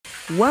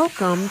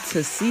Welcome to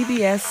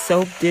CBS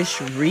Soap Dish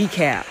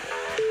Recap,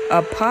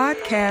 a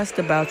podcast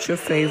about your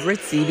favorite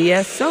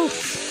CBS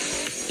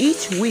soaps.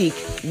 Each week,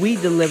 we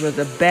deliver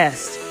the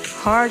best,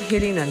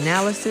 hard-hitting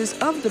analysis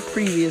of the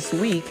previous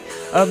week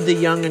of The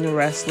Young and the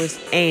Restless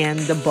and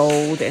The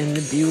Bold and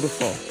the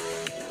Beautiful.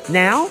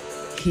 Now,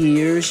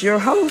 here's your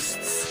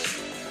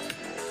hosts.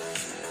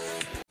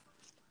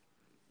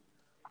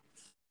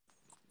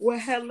 Well,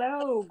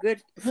 hello.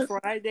 Good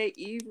Friday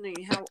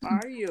evening. How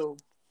are you?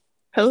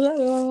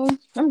 Hello.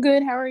 I'm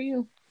good. How are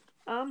you?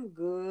 I'm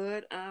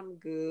good.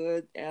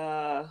 Been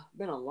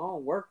a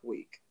long work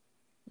week.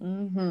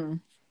 Mm-hmm.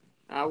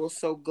 I was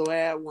so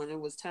glad when it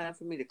was time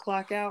for me to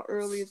clock out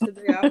earlier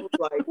today. I was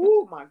like,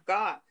 oh my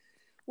God.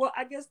 Well,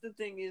 I guess the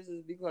thing is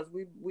because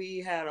we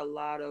had a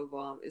lot of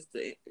it's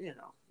the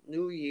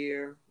new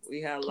year.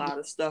 We had a lot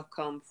of stuff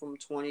come from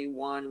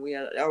 21.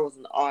 There was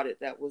an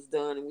audit that was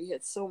done, and we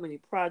had so many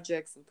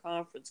projects and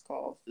conference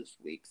calls this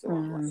week. So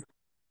I'm like,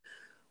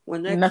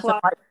 when that Nothing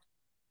clock, like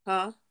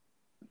huh?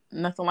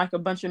 nothing like a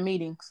bunch of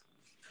meetings.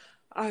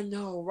 I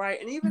know, right?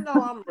 And even though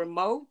I'm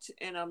remote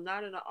and I'm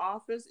not in the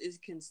office,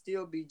 it can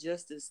still be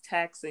just as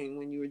taxing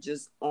when you're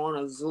just on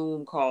a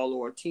Zoom call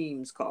or a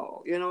Teams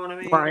call. You know what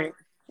I mean? Right.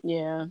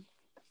 Yeah.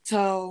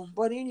 So,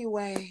 but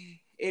anyway,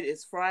 it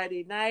is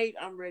Friday night.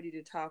 I'm ready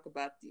to talk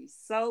about these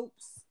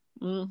soaps.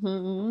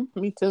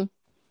 Mm-hmm. Me too.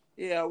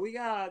 Yeah, we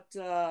got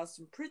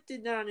some pretty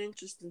darn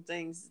interesting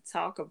things to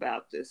talk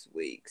about this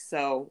week.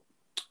 So,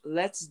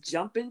 let's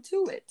jump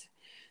into it.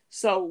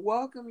 So,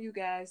 welcome you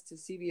guys to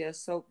CBS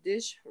Soap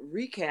Dish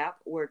Recap,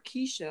 where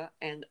Keisha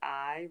and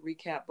I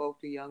recap both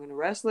The Young and the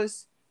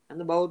Restless and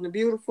The Bold and the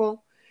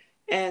Beautiful.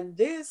 And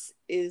this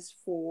is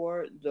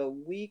for the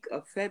week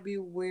of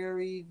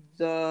February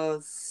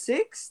the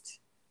 6th.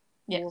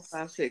 Yes. 4,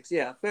 5, 6.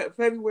 Yeah,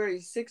 February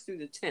 6th through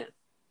the 10th.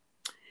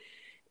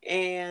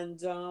 And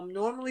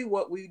normally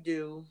what we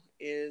do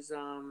is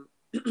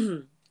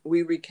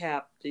we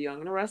recap The Young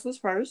and the Restless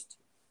first.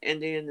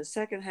 And then the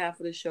second half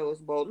of the show is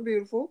Bold and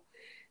Beautiful.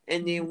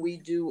 And then we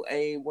do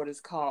what is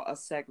called a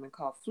segment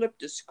called Flip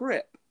the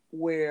Script,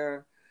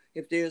 where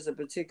if there's a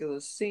particular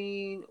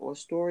scene or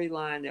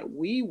storyline that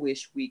we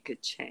wish we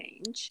could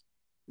change,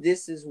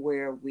 this is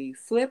where we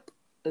flip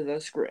the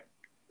script.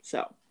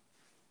 So,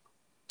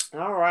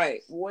 all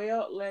right.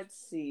 Well, let's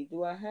see.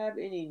 Do I have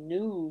any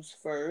news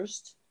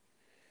first?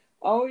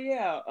 Oh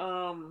yeah.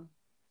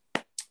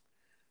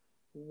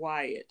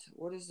 Wyatt.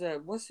 What is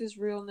that? What's his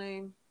real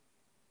name?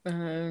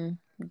 Um,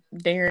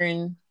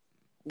 Darren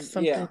Yeah.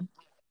 something.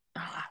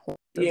 What's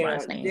his Yeah.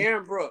 last name?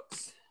 Darren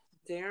Brooks.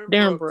 Darren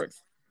Darren Brooks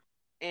Brooks.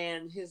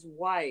 and his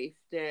wife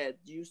that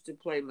used to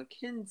play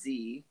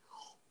Mackenzie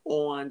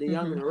on The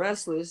Young Mm-hmm. and the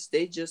Restless,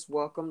 they just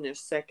welcomed their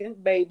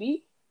second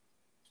baby.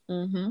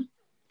 Mm-hmm.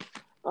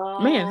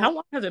 Man, Um, how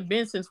long has it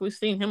been since we've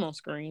seen him on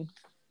screen?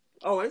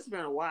 oh, it's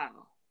been a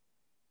while.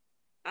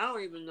 I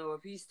don't even know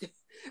if he's.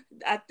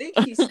 I think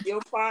he's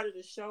still part of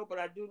the show, but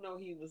I do know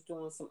he was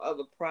doing some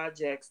other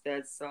projects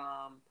that's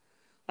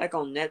like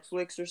on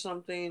Netflix or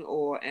something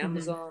or Mm-hmm.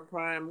 Amazon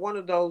Prime, one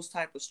of those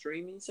type of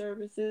streaming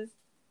services.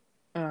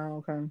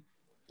 Oh, okay.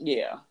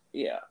 Yeah,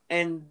 yeah.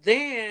 And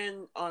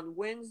then on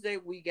Wednesday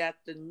we got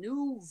the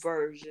new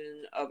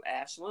version of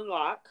Ashland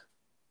Locke.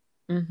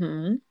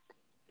 Mm-hmm.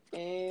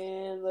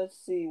 And let's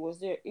see, was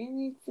there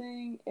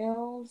anything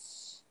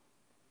else?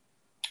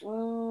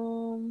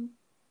 Um,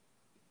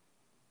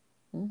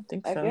 I don't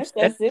think I so. guess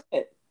that's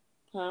it.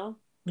 Huh?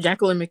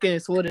 Jacqueline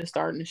McInnes Wood is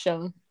starting the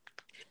show.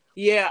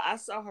 Yeah, I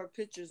saw her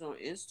pictures on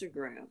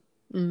Instagram.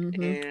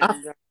 Mm-hmm.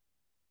 And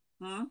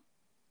hmm?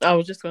 I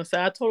was just gonna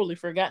say I totally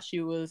forgot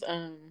she was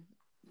pregnant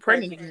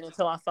Pregnant. again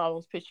until I saw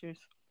those pictures.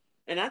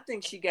 And I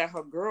think she got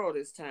her girl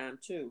this time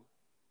too.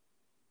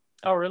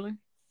 Oh really?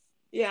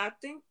 Yeah, I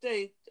think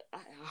I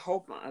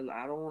hope I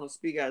don't want to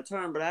speak out of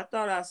turn, but I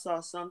thought I saw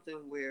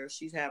something where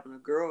she's having a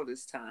girl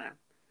this time.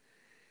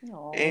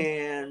 Oh.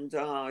 And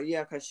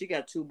yeah, because she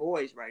got two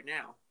boys right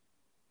now.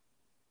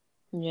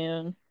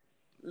 Yeah.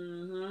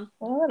 Mm-hmm.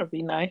 Well, that'll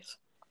be nice.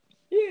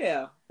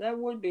 Yeah, that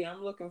would be.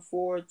 I'm looking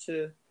forward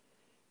to,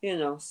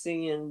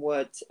 seeing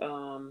what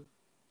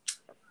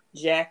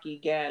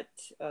Jackie got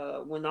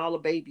when all the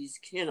babies,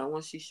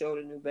 when she showed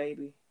a new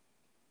baby.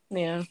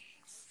 Yeah.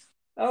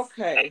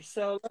 Okay,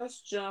 so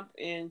let's jump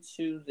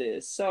into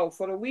this. So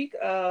for the week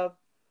of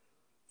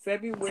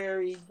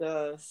February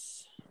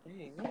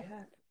dang, what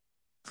happened?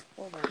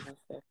 Hold on one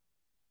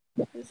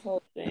second. This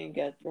whole thing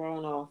got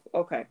thrown off.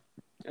 Okay,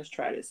 let's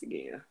try this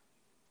again.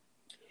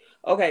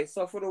 Okay,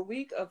 so for the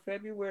week of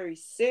February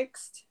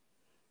 6th,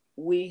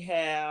 we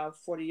have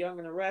for the Young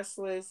and the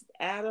Restless,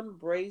 Adam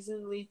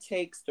brazenly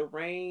takes the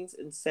reins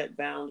and set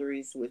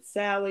boundaries with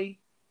Sally.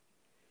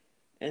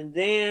 And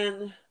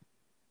then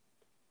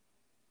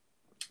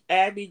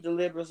Abby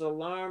delivers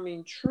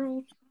alarming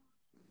truth.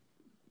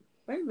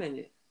 Wait a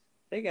minute.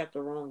 They got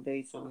the wrong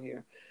dates on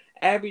here.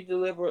 Abby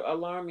delivered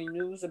alarming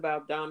news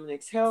about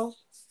Dominic's health.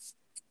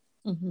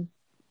 Mm-hmm.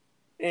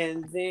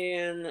 And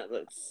then,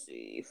 let's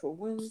see, for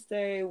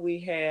Wednesday, we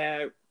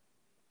had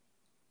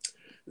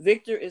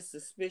Victor is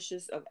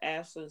suspicious of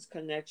Ashlyn's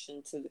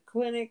connection to the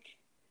clinic.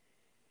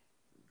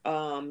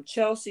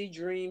 Chelsea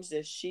dreams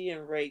that she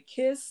and Ray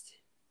kissed.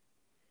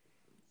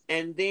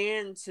 And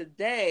then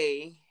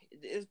today,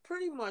 it's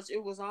pretty much,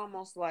 it was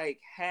almost like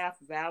half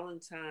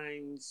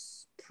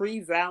Valentine's,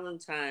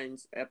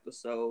 pre-Valentine's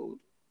episode.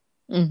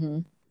 Mm-hmm.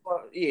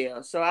 Well,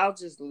 yeah, so I'll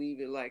just leave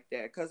it like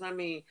that. Because, I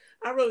mean,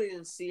 I really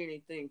didn't see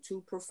anything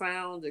too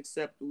profound,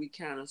 except we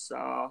kind of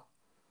saw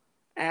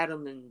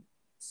Adam and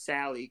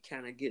Sally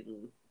kind of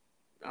getting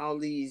all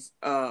these,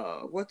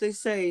 what they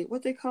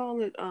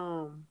call it,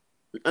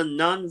 a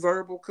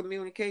non-verbal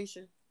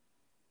communication.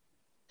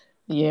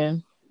 Yeah,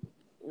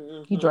 he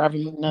Mm-hmm.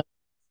 driving me nuts.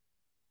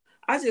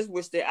 I just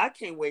wish that I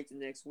can't wait till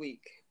next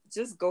week.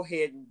 Just go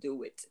ahead and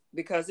do it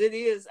because it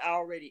is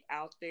already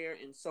out there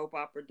in Soap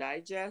Opera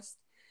Digest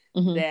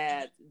Mm-hmm.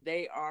 that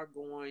they are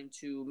going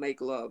to make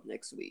love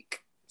next week.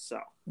 So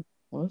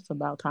Well, it's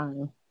about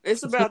time.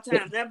 it's about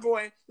time. That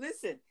boy,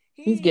 listen,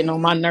 He's getting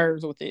on my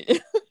nerves with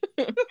it.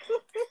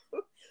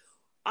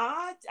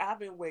 I've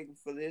been waiting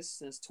for this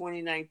since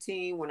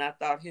 2019 when I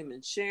thought him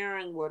and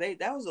Sharon, well,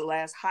 that was the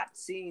last hot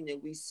scene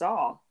that we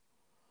saw,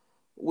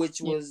 which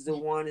Yeah. was the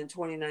one in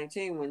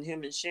 2019 when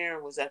him and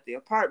Sharon was at the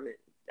apartment,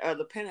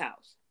 the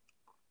penthouse.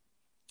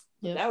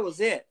 But that was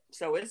it.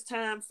 So it's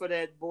time for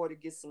that boy to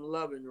get some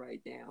loving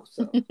right now.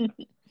 So,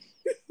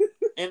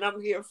 and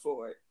I'm here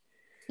for it.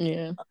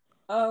 Yeah.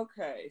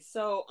 Okay,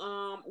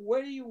 so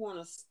where do you want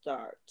to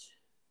start?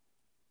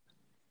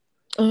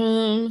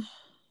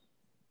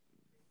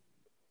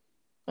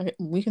 Okay,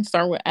 we can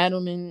start with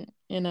Adam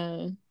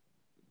and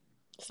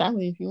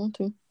Sally if you want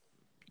to.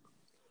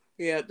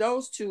 Yeah,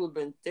 those two have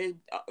been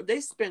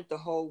they spent the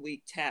whole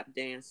week tap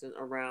dancing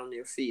around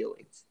their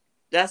feelings.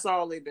 That's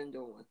all they've been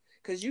doing.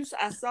 Cause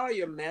I saw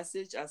your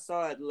message. I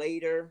saw it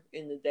later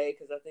in the day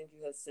because I think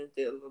you had sent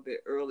it a little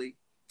bit early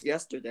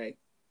yesterday.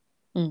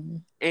 Mm-hmm.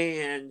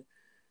 And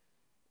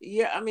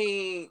yeah, I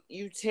mean,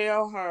 you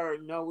tell her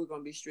no, we're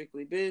gonna be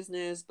strictly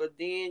business, but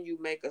then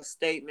you make a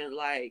statement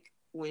like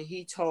when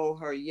he told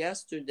her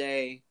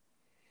yesterday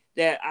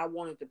that I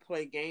wanted to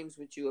play games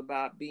with you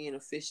about being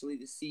officially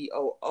the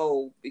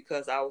COO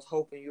because I was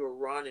hoping you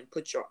would run and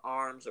put your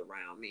arms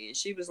around me. And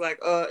she was like,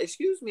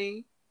 excuse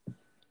me.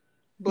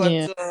 But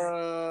Yeah.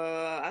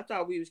 I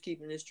thought we was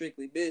keeping this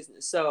strictly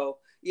business. So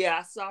yeah,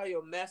 I saw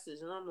your message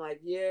and I'm like,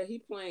 yeah, he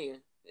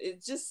playing.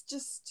 It just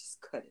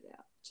cut it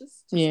out.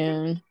 Just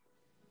Yeah.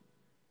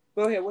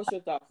 Go ahead. What's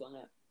your thoughts on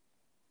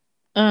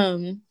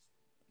that?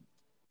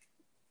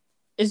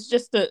 It's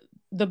just the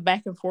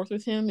back and forth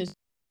with him is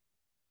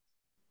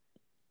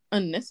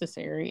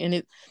unnecessary,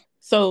 and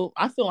so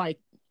I feel like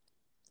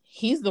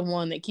he's the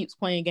one that keeps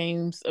playing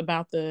games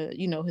about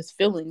his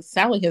feelings.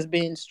 Sally has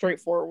been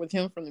straightforward with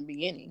him from the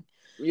beginning.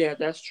 Yeah,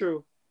 that's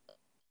true.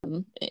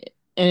 And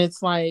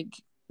it's like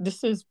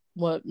this is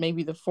what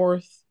maybe the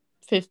fourth,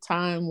 fifth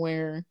time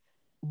where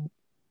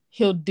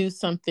he'll do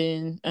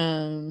something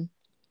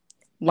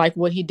like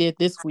what he did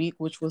this week,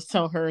 which was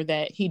tell her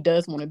that he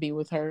does want to be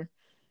with her.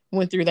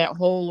 Went through that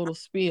whole little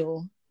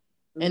spiel,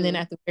 and then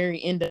at the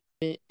very end of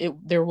it,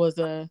 there was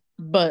a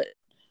but.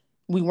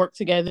 We work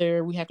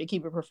together. We have to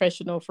keep it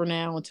professional for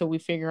now until we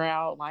figure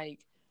out, like,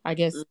 I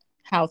guess,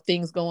 how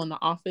things go in the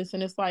office.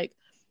 And it's like,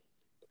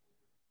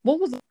 what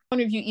was the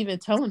point of you even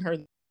telling her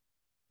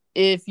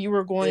if you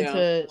were going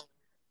to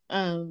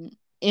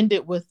end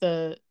it with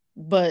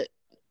but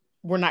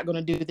we're not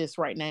going to do this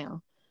right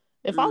now?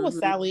 If I was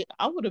Sally,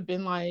 I would have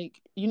been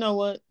like, you know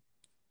what?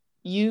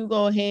 You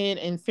go ahead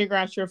and figure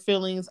out your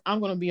feelings. I'm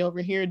going to be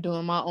over here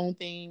doing my own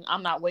thing.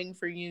 I'm not waiting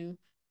for you.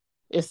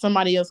 If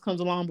somebody else comes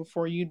along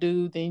before you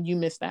do, then you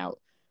missed out.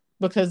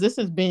 Because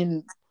it's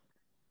been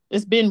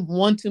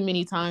one too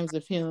many times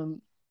of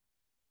him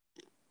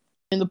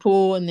in the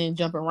pool and then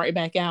jumping right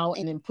back out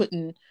and then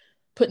putting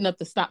up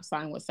the stop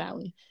sign with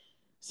Sally.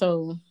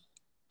 So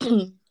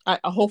I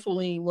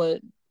hopefully what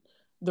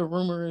the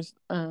rumors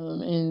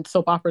in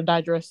Soap Opera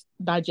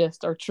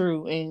Digest are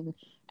true, and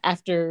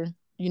after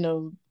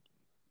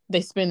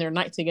they spend their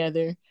night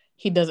together,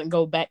 he doesn't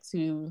go back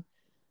to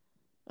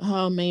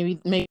maybe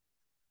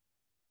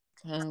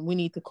we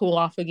need to cool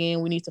off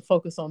again. We need to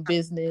focus on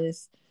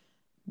business.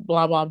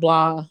 Blah blah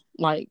blah.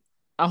 Like,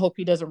 I hope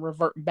he doesn't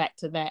revert back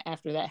to that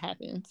after that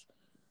happens.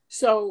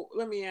 So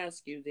let me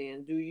ask you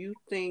then, do you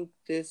think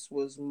this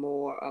was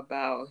more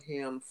about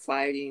him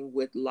fighting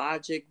with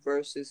logic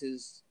versus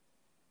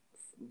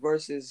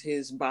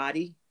his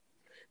body?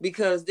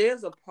 Because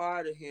there's a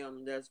part of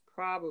him that's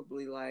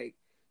probably like,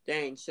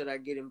 dang, should I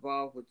get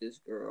involved with this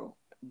girl?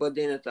 But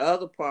then at the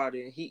other part,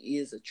 he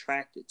is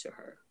attracted to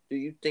her. Do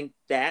you think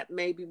that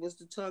maybe was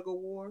the tug of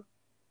war?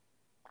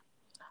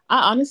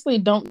 I honestly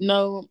don't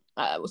know.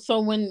 So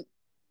when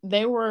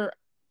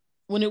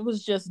it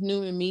was just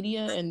Newman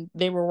Media and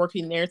they were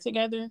working there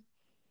together,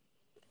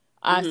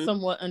 I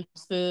somewhat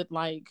understood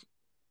like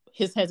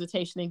his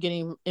hesitation in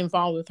getting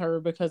involved with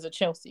her because of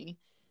Chelsea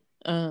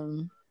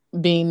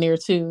being there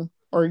too,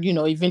 or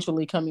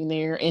eventually coming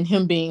there, and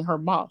him being her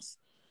boss.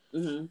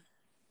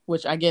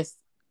 Which I guess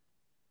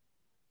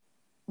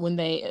when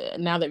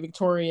now that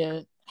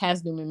Victoria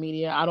has Newman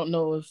Media. I don't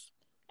know if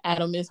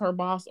Adam is her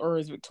boss or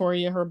is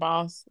Victoria her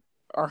boss,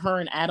 or her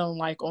and Adam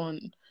like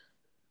on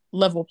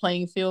level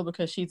playing field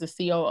because she's a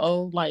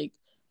COO. Like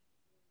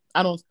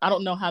I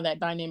don't know how that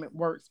dynamic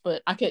works,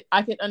 but I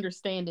could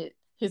understand it,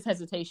 his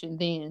hesitation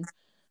then.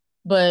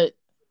 But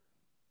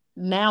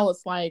now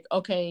it's like,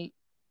 okay,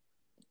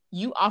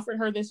 you offered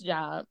her this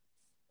job,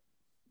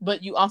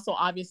 but you also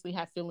obviously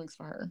have feelings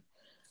for her.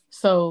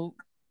 So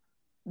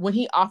when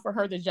he offered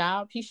her the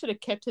job, he should have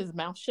kept his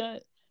mouth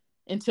shut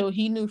until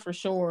he knew for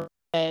sure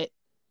that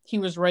he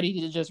was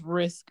ready to just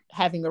risk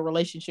having a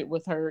relationship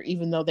with her,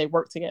 even though they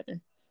worked together.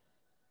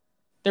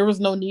 There was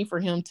no need for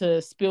him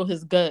to spill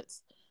his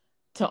guts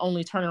to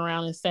only turn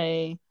around and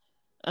say,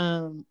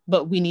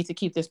 but we need to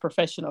keep this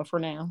professional for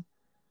now.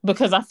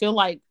 Because I feel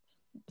like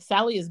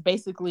Sally is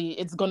basically,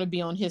 it's going to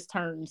be on his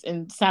terms,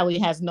 and Sally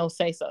has no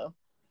say so.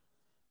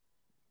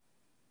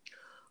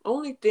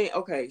 Only thing,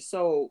 okay,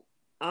 so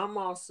I'm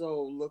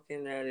also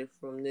looking at it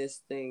from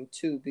this thing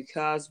too,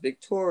 because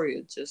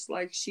Victoria, just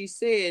like she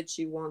said,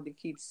 she wanted to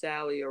keep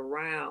Sally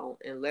around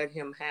and let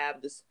him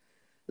have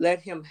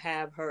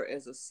her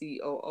as a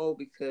COO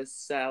because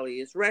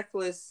Sally is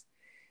reckless,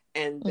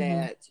 and Mm-hmm.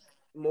 that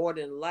more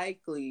than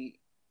likely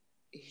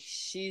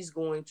she's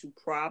going to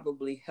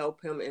probably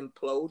help him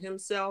implode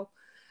himself.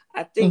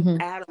 I think Mm-hmm.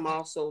 Adam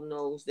also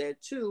knows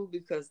that too,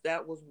 because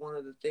that was one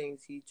of the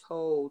things he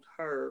told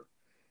her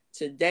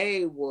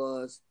today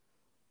was,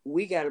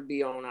 we got to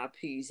be on our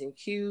P's and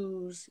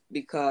Q's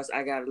because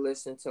I got to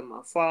listen to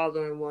my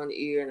father in one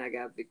ear and I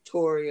got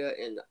Victoria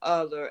in the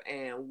other,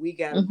 and we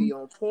got to Mm-hmm. be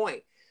on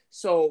point.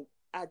 So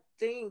I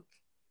think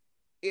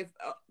if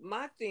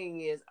my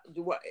thing is,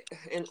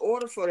 in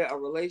order for a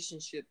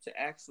relationship to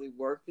actually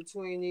work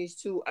between these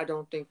two, I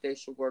don't think they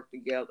should work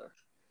together.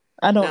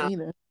 I don't Now,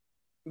 either.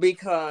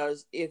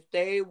 because if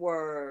they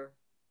were,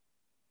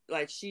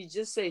 like, she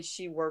just say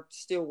she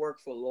still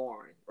worked for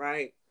Lauren,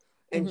 right?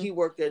 And Mm-hmm. he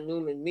worked at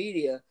Newman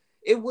Media,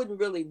 it wouldn't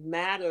really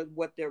matter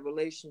what their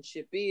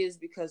relationship is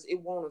because it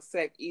won't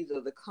affect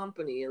either the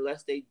company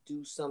unless they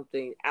do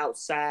something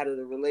outside of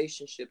the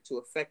relationship to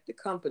affect the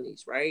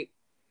companies, right?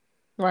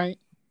 Right.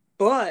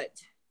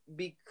 But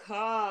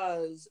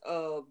because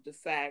of the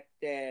fact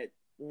that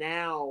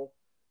now,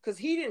 because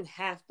he didn't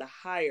have to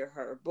hire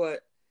her,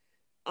 but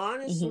Mm-hmm.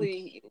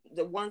 honestly,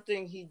 the one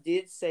thing he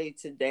did say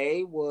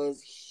today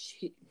was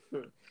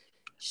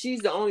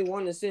she's the only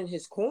one that's in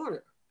his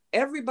corner.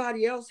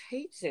 Everybody else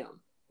hates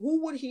him.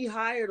 Who would he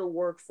hire to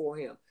work for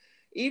him?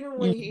 Even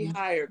when he Mm-hmm.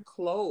 hired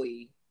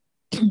Chloe,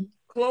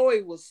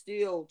 Chloe was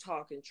still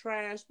talking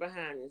trash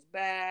behind his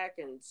back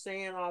and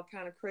saying all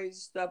kind of crazy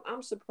stuff.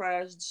 I'm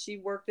surprised she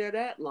worked there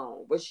that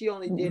long, but she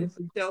only did it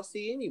for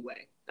Chelsea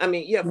anyway. I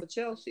mean, yeah, for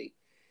Chelsea.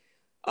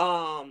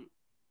 Um,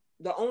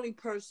 the only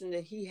person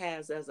that he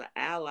has as an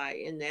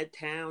ally in that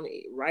town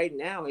right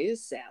now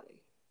is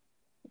Sally.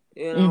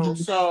 You know, Mm-hmm.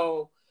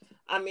 so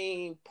I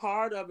mean,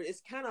 part of it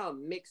is kind of a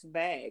mixed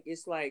bag.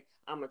 It's like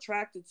I'm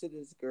attracted to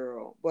this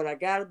girl, but I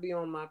got to be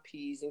on my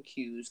P's and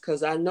Q's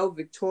because I know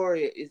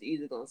Victoria is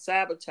either going to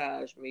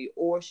sabotage me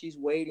or she's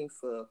waiting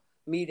for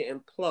me to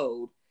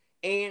implode.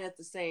 And at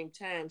the same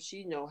time,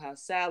 she know how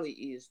Sally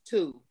is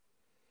too.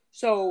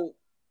 So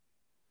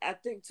I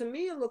think, to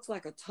me it looks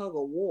like a tug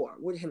of war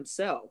with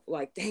himself.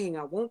 Like, dang,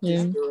 I want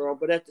this Yeah. girl,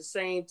 but at the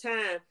same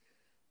time,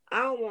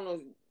 I don't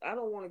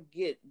want to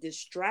get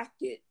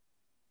distracted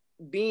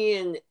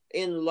being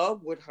in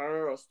love with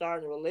her or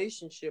starting a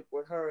relationship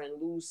with her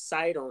and lose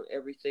sight on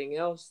everything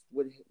else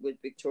with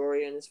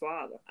Victoria and his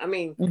father. I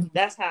mean, Mhm.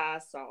 that's how I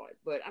saw it.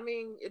 But I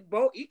mean, it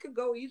could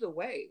go either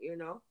way, you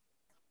know.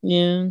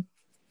 Yeah.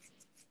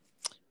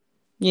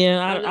 Yeah.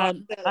 I know I I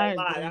said a I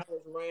lot. agree. I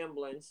was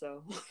rambling,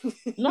 so.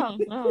 No,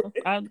 no.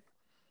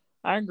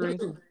 I agree.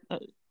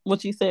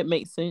 What you said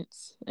makes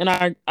sense, and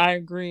I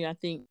agree. I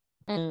think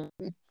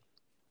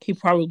he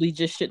probably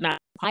just should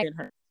not hire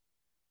her.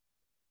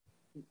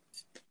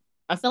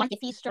 I feel like if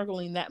he's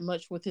struggling that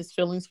much with his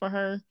feelings for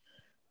her,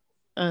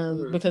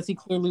 Mhm. because he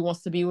clearly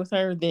wants to be with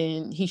her,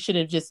 then he should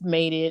have just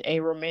made it a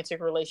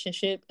romantic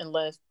relationship and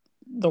left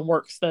the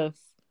work stuff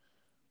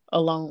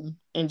alone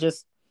and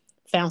just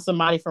found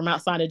somebody from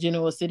outside of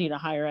Genoa City to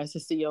hire as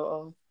his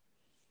COO.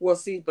 Well,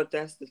 see, but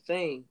that's the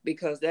thing,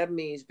 because that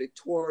means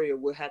Victoria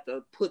will have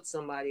to put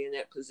somebody in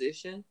that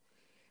position,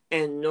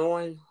 and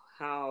knowing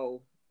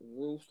how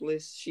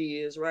ruthless she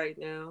is right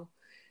now,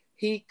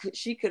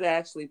 she could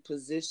actually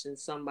position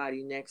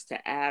somebody next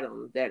to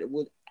Adam that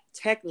would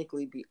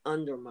technically be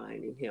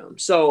undermining him.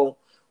 So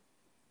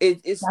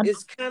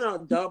it's kind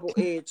of a double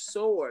edged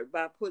sword.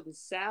 By putting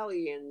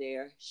Sally in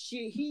there,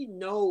 he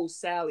knows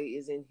Sally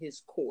is in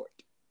his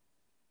court.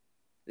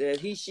 That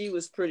she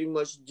was pretty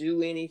much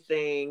do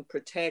anything,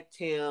 protect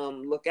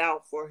him, look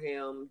out for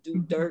him, do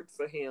dirt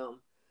for him.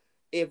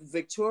 If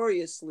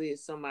Victoria slid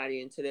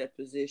somebody into that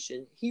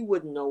position, he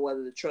wouldn't know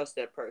whether to trust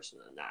that person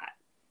or not.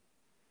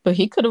 But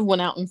he could have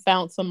went out and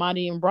found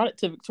somebody and brought it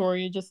to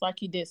Victoria just like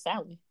he did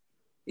Sally.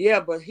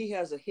 Yeah, but he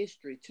has a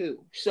history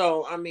too.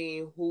 So I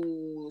mean,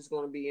 who's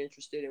going to be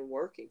interested in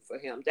working for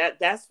him?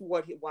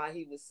 Why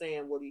he was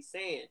saying what he's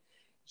saying.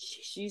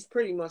 she's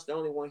pretty much the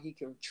only one he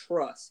can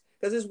trust.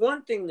 Because it's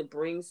one thing to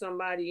bring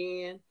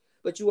somebody in,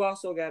 but you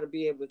also got to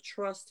be able to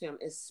trust him,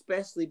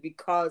 especially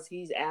because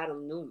he's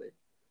Adam Newman.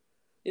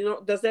 You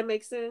know, does that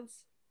make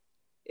sense?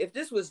 If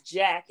this was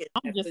Jack in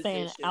I'm that just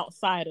saying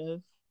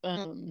position,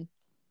 um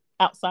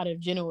outside of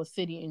Genoa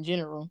City in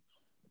general.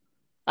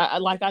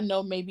 I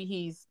know maybe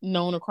he's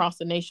known across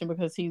the nation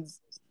because he's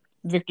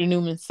Victor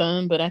Newman's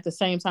son, but at the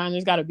same time,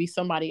 there's got to be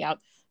somebody out.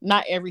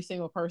 Not every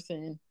single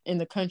person in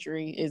the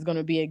country is going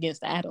to be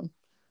against Adam.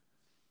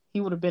 He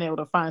would have been able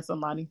to find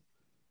somebody.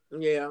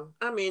 yeah,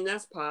 I mean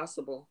that's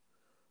possible.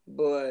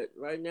 But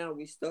right now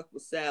we stuck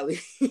with Sally.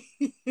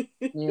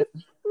 Yeah.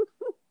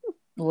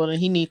 Well, then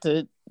he need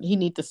to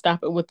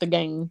stop it with the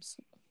games.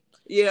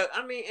 Yeah,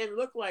 I mean, and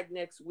look like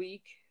next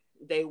week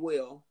they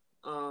will.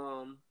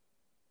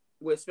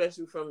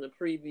 Especially from the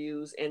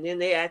previews, and then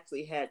they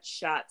actually had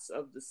shots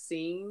of the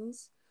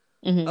scenes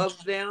Mm-hmm.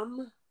 of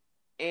them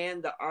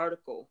and the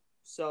article.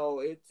 So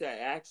it's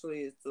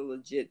a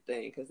legit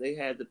thing because they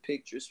had the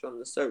pictures from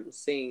the certain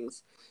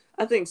scenes.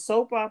 I think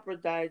Soap Opera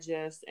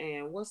Digest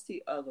and what's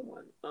the other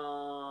one?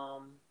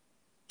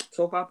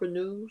 Soap Opera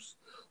News.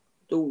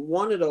 The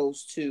one of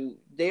those two,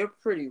 they're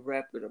pretty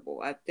reputable.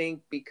 I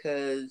think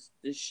because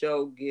the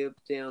show gives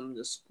them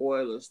the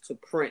spoilers to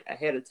print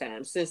ahead of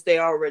time since they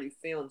already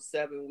filmed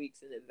 7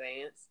 weeks in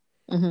advance.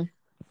 Mm-hmm.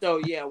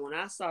 So yeah, when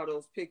I saw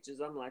those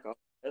pictures, I'm like, oh,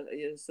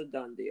 it's a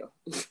done deal.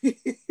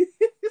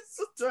 It's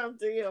a done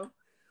deal.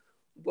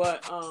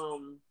 But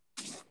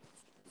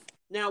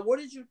now what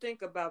did you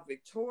think about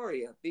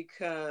Victoria?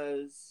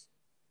 Because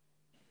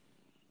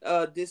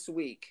this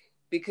week,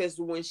 because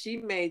when she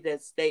made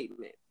that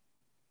statement,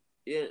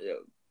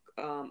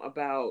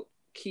 about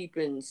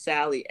keeping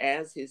Sally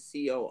as his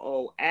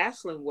COO,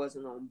 Ashlyn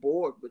wasn't on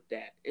board with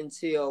that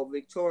until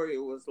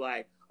Victoria was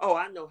like, "Oh,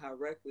 I know how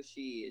reckless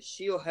she is.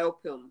 She'll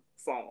help him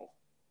fall."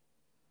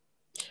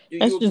 Do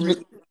That's you just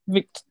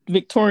agree?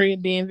 Victoria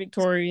being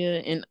Victoria,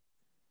 and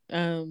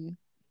um,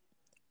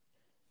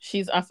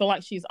 I feel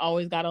like she's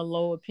always got a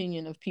low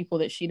opinion of people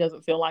that she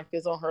doesn't feel like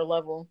is on her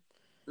level.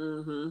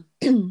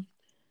 Mm-hmm.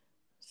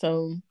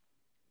 So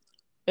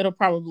it'll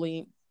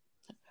probably,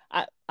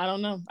 I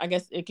don't know. I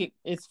guess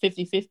it's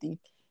 50-50.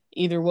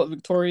 Either what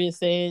Victoria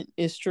said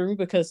is true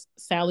because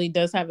Sally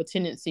does have a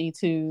tendency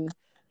to,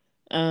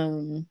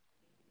 um,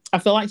 I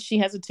feel like she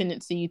has a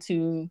tendency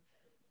to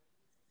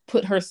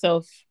put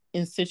herself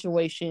in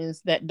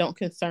situations that don't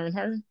concern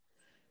her,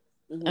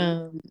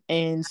 Mm-hmm.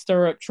 and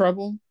stir up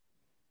trouble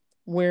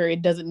where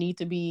it doesn't need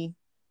to be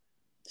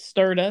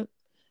stirred up.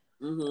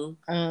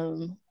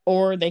 Mm-hmm.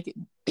 Or they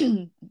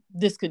could,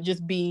 this could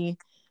just be,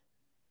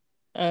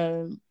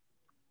 um,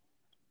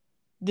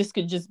 this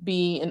could just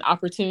be an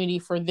opportunity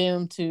for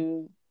them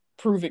to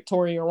prove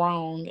Victoria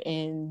wrong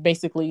and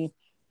basically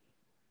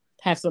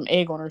have some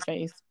egg on her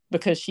face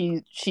because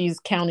she's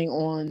counting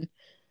on,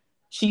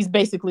 she's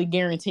basically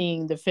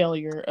guaranteeing the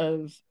failure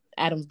of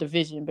Adam's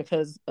division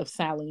because of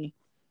Sally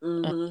uh,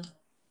 Mm-hmm.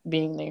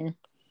 being there.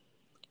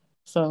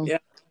 So Yeah.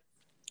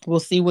 we'll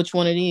see which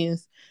one it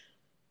is.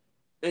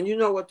 And you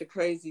know what the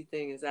crazy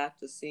thing is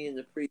after seeing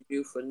the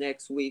preview for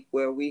next week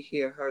where we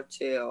hear her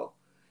tell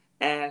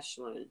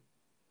Ashlyn,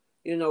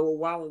 well,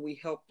 why would we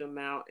help them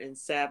out and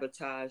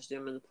sabotage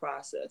them in the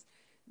process?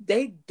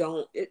 They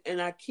don't.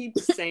 And I keep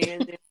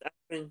saying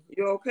this.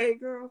 You okay,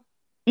 girl?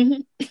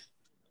 Mm-hmm.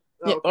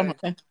 Yep, I'm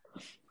Okay.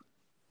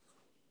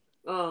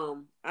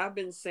 okay. I've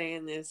been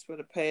saying this for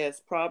the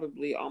past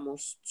probably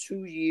almost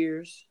 2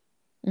 years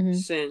Mm-hmm.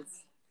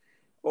 since,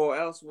 or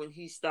else when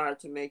he started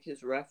to make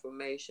his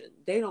reformation,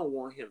 they don't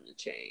want him to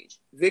change.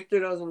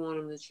 Victor doesn't want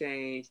him to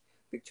change.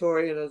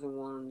 Victoria doesn't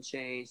want him to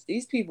change.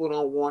 These people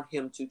don't want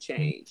him to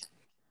change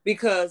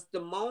because the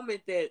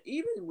moment that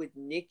even with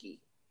Nikki's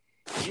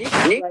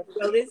like,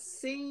 well, it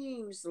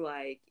seems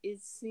like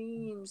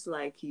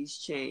he's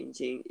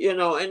changing,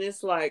 and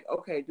it's like,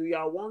 okay, do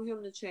y'all want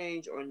him to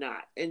change or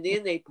not? And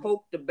then they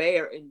poke the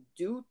bear and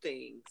do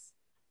things.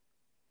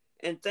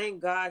 And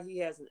thank God he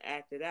hasn't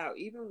acted out.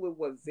 Even with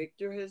what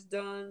Victor has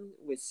done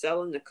with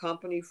selling the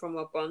company from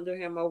up under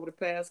him over the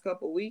past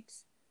couple of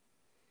weeks,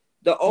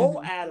 the old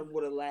Mm-hmm. Adam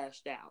would have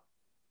lashed out.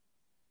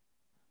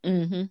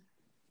 Mm-hmm.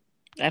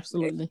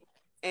 Absolutely.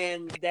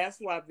 And that's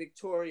why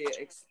Victoria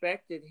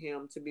expected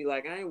him to be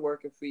like, I ain't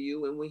working for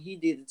you. And when he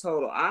did the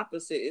total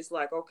opposite, it's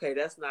like, okay,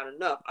 that's not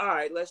enough. All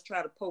right, let's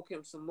try to poke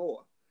him some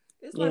more.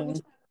 It's like, Yeah. would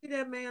you leave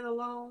that man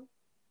alone?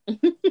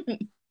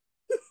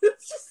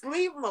 Just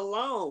leave him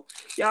alone.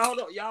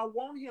 Y'all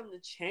want him to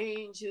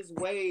change his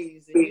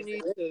ways and you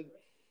need to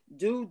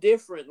do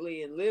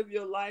differently and live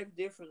your life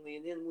differently.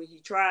 And then when he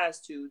tries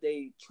to,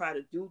 they try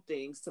to do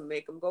things to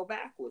make him go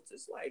backwards.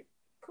 It's like,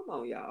 come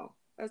on, y'all.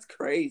 That's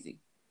crazy.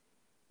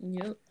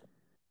 Yep.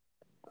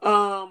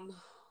 Um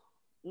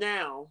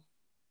Now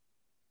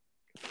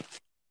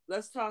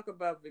let's talk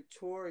about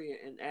Victoria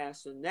and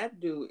Ashton. That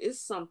dude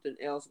is something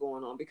else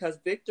going on because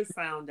Victor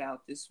found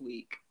out this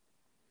week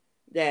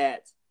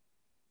that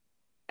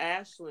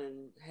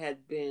Ashlyn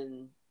had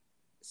been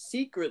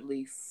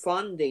secretly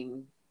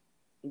funding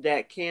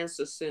that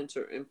cancer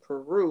center in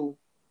Peru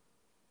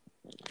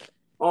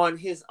on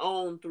his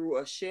own through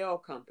a shell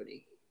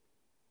company,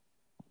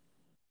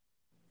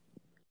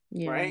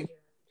 Yeah. right?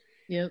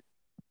 Yep.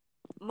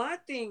 My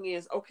thing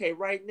is, okay,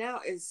 right now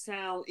it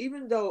sounds,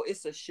 even though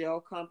it's a shell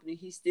company,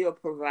 he's still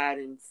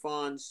providing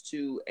funds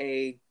to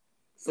a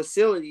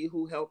facility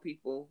who help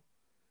people,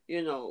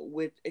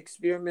 with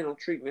experimental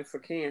treatment for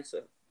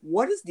cancer.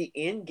 What is the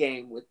end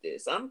game with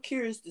this? I'm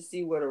curious to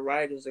see where the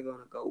writers are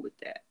going to go with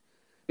that.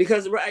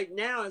 Because right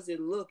now, as it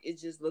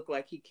just looked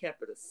like he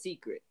kept it a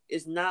secret.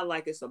 It's not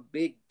like it's a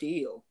big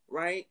deal,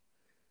 right?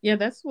 Yeah,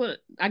 that's what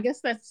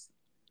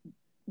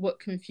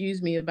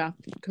confused me about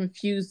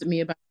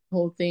the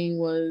whole thing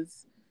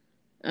was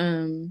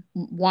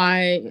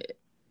why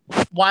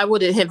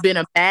would it have been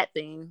a bad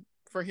thing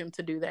for him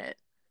to do that?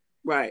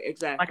 Right, Like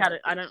exactly.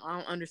 I don't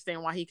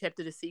understand why he kept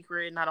it a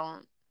secret, and I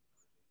don't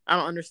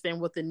understand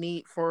what the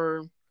need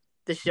for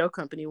the shell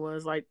company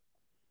was. Like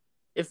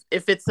if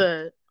it's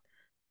a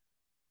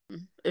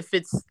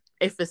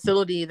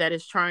facility that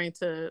is trying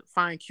to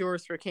find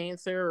cures for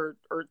cancer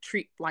or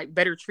treat like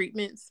better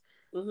treatments,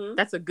 Mm-hmm.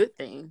 that's a good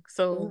thing.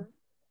 So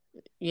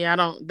yeah, I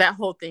don't that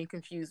whole thing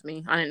confused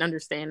me. I didn't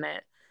understand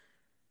that.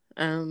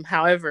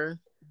 However,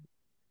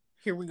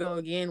 here we go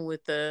again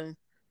with the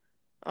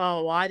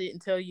oh, well, I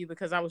didn't tell you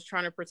because I was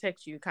trying to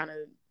protect you kind of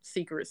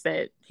secrets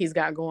that he's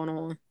got going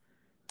on.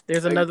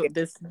 There's another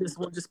Again. this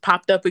one just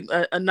popped up,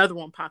 another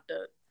one popped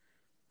up.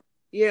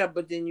 Yeah,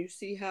 but then you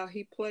see how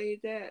he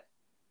played that.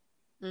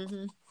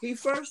 Mm-hmm. He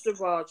first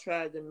of all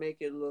tried to make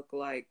it look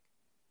like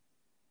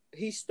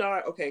he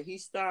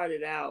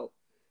started out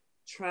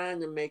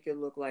trying to make it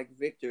look like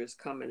Victor is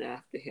coming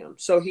after him.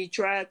 So he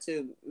tried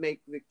to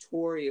make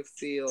Victoria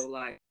feel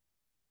like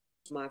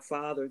my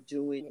father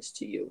doing this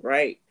to you,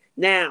 right?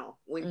 Now,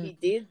 when he Mm-hmm.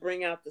 did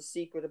bring out the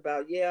secret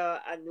about, yeah,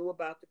 I knew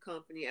about the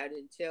company, I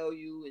didn't tell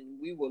you, and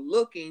we were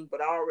looking, but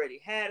I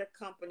already had a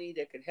company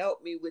that could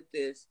help me with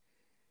this.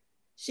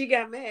 She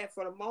got mad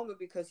for the moment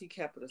because he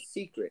kept it a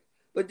secret.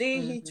 But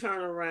then he Mm-hmm.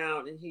 turned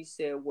around and he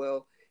said,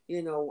 well,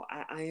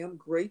 I am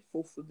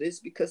grateful for this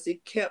because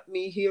it kept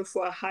me here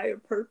for a higher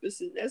purpose,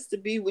 and that's to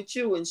be with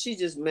you. And she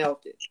just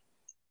melted.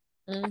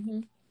 Mm-hmm.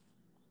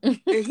 And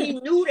he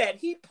knew that.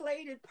 He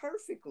played it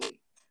perfectly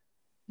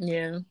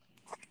Yeah.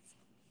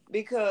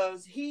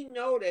 because he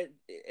know that.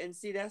 And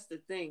see, that's the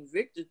thing.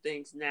 Victor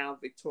thinks now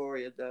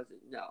Victoria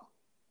doesn't know.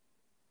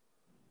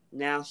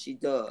 Now she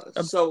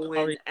does. So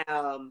when,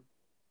 and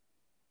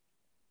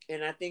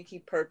I think he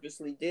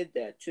purposely did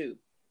that too.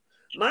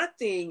 My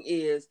thing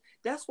is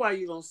that's why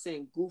you don't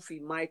send Goofy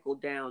Michael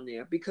down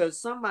there,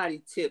 because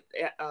somebody tipped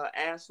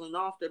Ashlyn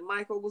off that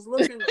Michael was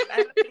looking at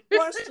the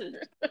question.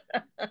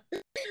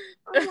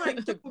 I'm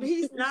like, dude,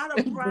 he's not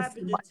a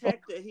private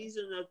detective. He's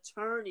an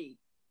attorney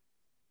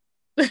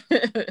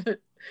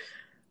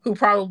Who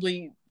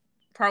probably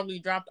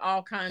dropped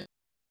all kinds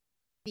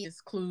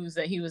of clues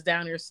that he was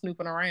down there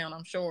snooping around,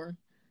 I'm sure.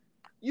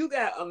 You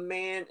got a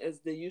man, as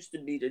they used to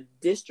be, the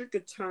district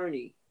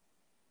attorney,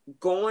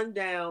 going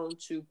down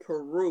to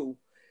Peru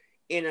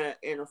in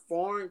a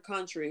foreign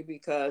country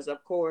because,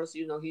 of course,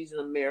 he's an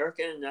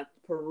American and that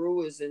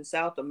Peru is in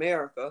South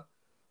America.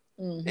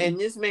 Mm-hmm. And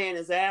this man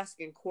is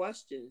asking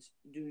questions.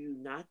 Do you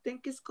not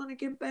think it's gonna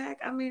get back?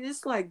 I mean,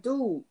 it's like,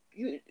 dude,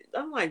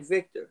 I'm like,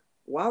 Victor,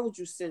 why would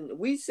you send?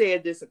 We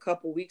said this a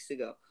couple weeks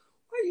ago.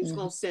 Why are you just Mm-hmm.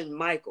 gonna send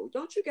Michael?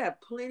 Don't you got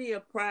plenty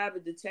of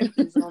private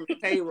detectives on the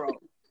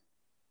payroll?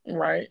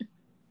 Right.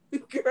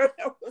 Girl,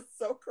 that was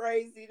so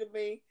crazy to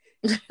me.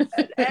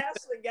 And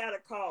Ashley got a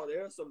call.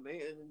 There's a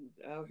man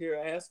out here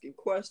asking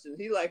questions.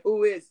 He like,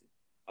 who is it?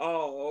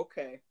 Oh,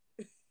 okay.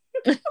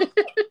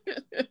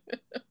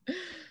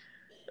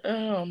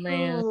 Oh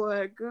man. Oh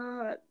my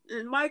God.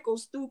 And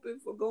Michael's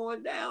stupid for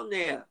going down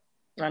there.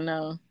 I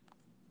know.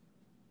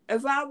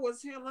 If I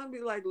was him, I'd be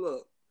like,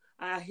 look,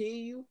 I hear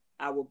you.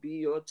 I will be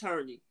your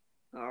attorney.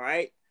 All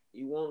right.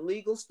 You want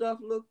legal stuff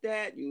looked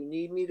at? You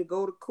need me to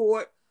go to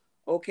court?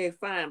 Okay,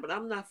 fine. But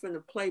I'm not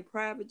finna play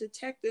private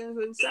detective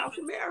in South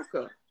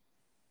America.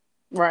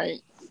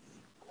 Right.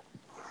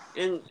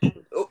 And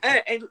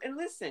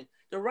listen,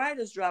 the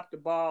writers dropped the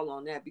ball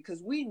on that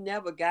because we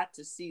never got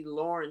to see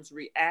Lauren's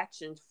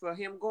reactions for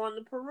him going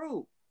to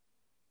Peru.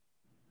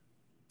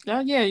 Oh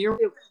yeah, you're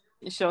right.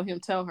 To show him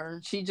tell her.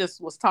 She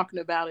just was talking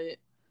about it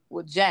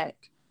with Jack.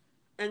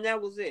 And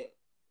that was it.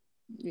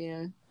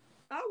 Yeah.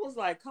 I was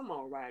like, come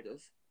on,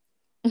 writers.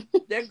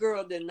 That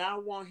girl did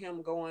not want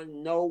him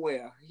going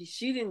nowhere.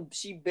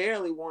 She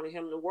barely wanted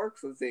him to work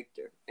for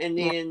Victor. And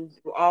then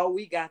all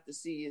we got to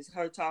see is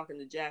her talking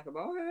to Jack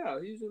about, oh yeah,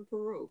 he's in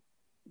Peru.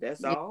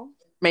 That's Yeah. all.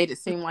 Made it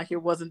seem like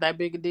it wasn't that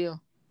big a deal.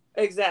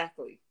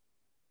 Exactly.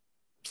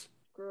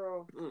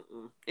 Girl,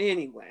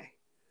 anyway.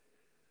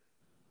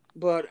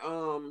 But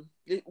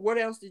what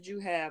else did you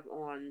have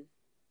on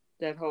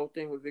that whole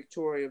thing with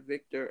Victoria,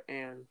 Victor,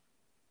 and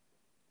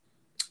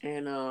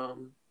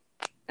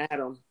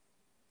Adam?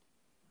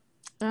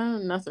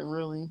 Nothing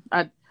really.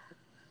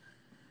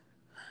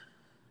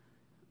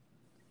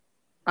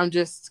 I'm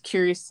just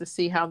curious to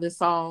see how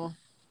this all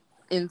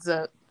ends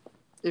up.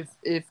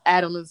 If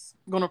Adam is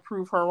gonna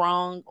prove her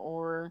wrong,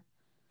 or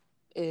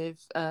if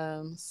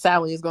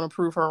Sally is going to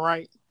prove her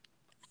right.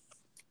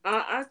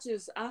 I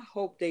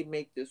hope they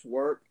make this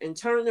work and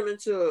turn them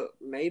into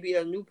maybe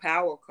a new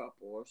power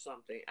couple or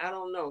something. I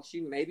don't know.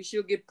 Maybe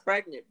she'll get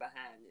pregnant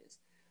behind this.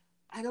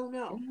 I don't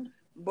know. Yeah,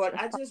 But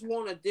that's I just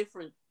want a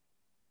different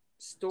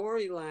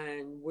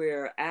storyline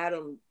where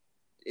Adam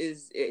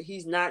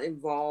he's not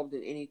involved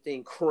in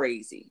anything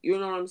crazy. You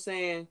know what I'm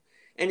saying?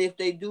 And if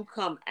they do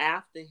come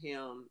after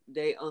him,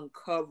 they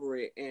uncover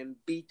it and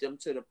beat them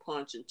to the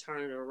punch and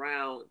turn it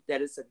around.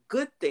 That it's a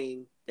good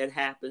thing that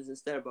happens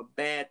instead of a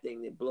bad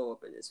thing that blow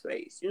up in his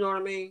face. You know what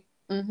I mean?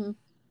 Mm-hmm.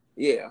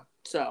 Yeah.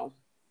 So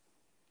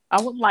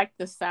I would like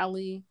the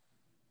Sally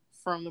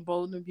from The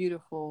Bold and the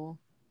Beautiful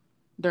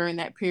during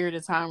that period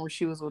of time where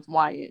she was with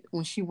Wyatt,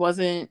 when she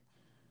wasn't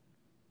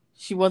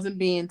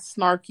being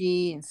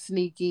snarky and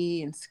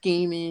sneaky and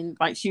scheming.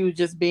 Like, she was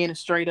just being a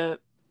straight up,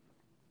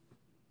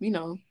 you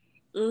know,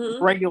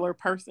 mm-hmm. regular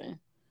person.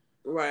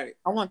 Right.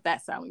 I want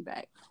that Sally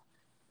back.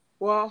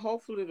 Well,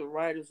 hopefully the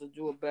writers will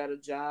do a better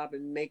job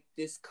and make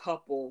this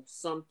couple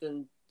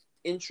something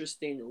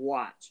interesting to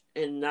watch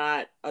and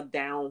not a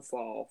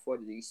downfall for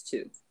these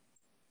two.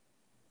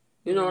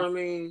 You know Yeah. what I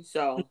mean?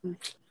 So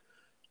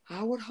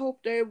I would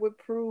hope they would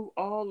prove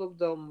all of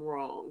them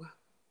wrong.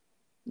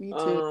 Me too.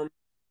 Um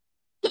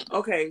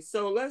okay,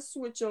 so let's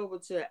switch over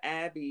to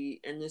Abby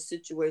and the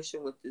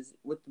situation with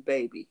the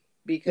baby,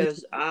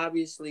 because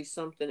obviously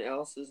something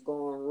else is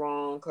going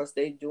wrong because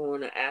they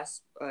doing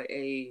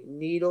a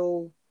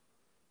needle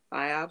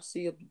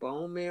biopsy of the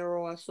bone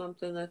marrow or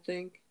something, I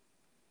think.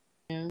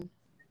 Yeah.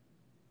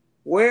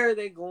 Where are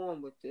they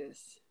going with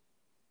this?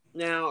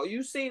 Now,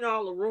 you've seen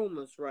all the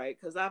rumors, right?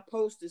 Because I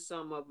posted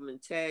some of them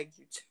and tagged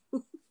you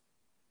too.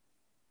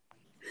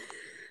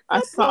 I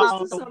I saw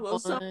posted some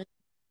of some.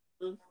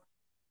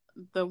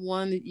 the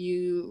one that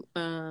you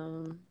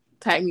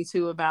tagged me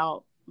to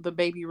about the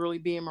baby really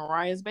being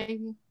Mariah's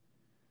baby.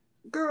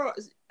 Girl,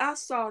 I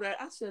saw that.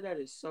 I said that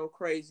is so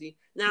crazy.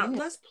 Now, Yeah.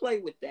 let's play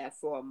with that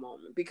for a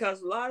moment,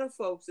 because a lot of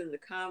folks in the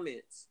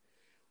comments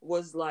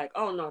was like,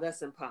 oh no,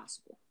 that's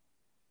impossible.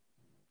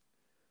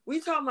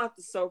 We talking about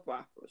the soap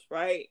operas,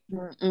 right?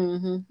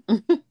 Mm-hmm.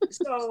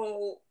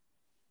 So,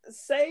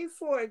 say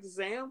for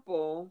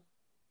example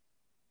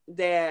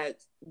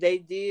that they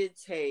did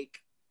take,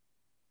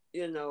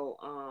 you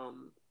know,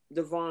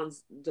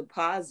 Devon's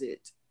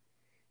deposit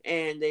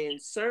and they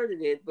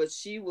inserted it, but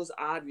she was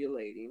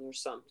ovulating or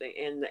something,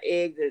 and the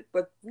egg that.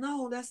 But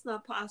no, that's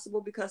not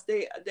possible, because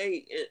the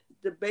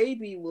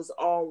baby was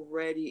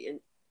already in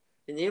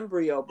an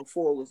embryo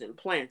before it was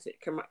implanted.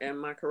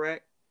 Am I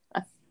correct?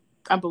 I,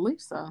 I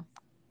believe so.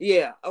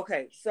 Yeah.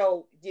 Okay.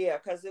 So yeah,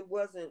 because it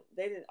wasn't.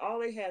 They didn't. All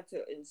they had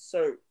to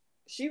insert.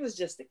 She was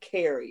just a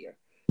carrier.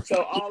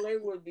 So all they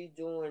would be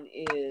doing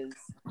is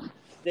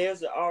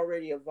there's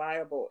already a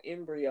viable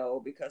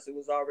embryo because it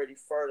was already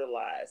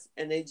fertilized,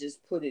 and they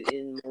just put it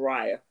in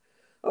Mariah.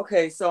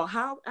 Okay, so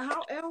how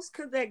else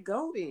could that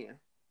go then?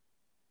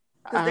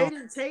 Because I they don't.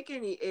 didn't take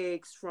any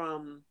eggs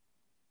from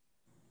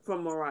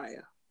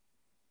Mariah.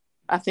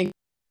 I think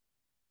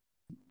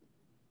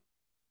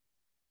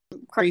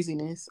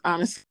craziness,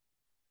 honestly.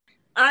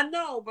 I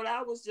know, but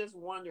I was just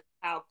wondering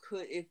how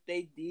could, if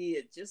they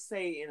did, just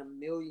say in a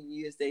million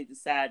years they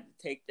decided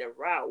to take that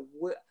route,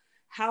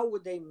 how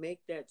would they make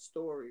that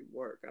story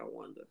work? I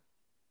wonder.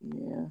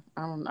 Yeah.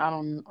 I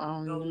don't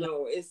Oh even know.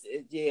 no,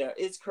 yeah,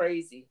 it's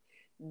crazy.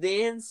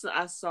 Then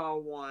I saw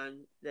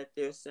one that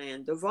they're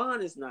saying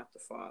Devon is not the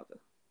father.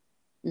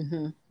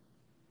 Mm-hmm.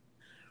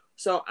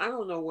 So I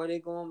don't know where they're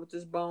going with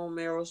this bone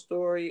marrow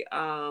story.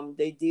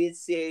 They did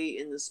say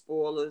in the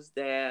spoilers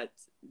that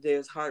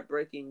there's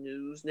heartbreaking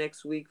news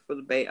next week for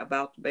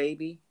about the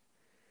baby.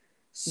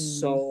 Mm-hmm.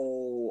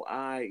 So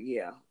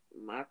yeah,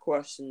 my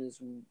question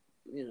is,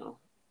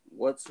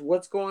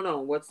 what's going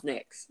on? What's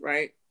next,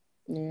 right?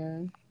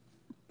 Yeah.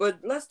 But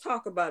let's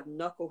talk about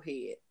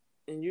Knucklehead,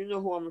 and you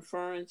know who I'm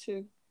referring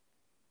to.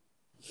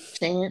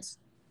 Chance.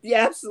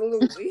 Yeah,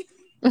 absolutely.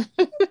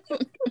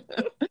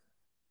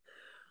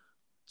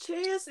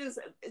 Chance is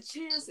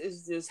Chance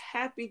is just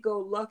happy go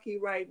lucky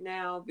right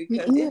now He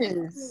because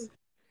is.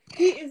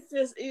 he is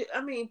just.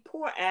 I mean,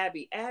 poor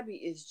Abby. Abby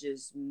is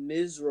just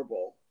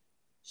miserable.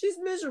 She's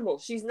miserable.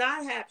 She's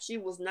not happy. She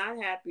was not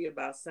happy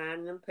about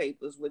signing them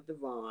papers with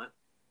Devon.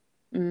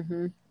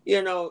 Mm-hmm.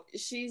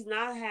 She's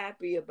not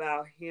happy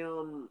about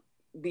him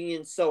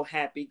being so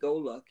happy go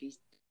lucky.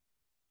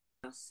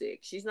 Sick.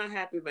 She's not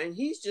happy about, and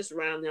he's just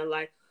around there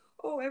like,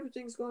 oh,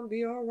 everything's gonna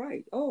be all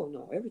right. Oh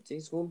no,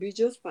 everything's gonna be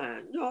just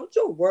fine. No,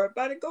 don't worry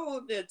about it. Go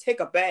up there, take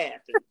a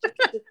bath, and just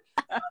get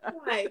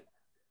the.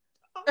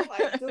 I'm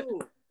like,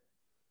 dude,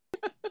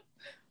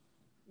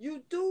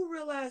 you do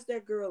realize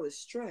that girl is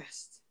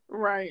stressed,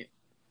 Right.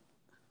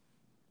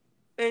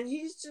 and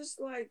he's just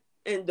like,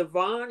 and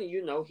Devon,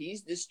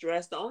 he's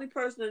distressed. The only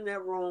person in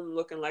that room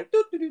looking like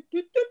doo, doo, doo,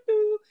 doo, doo,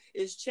 doo,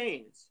 is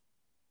Chance.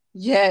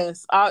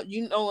 Yes.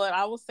 You know what?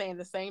 I was saying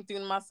the same thing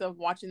to myself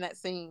watching that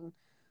scene.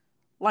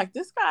 Like,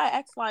 this guy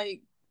acts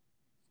like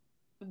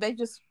they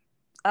just,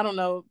 I don't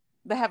know,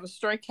 they have a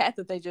stray cat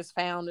that they just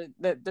found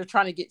that they're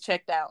trying to get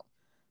checked out.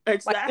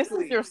 Like, this is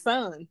Exactly. your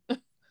son.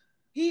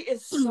 He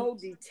is so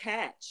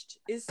detached.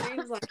 It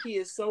seems like he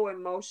is so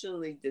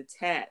emotionally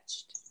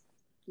detached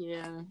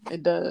Yeah,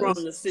 it from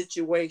does. the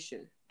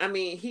situation. I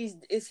mean,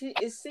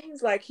 it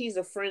seems like he's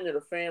a friend of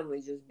the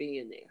family just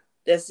being there.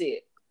 That's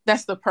it.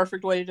 That's the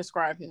perfect way to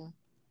describe him.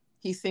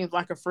 He seems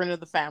like a friend of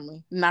the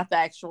family, not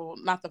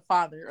the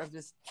father of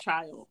this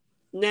child.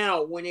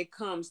 Now, when it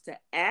comes to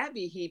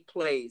Abby, he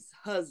plays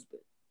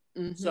husband.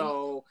 Mm-hmm.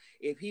 So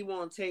if he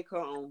want to take her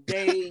on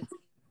dates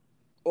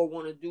or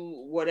want to do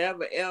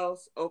whatever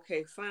else,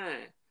 okay,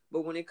 fine.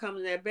 But when it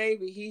comes to that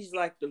baby, he's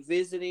like the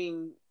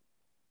visiting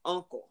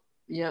uncle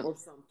Yep. or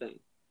something,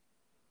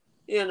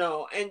 you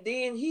know. And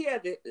then he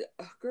had the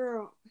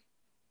girl.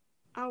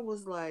 I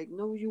was like,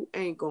 no, you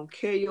ain't gonna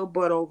carry your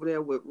butt over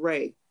there with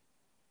Ray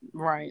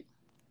Right.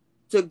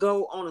 to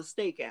go on a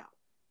stakeout.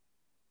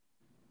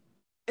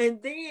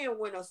 And then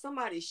when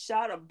somebody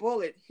shot a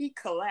bullet, he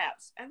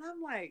collapsed. And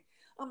I'm like,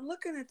 I'm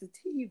looking at the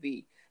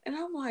TV and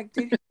I'm like,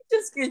 did he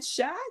just get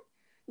shot?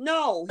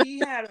 No, he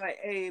had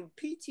a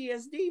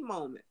PTSD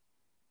moment.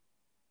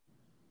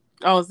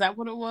 Oh, is that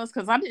what it was?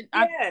 Because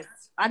Yes.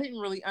 I didn't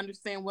really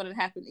understand what had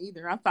happened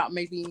either. I thought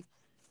maybe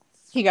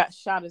he got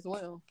shot as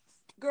well.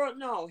 Girl,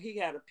 no, he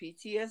had a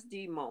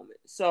PTSD moment.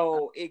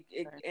 So Okay.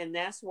 and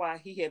that's why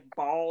he had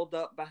balled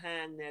up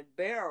behind that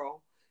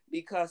barrel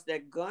because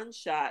that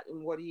gunshot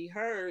and what he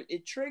heard,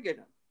 it triggered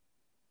him.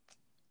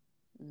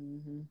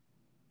 Mm-hmm.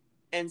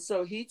 And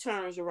so he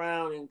turns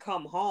around and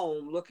come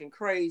home looking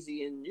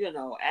crazy. And, you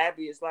know,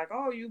 Abby is like,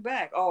 oh, you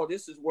back. Oh,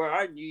 this is where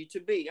I need to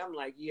be. I'm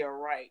like, yeah,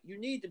 right. You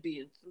need to be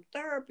in some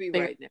therapy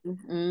right now.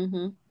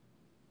 Mm-hmm.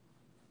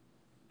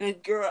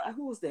 And girl,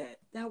 who was that?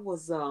 That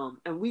was,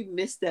 and we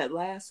missed that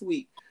last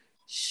week.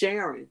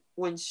 Sharon.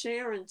 When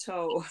Sharon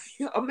told,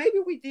 or maybe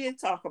we did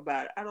talk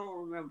about it. I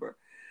don't remember.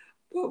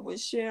 But when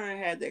Sharon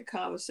had that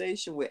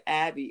conversation with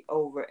Abby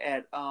over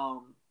at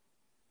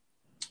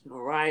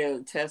Mariah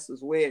and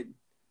Tessa's wedding.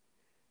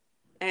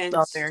 And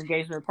Oh, their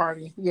engagement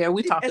party. Yeah,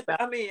 we talked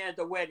about. I mean, at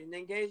the wedding, the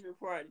engagement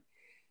party.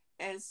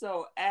 And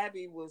so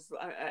Abby was,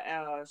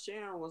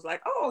 Sharon was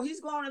like, "Oh,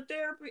 he's going to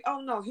therapy. Oh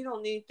no, he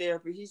don't need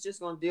therapy. He's just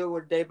going to deal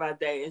with it day by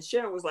day." And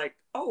Sharon was like,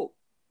 "Oh,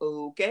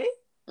 okay."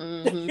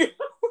 Mm-hmm.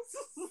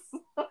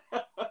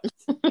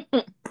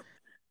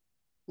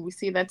 We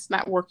see that's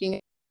not working.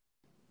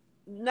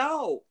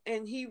 No,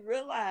 and he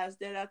realized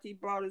that after he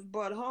brought his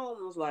butt home,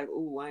 was like,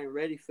 "Oh, I ain't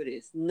ready for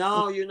this."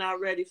 No, you're not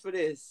ready for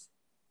this.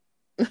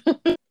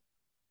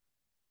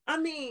 I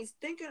mean,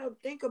 think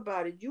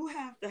about it. You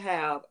have to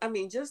have. I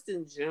mean, just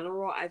in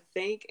general, I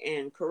think,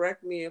 and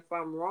correct me if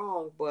I'm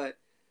wrong, but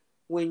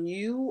when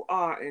you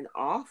are an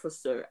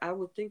officer, I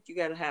would think you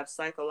got to have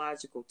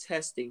psychological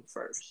testing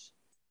first.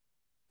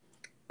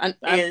 I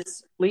And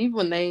believe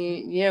when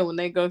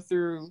they go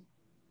through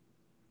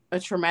a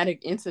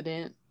traumatic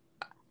incident,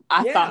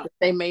 I thought yeah, that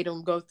they made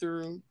them go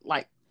through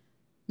like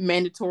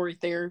mandatory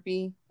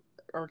therapy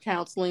or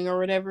counseling or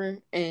whatever,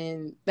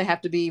 and they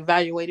have to be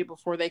evaluated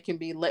before they can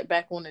be let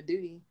back on the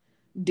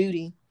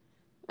duty.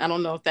 I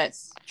don't know if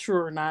that's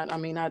true or not. I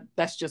mean,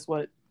 that's just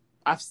what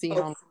I've seen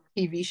oh, on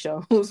TV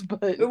shows,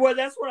 but well,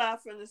 that's what I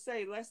was going to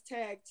say. Let's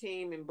tag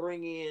team and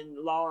bring in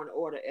Law and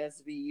Order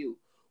SVU.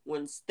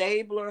 When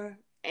Stabler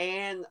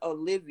and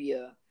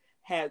Olivia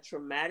had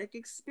traumatic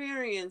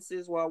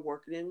experiences while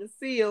working in the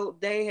field,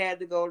 they had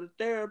to go to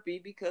therapy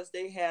because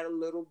they had a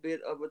little bit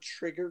of a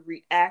triggered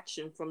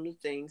reaction from the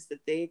things that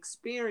they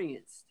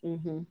experienced.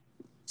 mm-hmm.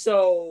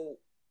 So,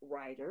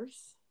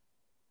 writers,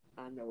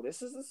 I know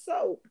this is a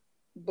soap,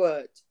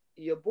 but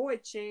your boy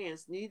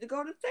Chance need to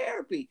go to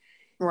therapy.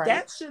 Right.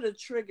 That should have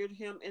triggered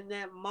him in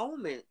that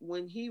moment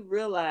when he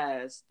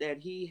realized that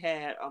he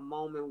had a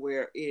moment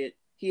where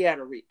he had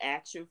a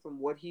reaction from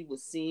what he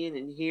was seeing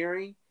and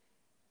hearing.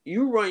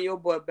 You run your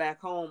butt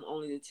back home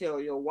only to tell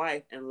your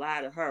wife and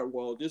lie to her,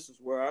 well, this is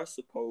where I'm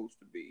supposed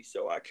to be,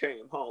 so I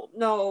came home.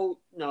 No,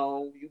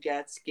 no, you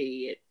got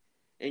scared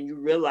and you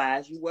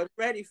realized you wasn't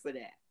ready for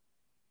that.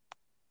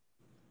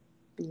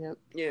 Yep.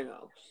 You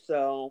know,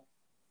 so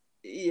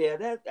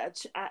yeah,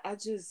 I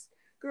just,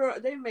 girl,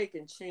 they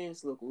making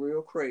Chance look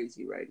real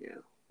crazy right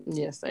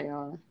Yes, they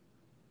are.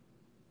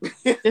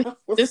 This, now.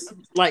 this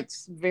like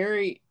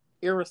very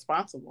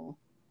irresponsible.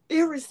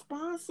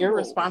 Irresponsible.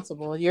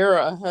 Irresponsible. You're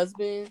a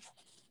husband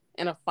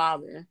and a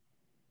father.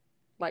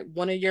 Like,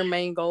 one of your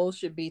main goals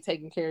should be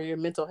taking care of your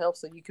mental health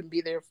so you can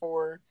be there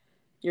for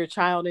your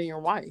child and your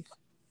wife.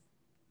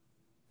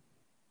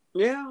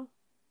 Yeah,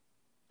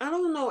 I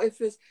don't know if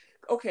it's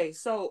okay.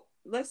 So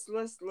let's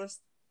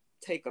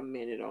take a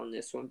minute on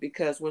this one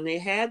because when they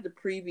had the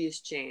previous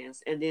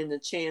Chance and then the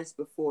Chance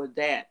before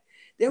that,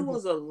 there Mm-hmm.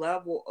 was a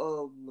level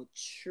of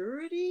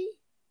maturity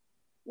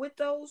with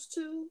those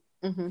two.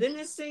 Mm-hmm. Didn't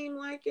it seem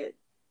like it?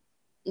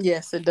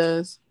 Yes, it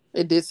does.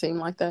 It did seem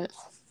like that.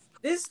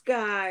 This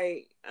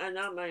guy, and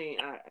I mean,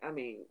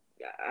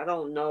 I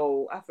don't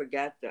know. I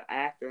forgot the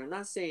actor. I'm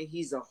not saying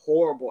he's a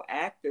horrible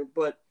actor,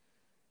 but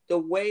the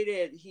way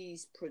that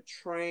he's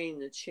portraying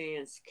the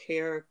Chance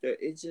character,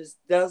 it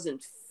just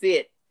doesn't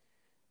fit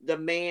the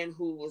man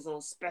who was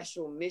on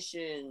special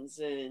missions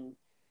and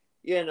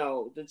You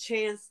know, the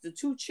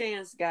two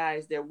Chance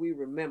guys that we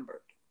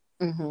remembered.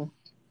 Mm-hmm.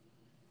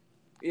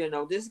 You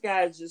know, this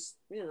guy's just,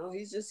 you know,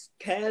 he's just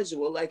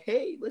casual, like,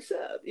 hey, what's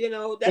up? You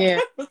know, that Yeah.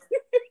 type of,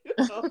 you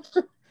know,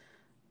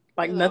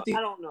 Like nothing.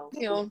 I don't know.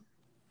 You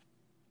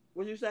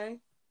What'd you say?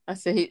 I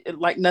said he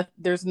like nothing.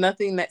 There's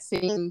nothing that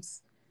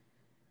seems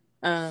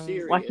like he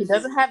Serious.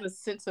 doesn't have a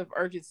sense of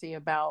urgency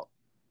about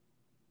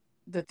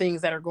the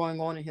things that are going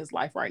on in his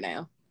life right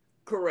now.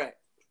 Correct.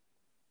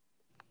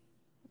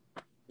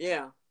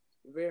 Yeah,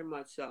 very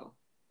much so.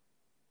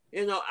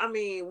 You know, I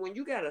mean, when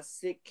you got a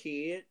sick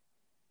kid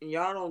and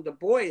y'all don't,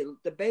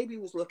 the baby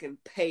was looking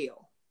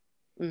pale.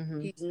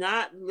 Mm-hmm. He's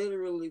not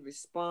literally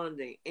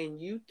responding,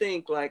 and you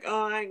think like,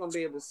 oh, I ain't gonna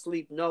be able to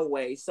sleep no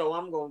way, so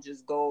I'm gonna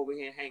just go over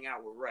here and hang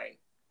out with Ray.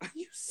 Are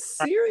you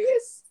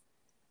serious?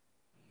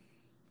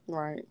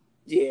 Right.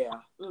 Yeah.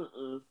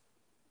 Mm-mm.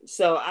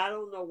 So I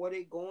don't know where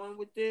they going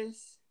with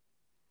this.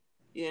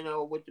 You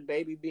know, with the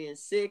baby being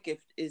sick, if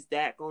is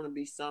that going to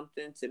be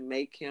something to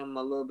make him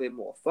a little bit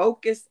more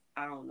focused?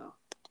 I don't know,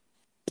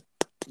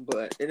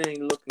 but it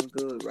ain't looking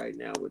good right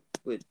now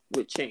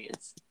with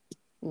Chance.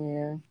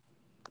 Yeah.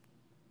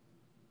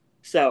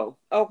 So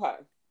okay.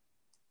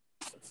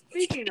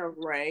 Speaking of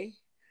Ray,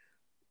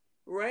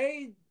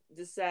 Ray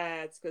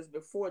decides because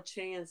before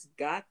Chance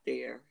got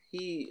there,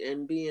 he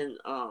and being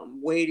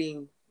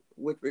waiting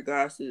with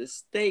regards to the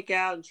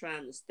stakeout and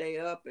trying to stay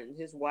up, and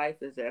his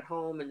wife is at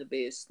home in the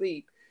bed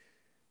asleep.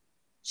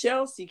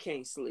 Chelsea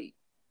can't sleep.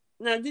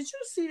 Now, did you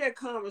see that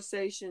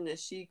conversation that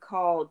she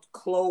called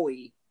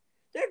Chloe?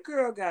 That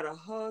girl got a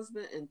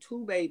husband and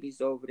two babies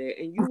over there,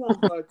 and you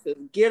want her to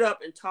get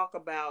up and talk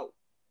about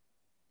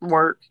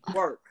Work.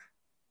 work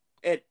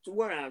at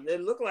what?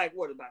 It looked like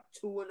what, about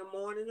 2 in the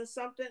morning or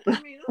something.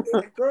 I mean, I'm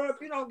like, girl, if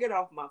you don't get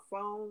off my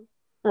phone,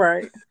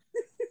 Right.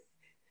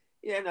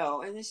 you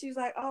know. And then she's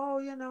like, oh,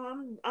 you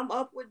know, I'm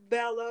up with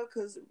Bella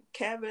because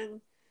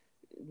Kevin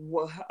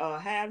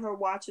had her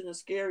watching a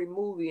scary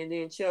movie, and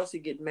then Chelsea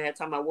get mad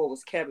talking about what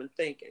was Kevin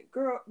thinking.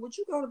 Girl, would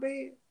you go to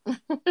bed?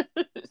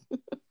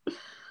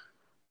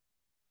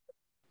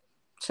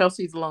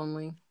 Chelsea's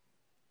lonely.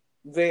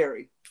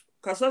 Very.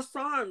 Because her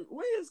son,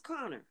 where is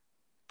Connor?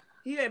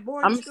 He at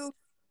boarding I'm. school?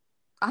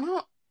 I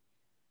don't.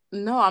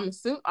 No,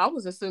 I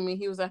was assuming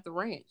he was at the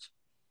ranch.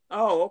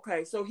 Oh,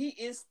 okay. So he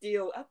is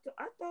still, I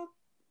thought,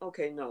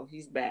 okay, no,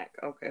 he's back.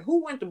 Okay.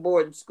 Who went to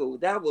boarding school?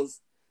 That was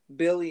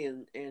Billy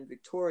and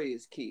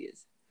Victoria's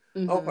kids.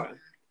 Mm-hmm. Okay.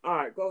 All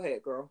right. Go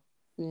ahead, girl.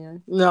 Yeah.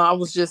 No, I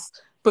was just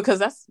because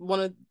that's one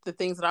of the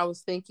things that I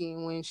was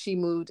thinking when she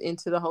moved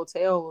into the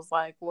hotel was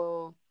like,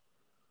 well,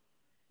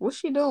 what's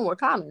she doing with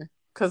Connor?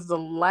 Because the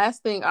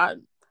last thing I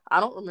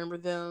don't remember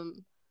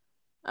them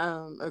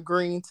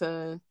agreeing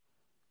to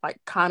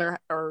like Connor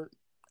or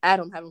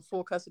Adam having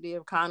full custody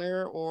of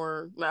Connor,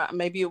 or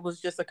maybe it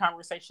was just a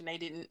conversation they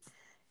didn't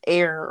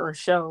air or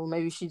show.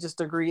 Maybe she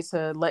just agreed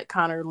to let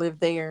Connor live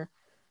there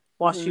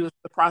while she Mm-hmm. was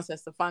in the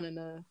process of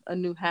finding a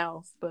new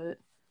house. But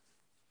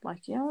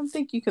like, yeah, I don't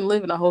think you can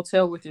live in a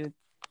hotel with your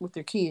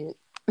kid.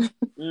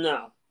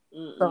 No. So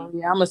Mm-mm.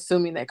 yeah, I'm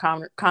assuming that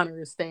Connor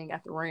is staying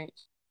at the ranch.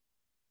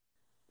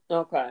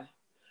 Okay.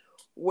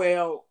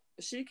 Well,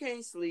 she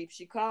can't sleep.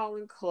 She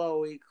calling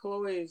Chloe.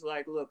 Chloe is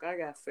like, "Look, I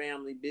got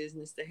family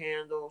business to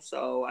handle,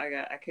 so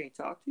I can't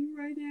talk to you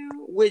right now."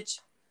 Which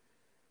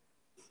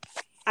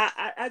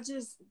I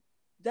just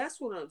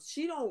that's what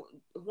she don't.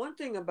 One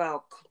thing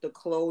about the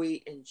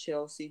Chloe and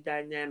Chelsea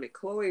dynamic,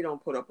 Chloe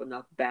don't put up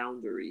enough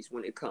boundaries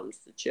when it comes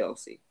to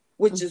Chelsea,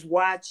 which is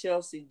why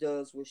Chelsea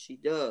does what she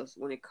does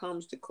when it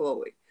comes to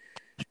Chloe.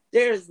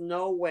 There's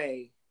no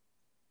way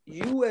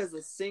you as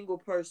a single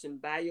person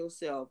by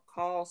yourself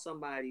call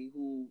somebody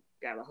who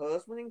got a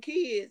husband and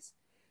kids.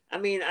 I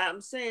mean,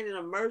 I'm saying an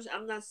emergency.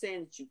 I'm not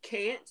saying that you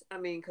can't. I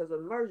mean, because an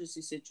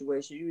emergency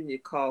situation, you need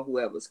to call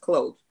whoever's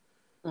close.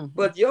 Mm-hmm.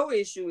 But your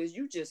issue is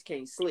you just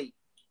can't sleep.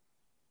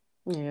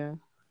 Yeah.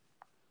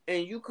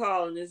 And you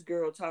calling this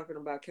girl talking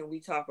about, can we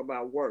talk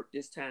about work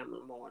this time in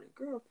the morning?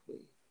 Girl,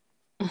 please.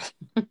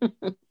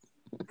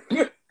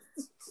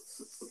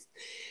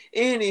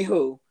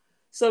 Anywho,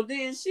 so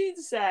then she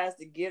decides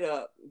to get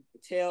up,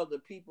 tell the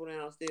people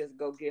downstairs to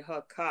go get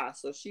her car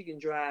so she can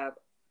drive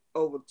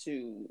over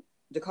to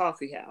the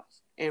coffee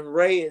house. And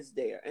Ray is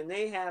there. And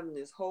they having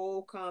this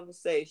whole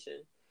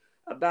conversation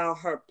about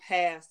her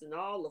past and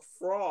all the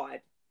fraud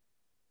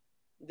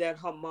that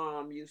her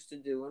mom used to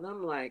do. And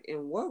I'm like,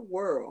 in what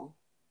world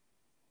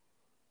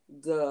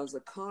does a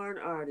con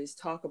artist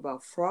talk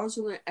about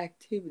fraudulent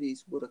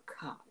activities with a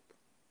cop?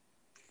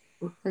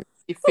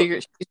 She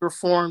figured she's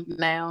reformed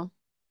now.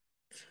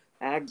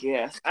 I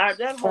guess.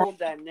 That whole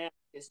dynamic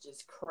is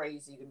just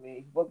crazy to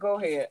me. But go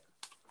ahead.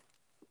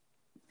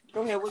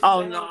 Go ahead. What you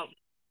Oh say, huh?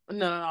 no,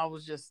 no, I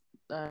was just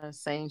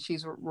saying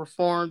she's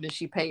reformed and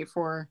she paid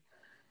for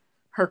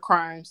her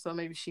crime, so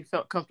maybe she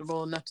felt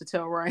comfortable enough to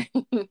tell Ray.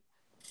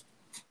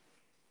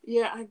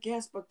 Yeah, I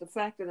guess. But the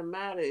fact of the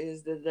matter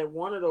is that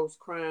one of those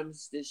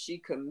crimes that she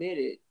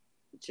committed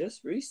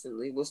just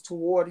recently was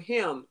toward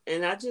him.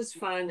 And I just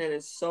find that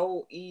it's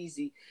so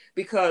easy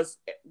because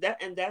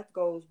that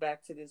goes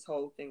back to this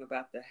whole thing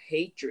about the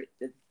hatred,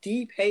 the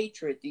deep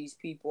hatred these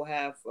people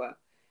have for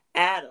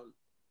Adam.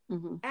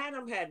 Mm-hmm.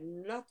 Adam had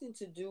nothing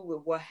to do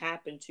with what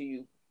happened to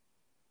you.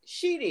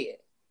 She did.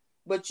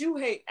 But you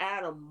hate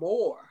Adam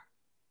more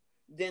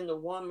than the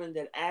woman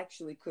that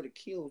actually could have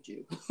killed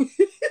you.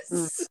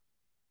 Mm-hmm.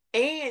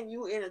 And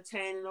you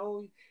entertaining,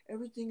 oh,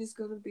 everything is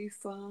gonna be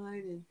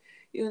fine, and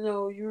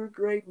you're a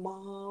great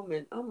mom.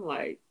 And I'm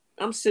like,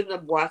 I'm sitting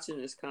up watching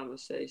this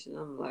conversation.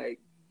 I'm like,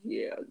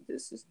 yeah,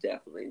 this is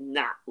definitely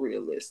not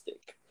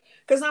realistic.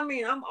 Because I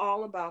mean, I'm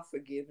all about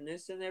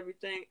forgiveness and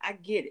everything. I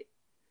get it,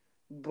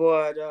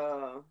 but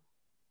I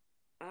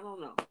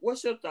don't know.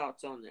 What's your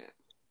thoughts on that?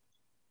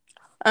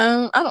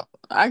 I don't.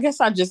 I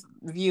guess I just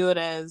view it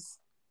as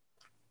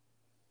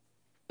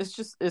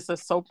it's a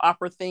soap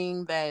opera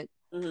thing that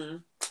Mm-hmm.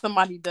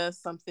 somebody does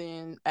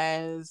something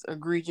as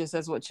egregious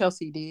as what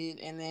Chelsea did,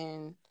 and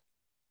then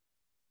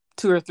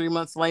 2 or 3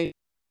 months later,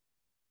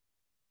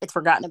 it's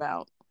forgotten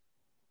about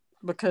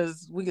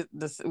because we could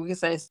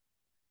say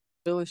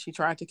she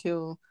tried to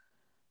kill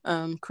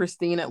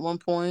Christine at one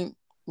point.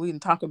 We can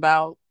talk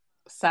about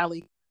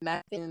Sally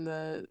and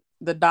the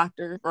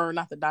doctor, or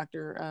not the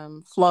doctor,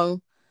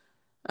 Flo,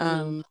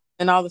 Mm-hmm.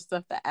 and all the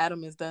stuff that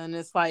Adam has done.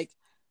 It's like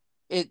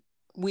it.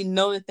 We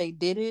know that they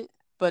did it,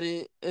 but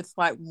it's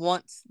like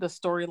once the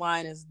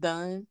storyline is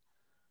done,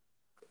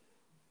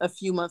 a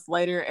few months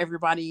later,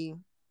 everybody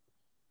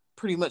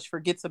pretty much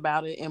forgets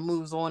about it and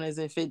moves on as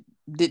if it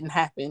didn't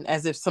happen,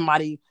 as if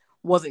somebody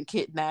wasn't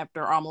kidnapped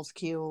or almost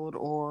killed,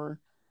 or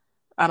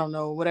I don't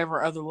know,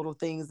 whatever other little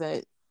things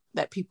that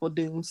people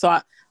do. So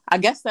I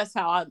guess that's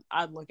how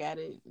I look at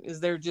it. Is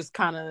they're just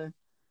kind of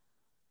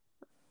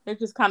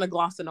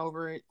glossing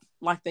over it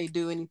like they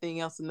do anything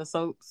else in the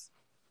soaps.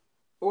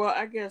 Well,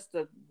 I guess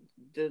the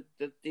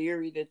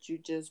theory that you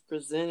just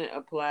presented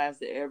applies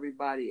to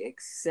everybody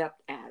except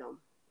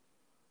Adam,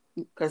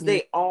 because Yeah.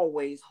 they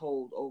always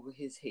hold over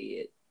his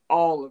head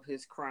all of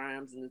his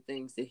crimes and the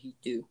things that he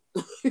do.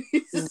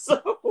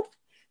 So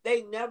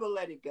they never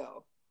let it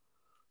go.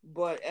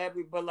 But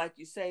like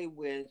you say,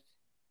 with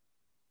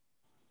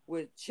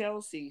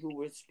Chelsea, who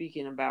we're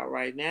speaking about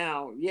right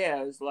now,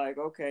 yeah, it's like,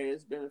 okay,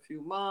 it's been a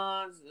few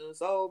months and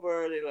it's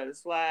over. They let it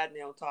slide and they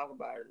don't talk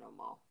about it no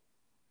more,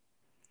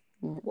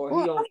 or he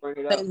Well, don't bring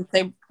it up.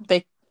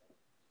 they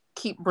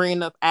keep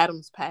bringing up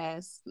Adam's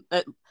past.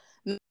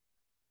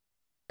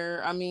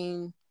 I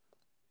mean,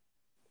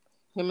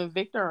 him and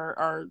Victor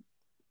are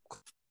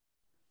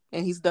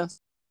and he's done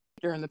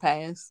in the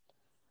past.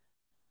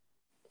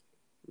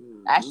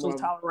 Ashley Well,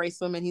 tolerates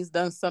him, and he's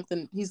done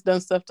something. He's done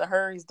stuff to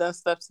her. He's done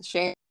stuff to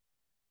Sharon,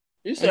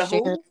 you and said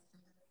Sharon who?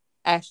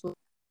 Ashley.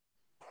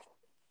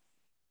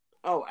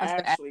 Oh, I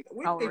said Ashley actually,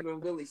 we don't tolerates.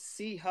 even really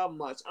see her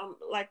much.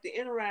 Like the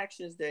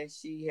interactions that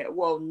she had.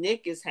 Well,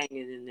 Nick is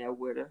hanging in there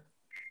with her,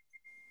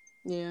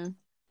 Yeah.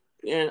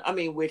 and I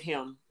mean with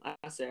him. I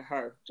said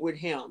her with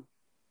him.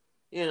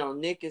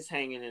 Nick is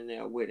hanging in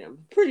there with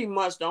him. Pretty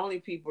much the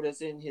only people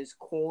that's in his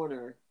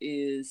corner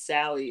is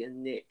Sally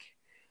and Nick.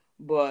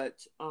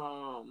 But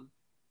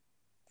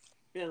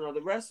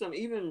the rest of them,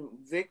 even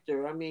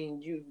Victor. I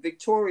mean,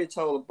 Victoria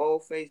told a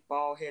bold-faced,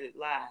 bald-headed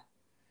lie.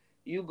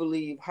 You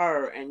believe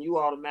her, and you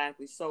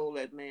automatically sold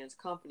that man's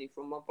company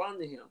from up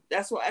under him.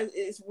 That's why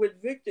it's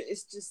with Victor.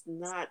 It's just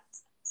not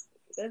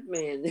that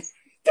man.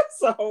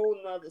 That's a whole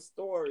nother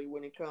story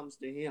when it comes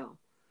to him.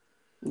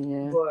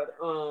 Yeah. But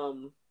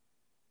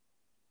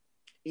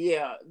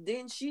yeah.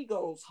 Then she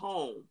goes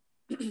home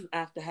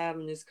after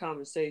having this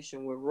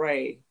conversation with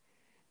Ray,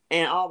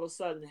 and all of a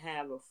sudden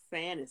have a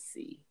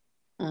fantasy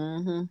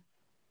Mm-hmm.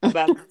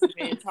 about this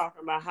man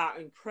talking about how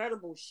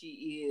incredible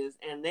she is,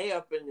 and they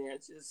up in there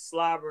just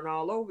slobbering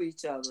all over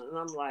each other. And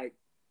I'm like,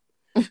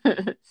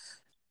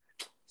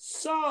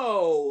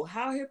 so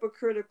how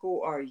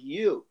hypocritical are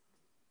you?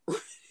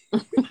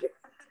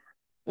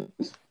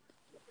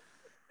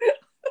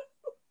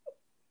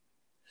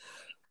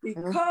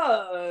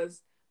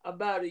 Because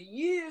about a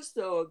year or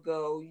so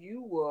ago,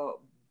 you were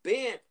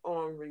bent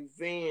on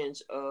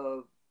revenge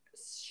of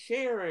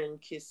Sharon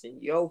kissing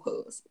your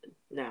husband.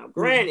 Now,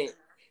 granted,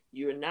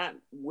 you're not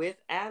with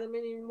Adam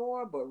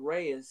anymore, but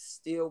Ray is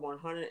still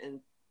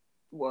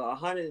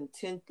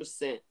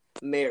 110%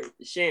 married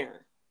to Sharon.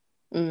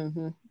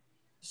 Mm-hmm.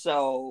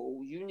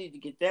 So you need to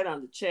get that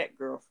under check,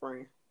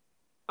 girlfriend.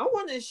 I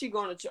wonder if she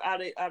gonna are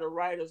the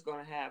writers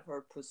gonna have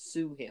her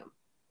pursue him?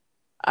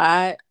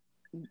 I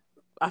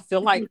I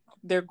feel like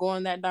they're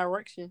going that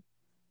direction.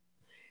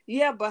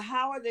 Yeah, but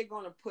how are they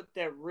going to put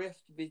that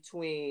rift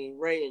between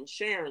Ray and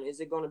Sharon? Is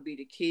it going to be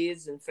the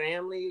kids and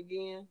family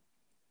again?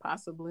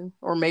 Possibly,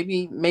 or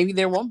maybe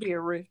there won't be a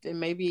rift, and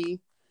maybe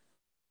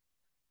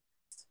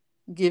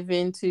give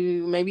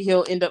into maybe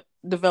he'll end up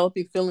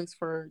developing feelings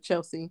for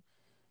Chelsea,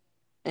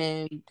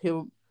 and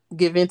he'll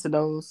give into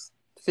those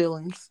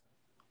feelings.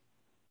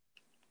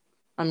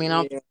 I mean,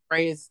 Yeah,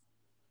 I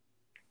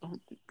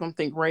don't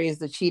think Ray is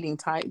the cheating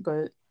type,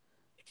 but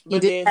he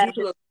but did then have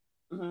he look.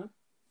 Mhm.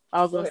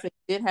 I was Go gonna ahead. say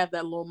he did have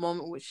that little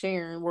moment with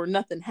Sharon where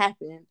nothing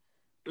happened,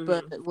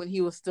 but Mm-hmm. when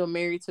he was still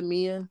married to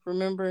Mia,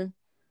 remember?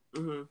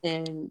 Mm-hmm.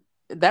 And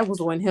that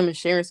was when him and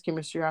Sharon's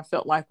chemistry I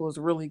felt like was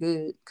really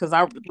good because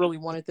I really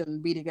wanted them to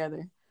be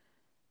together.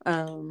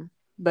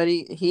 But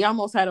he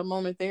almost had a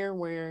moment there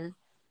where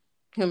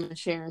him and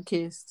Sharon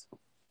kissed.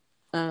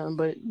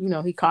 But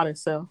he caught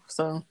himself.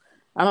 So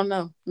I don't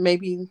know.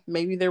 Maybe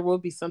there will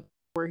be something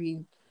where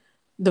he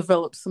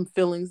develops some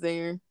feelings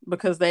there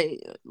because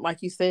they,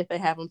 like you said, they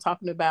have him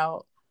talking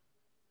about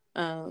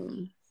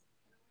um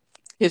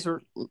his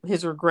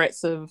his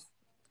regrets of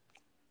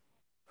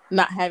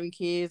not having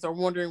kids or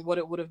wondering what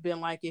it would have been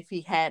like if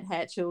he had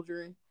had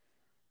children.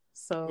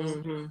 So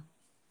Mm-hmm.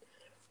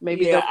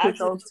 maybe Yeah, they'll I put just,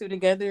 those two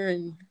together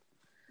and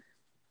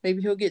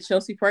maybe he'll get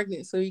Chelsea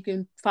pregnant so he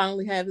can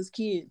finally have his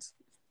kids.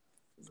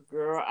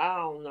 girl, I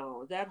don't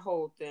know. That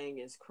whole thing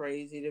is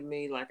crazy to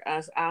me. Like,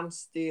 I'm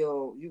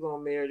still, you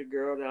gonna marry the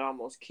girl that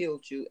almost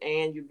killed you,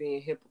 and you're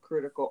being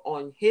hypocritical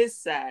on his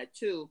side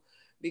too,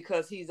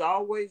 because he's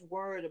always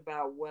worried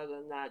about whether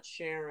or not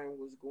Sharon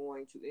was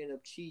going to end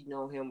up cheating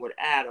on him with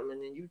Adam,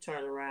 and then you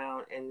turn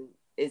around and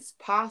it's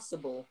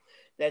possible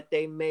that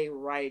they may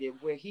write it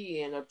where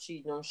he end up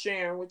cheating on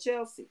Sharon with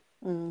Chelsea.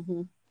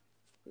 Mm-hmm.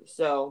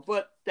 So,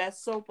 but that's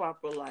soap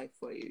opera life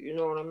for you. You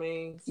know what I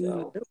mean?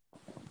 So, Yep.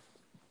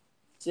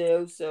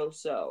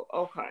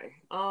 okay.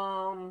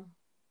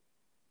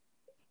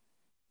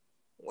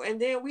 And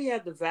then we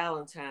had the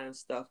Valentine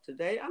stuff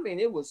today. I mean,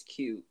 it was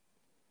cute.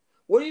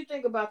 What do you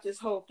think about this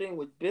whole thing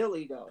with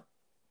Billy, though?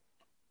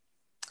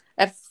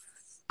 If,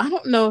 I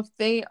don't know if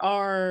they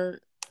are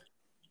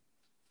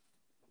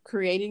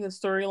creating a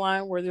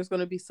storyline where there's going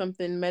to be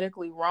something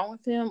medically wrong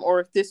with him, or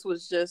if this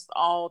was just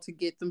all to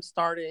get them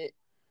started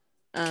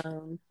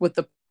with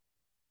the.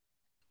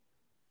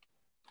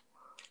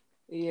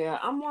 Yeah,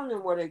 I'm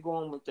wondering where they're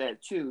going with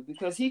that too,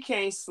 because he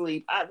can't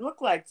sleep. I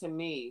look like to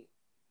me,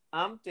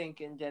 I'm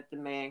thinking that the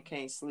man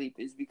can't sleep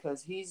is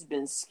because he's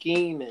been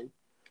scheming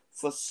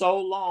for so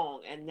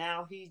long, and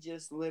now he's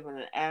just living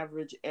an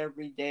average,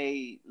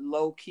 everyday,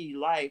 low key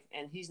life,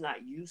 and he's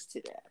not used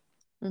to that.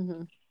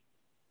 Mm-hmm.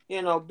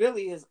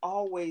 Billy has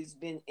always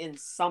been in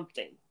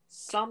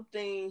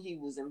something he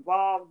was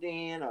involved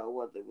in, or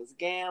whether it was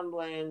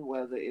gambling,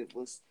 whether it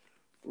was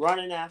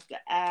running after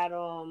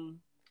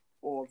Adam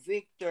or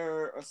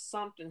Victor or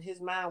something.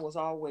 His mind was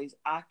always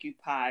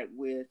occupied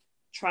with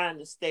trying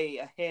to stay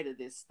ahead of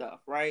this stuff,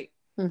 right?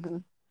 Mm-hmm.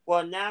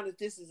 Well, now that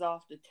this is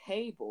off the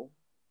table,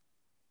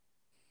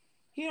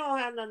 he don't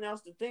have nothing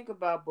else to think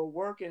about but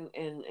working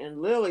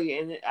and Lily.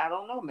 And I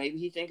don't know, maybe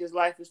he think his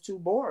life is too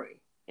boring.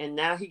 And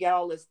now he got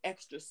all this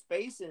extra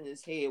space in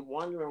his head,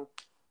 wondering,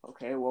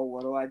 okay, well,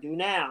 what do I do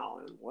now?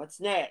 And what's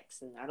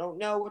next? And I don't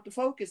know what to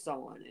focus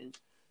on. And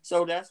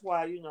so that's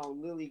why,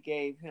 Lily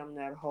gave him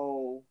that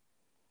whole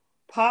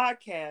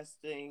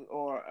podcasting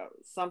or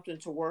something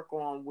to work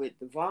on with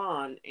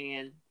Devon.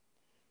 And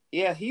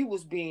yeah, he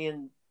was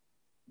being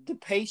the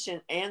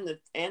patient and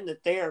the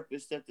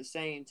therapist at the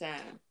same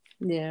time.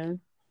 Yeah.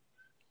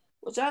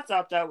 Which I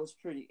thought that was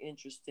pretty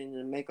interesting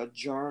to make a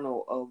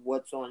journal of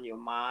what's on your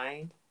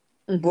mind.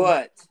 Mm-hmm.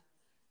 But,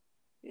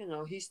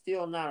 he's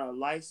still not a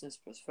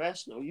licensed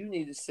professional. You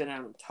need to sit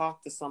down and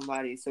talk to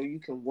somebody so you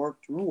can work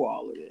through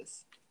all of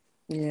this.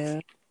 Yeah.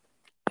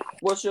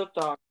 What's your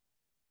thought?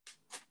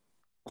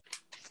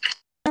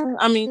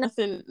 I mean,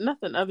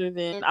 nothing other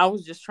than I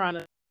was just trying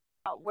to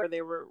out where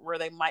they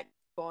might be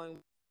going,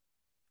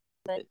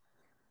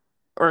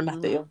 or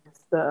not the Mm-hmm.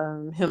 illness,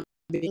 the him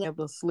being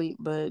able to sleep,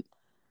 but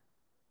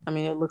I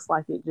mean, it looks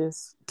like it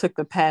just took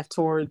the path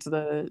towards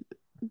the.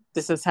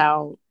 This is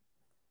how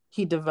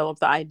he developed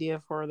the idea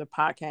for his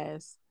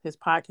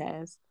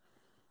podcast.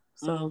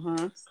 So Mm-hmm.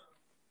 um,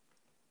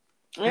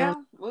 Yeah,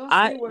 we'll see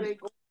I, where they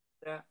go with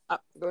that. I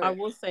Go I ahead.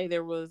 will say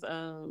there was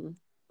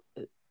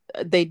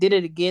they did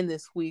it again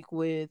this week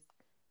with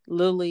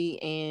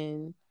Lily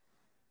and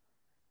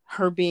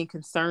her being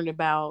concerned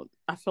about.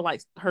 I feel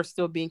like her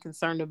still being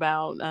concerned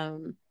about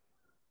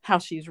how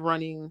she's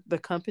running the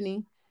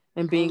company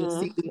and being a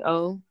Mm-hmm.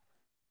 CEO.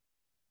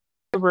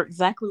 I remember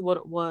exactly what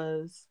it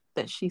was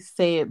that she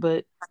said,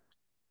 but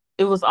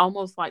it was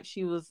almost like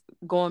she was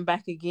going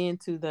back again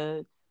to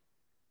the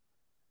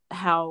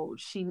how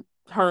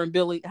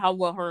how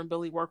well her and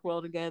Billy work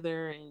well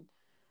together and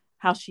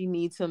how she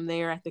needs him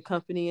there at the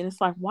company. And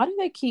it's like, why do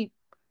they keep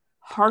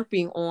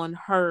harping on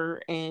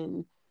her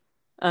and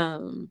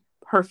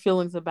her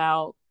feelings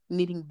about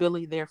needing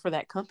Billy there for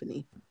that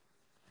company?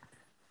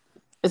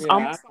 It's Yeah.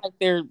 almost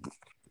like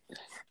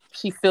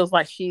she feels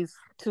like she's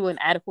too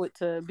inadequate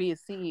to be a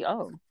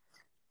CEO.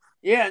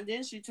 Yeah, and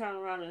then she turned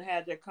around and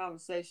had that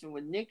conversation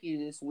with Nikki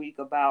this week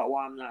about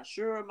why I'm not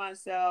sure of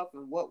myself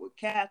and what would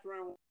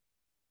Catherine,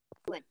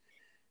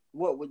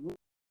 what would Nikki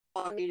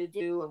want me to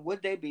do, and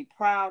would they be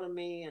proud of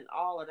me and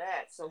all of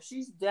that. So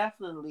she's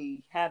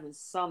definitely having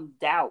some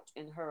doubt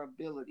in her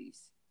abilities,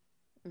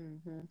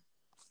 Mm-hmm.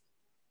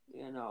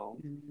 you know.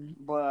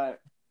 Mm-hmm.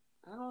 But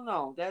I don't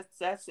know.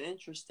 That's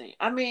interesting.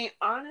 I mean,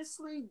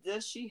 honestly,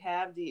 does she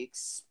have the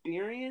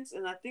experience?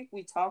 And I think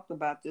we talked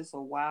about this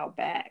a while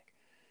back.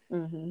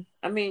 Mm-hmm.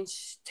 I mean,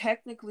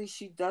 technically,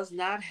 she does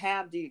not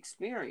have the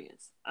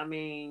experience. I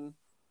mean,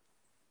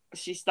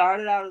 she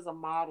started out as a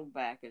model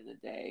back in the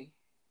day.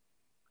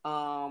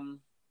 Um,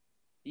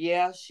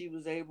 yeah, she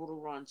was able to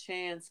run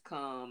Chance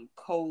Come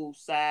co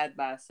side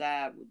by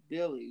side with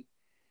Billy.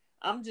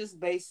 I'm just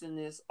basing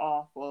this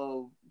off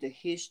of the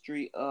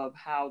history of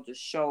how the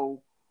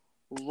show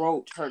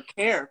wrote her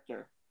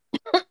character.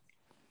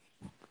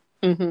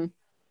 Mm-hmm.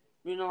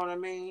 You know what I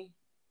mean?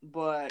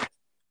 But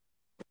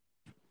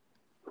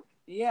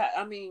yeah,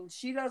 I mean,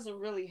 she doesn't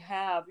really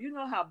have. You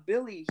know how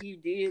Billy he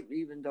did,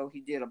 even though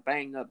he did a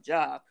bang up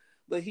job,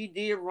 but he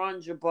did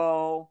run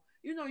Jabot.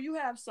 You know, you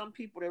have some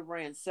people that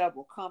ran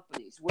several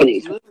companies,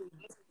 which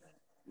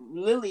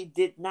Lily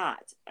did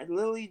not.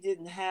 Lily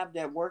didn't have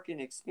that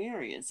working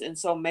experience, and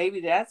so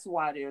maybe that's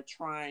why they're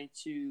trying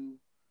to.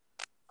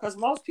 Because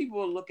most people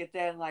will look at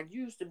that and like,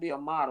 you used to be a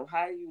model. How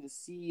are you the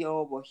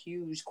CEO of a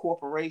huge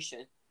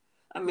corporation?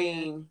 I Yeah.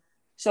 mean,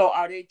 so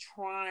are they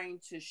trying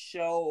to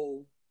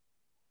show,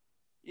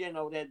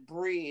 that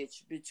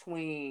bridge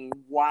between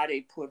why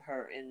they put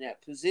her in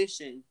that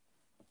position,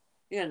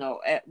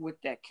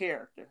 with that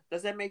character?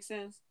 Does that make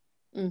sense?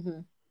 Mm-hmm.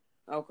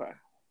 Okay.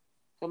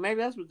 So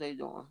maybe that's what they're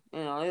doing.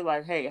 They're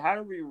like, hey, how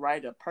do we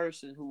write a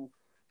person who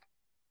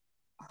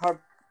her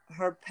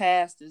her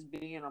past is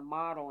being a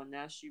model and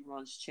now she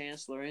runs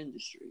Chancellor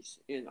Industries,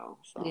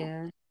 so.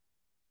 Yeah.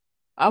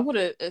 I would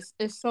have.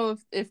 It's so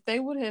if they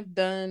would have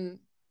done,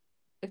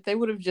 if they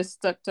would have just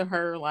stuck to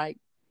her, like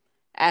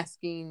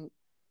asking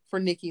for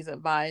Nikki's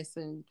advice,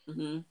 and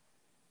Hmm.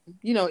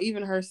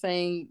 even her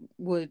saying,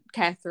 "Would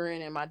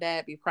Catherine and my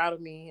dad be proud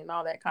of me?" and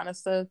all that kind of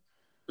stuff,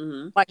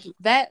 Hmm. like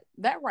that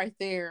right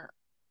there,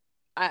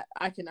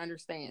 I can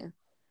understand.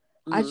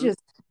 I Hmm. just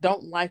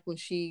don't like when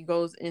she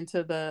goes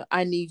into the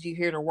 "I need you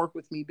here to work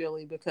with me,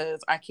 Billy,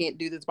 because I can't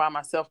do this by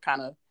myself"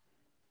 kind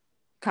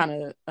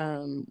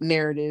of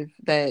narrative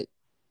that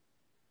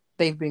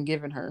they've been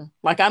giving her.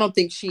 Like, I don't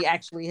think she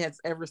actually has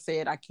ever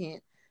said I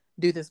can't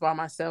do this by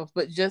myself,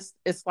 but just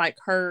it's like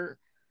her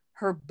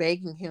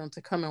begging him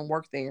to come and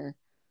work there.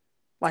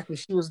 Like when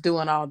she was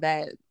doing all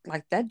that,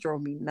 like that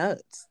drove me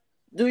nuts.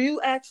 Do you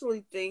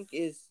actually think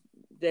is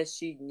that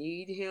she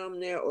need him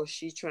there, or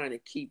she's trying to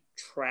keep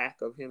track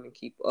of him and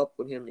keep up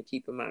with him to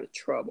keep him out of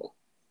trouble?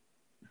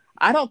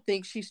 I don't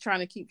think she's trying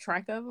to keep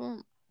track of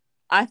him.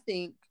 I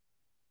think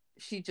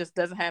she just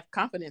doesn't have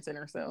confidence in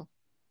herself.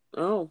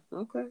 Oh,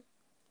 okay,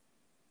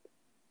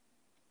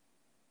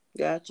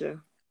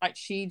 gotcha. Like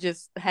she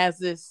just has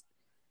this,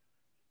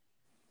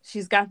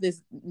 she's got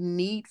this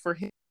need for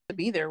him to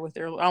be there with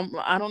her.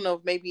 I don't know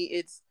if maybe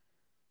it's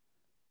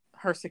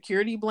her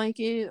security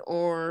blanket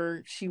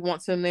or she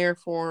wants him there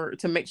for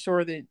to make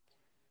sure that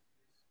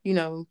you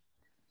know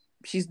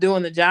she's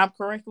doing the job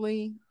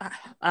correctly.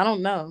 I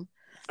don't know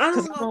I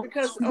because don't know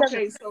because she doesn't.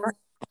 okay, so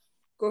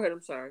go ahead.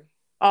 I'm sorry.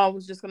 I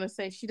was just gonna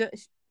say she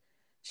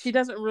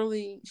doesn't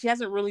really, she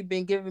hasn't really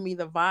been giving me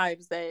the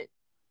vibes that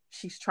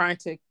she's trying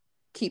to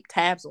keep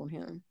tabs on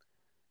him.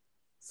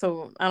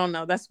 So I don't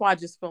know. That's why I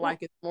just feel Well, like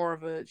it's more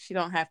of a she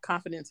don't have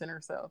confidence in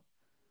herself.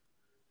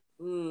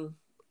 mm,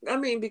 I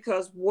mean,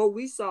 because what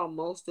we saw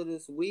most of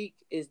this week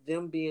is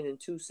them being in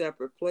two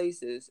separate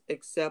places,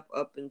 except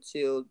up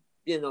until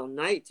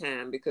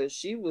nighttime, because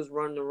she was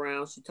running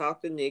around. She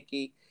talked to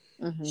Nikki.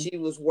 Mm-hmm. She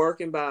was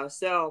working by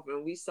herself,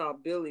 and we saw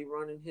Billy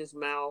running his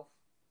mouth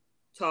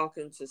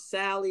talking to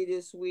Sally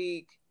this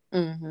week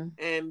Mm-hmm.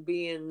 and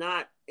being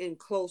not in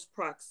close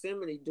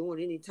proximity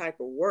doing any type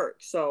of work.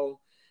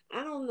 So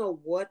I don't know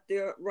what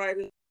their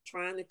writers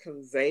trying to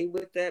convey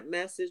with that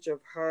message of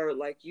her,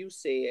 like you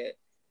said,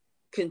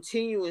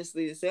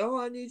 continuously to say, "Oh,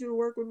 I need you to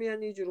work with me. I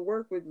need you to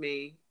work with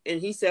me."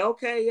 And he said,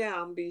 "Okay, yeah,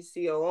 I'm be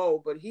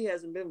COO," but he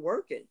hasn't been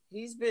working.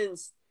 He's been.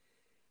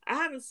 I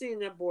haven't seen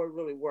that boy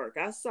really work.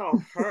 I saw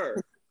her.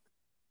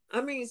 I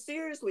mean,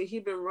 seriously, he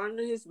been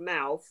running his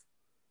mouth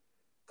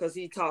because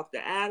he talked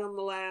to Adam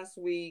last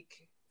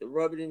week to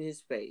rub it in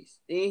his face.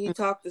 Then he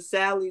talked to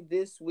Sally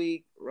this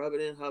week, rub it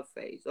in her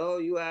face. Oh,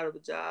 you out of a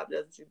job?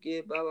 That's what you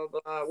get. Blah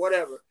blah blah.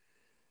 Whatever.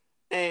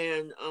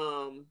 And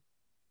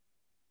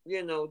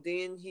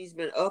then he's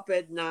been up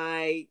at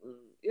night,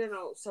 and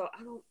so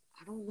I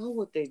don't know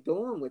what they're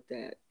doing with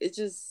that. It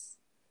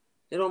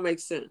don't make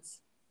sense.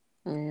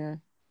 Yeah.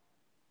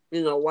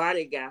 Why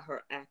they got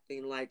her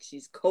acting like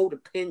she's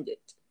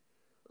codependent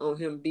on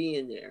him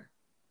being there.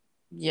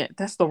 Yeah,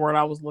 that's the word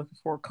I was looking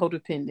for.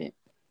 Codependent.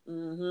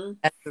 Mm-hmm.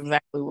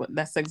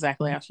 That's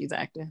exactly how she's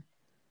acting.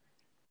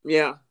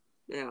 Yeah,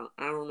 yeah.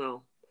 I don't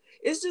know.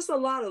 It's just a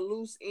lot of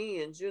loose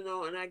ends, and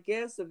I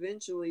guess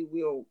eventually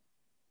we'll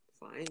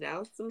find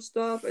out some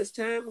stuff as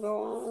time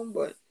go on.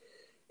 But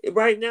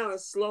right now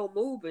it's slow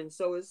moving,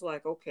 so it's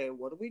like, okay,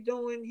 what are we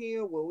doing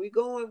here? Where are we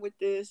going with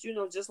this?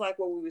 Just like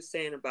what we were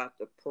saying about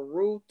the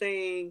Peru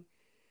thing.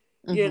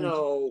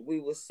 Mm-hmm. We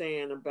were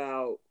saying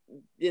about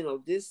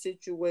this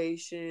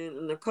situation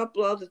and a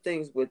couple other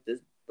things with this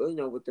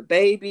with the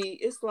baby.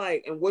 It's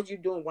like, and what you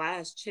doing? Why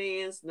is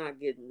Chance not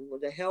getting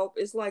with the help?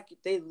 It's like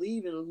they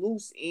leaving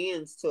loose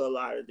ends to a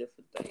lot of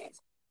different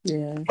things.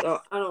 Yeah.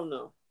 So I don't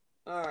know.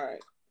 All right.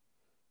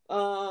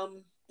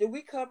 Did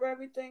we cover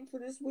everything for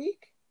this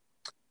week?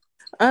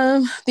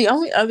 The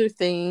only other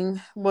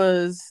thing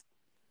was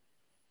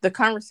the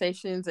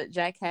conversations that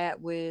Jack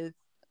had with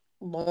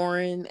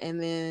Lauren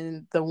and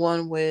then the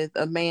one with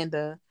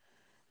Amanda.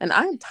 And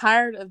I'm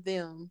tired of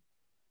them.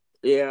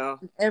 Yeah.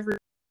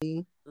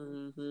 Everybody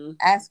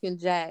asking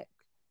Jack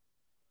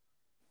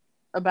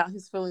about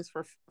his feelings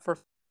for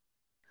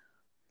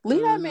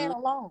leave that man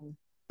alone.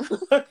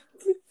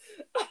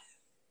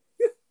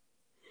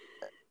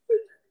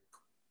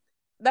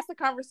 That's the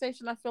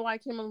conversation I feel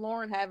like him and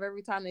Lauren have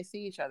every time they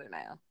see each other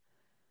now.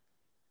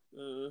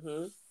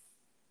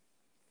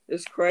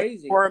 It's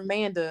crazy. Or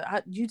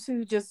Amanda, you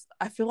two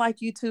I feel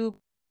like you two,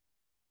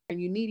 and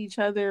you need each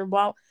other.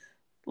 Well,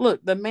 look,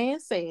 the man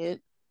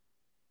said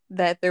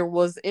that there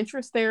was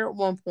interest there at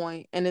one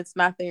point and it's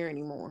not there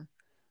anymore.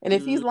 And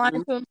if he's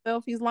lying to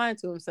himself, he's lying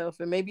to himself.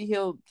 And maybe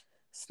he'll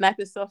snap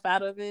himself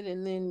out of it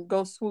and then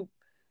go swoop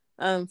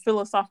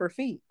Phyllis off her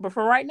feet. But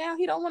for right now,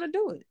 he don't want to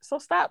do it. So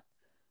stop,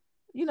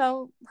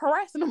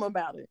 harassing him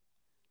about it.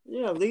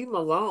 Yeah, leave him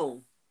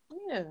alone.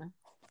 Yeah.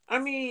 I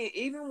mean,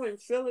 even when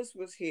Phyllis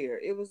was here,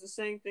 it was the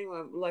same thing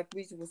like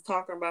we was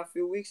talking about a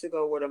few weeks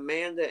ago with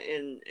Amanda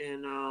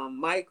and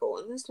Michael.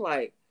 And it's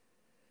like,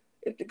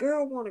 if the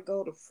girl want to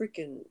go to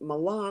freaking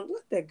Milan,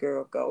 let that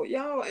girl go.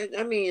 Y'all, and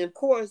I mean, of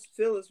course,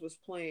 Phyllis was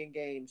playing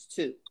games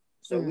too.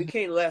 So we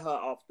can't let her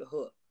off the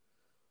hook.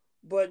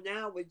 But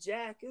now with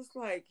Jack, it's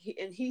like,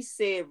 he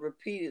said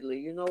repeatedly,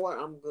 you know what,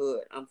 I'm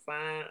good. I'm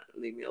fine.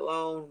 Leave me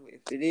alone.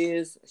 If it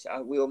is,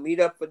 we'll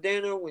meet up for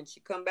dinner when she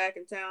come back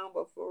in town.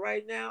 But for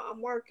right now,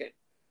 I'm working.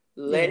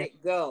 Let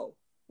it go.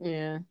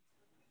 Yeah.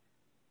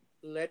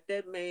 Let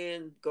that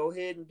man go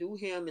ahead and do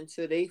him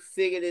until they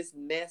figure this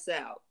mess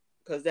out.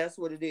 Because that's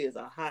what it is,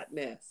 a hot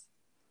mess.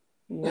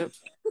 Yep.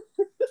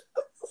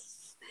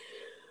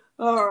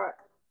 All right.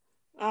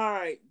 All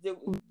right.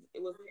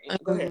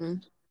 Go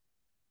ahead.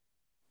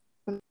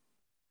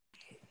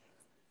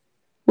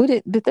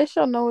 Did that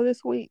show Noah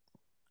this week?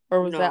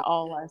 Or was that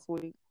all last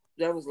week?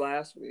 That was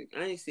last week.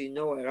 I didn't see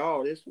Noah at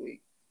all this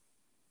week.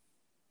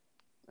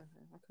 Okay,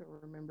 I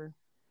couldn't remember.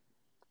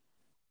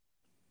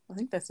 I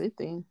think that's it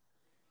then.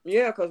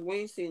 Yeah, because we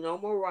ain't seen no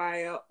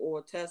Mariah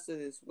or Tessa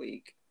this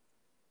week.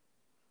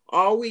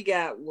 All we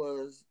got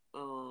was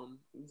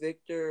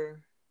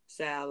Victor,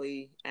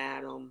 Sally,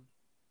 Adam.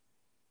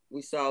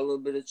 We saw a little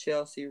bit of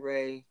Chelsea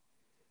Ray.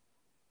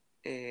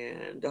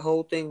 And the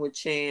whole thing with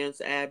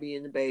Chance, Abby,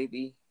 and the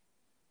baby.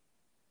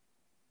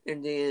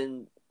 And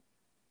then,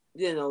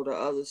 the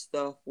other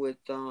stuff with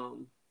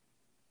the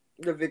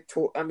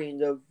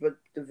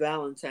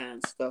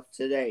Valentine stuff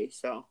today.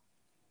 So,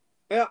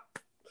 yeah.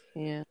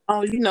 Yeah.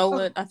 Oh, you know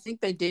what? I think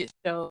they did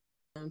show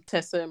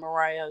Tessa and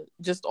Mariah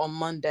just on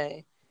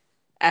Monday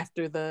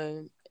after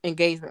the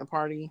engagement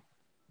party.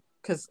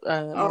 Because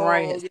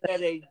Mariah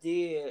they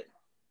did.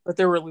 But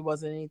there really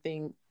wasn't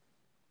anything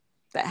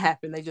that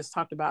happened. They just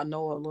talked about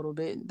Noah a little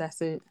bit.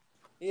 That's it.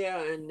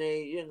 Yeah, and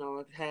they,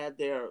 had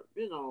their,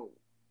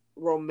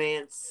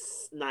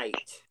 romance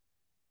night.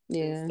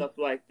 Yeah. And stuff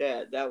like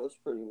that. That was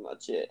pretty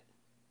much it.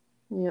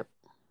 Yep.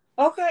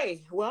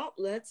 Okay, well,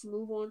 let's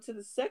move on to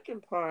the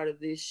second part of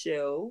this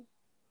show,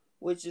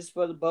 which is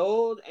for the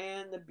bold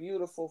and the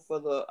beautiful for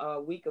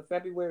the week of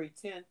February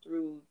 10th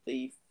through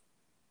the...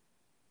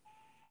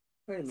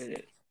 Wait a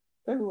minute.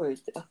 February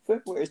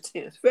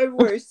 10th.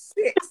 February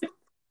 6th.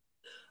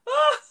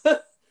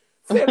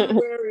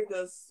 February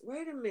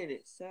wait a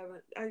minute,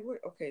 7th.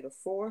 Okay, the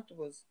 4th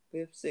was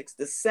 5th, 6th.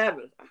 The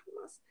 7th.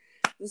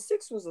 The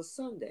 6th was a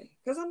Sunday.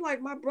 Because I'm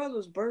like, my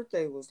brother's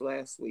birthday was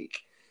last week.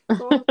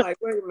 So I'm like,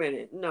 wait a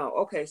minute. No.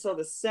 Okay, so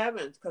the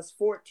 7th, because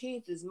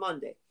 14th is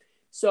Monday.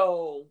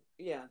 So,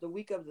 yeah, the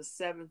week of the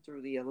 7th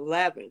through the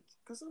 11th.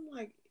 Because I'm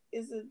like,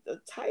 is it a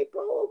typo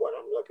or what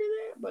I'm looking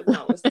at? But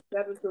no, it's the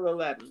 7th through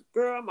 11th.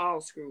 Girl, I'm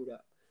all screwed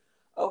up.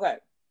 Okay.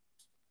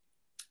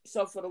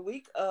 So for the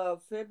week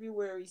of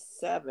February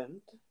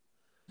 7th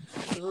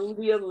through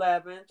the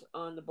 11th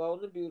on The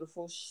Bold and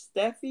Beautiful,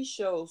 Steffi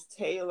shows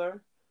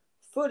Taylor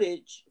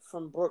footage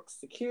from Brooke's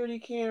security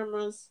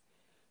cameras.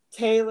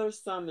 Taylor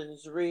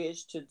summons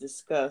Ridge to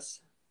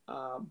discuss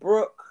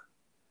Brooke.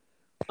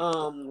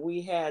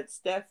 We had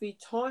Steffi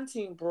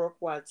taunting Brooke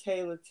while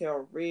Taylor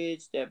tells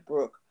Ridge that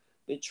Brooke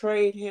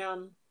betrayed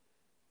him.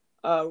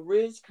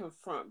 Ridge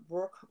confront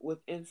Brooke with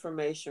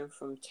information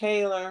from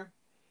Taylor.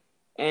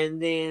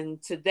 And then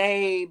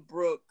today,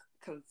 Brooke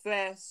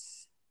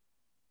confessed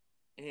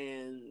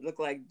and looked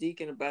like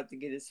Deacon about to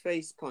get his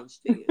face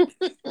punched in.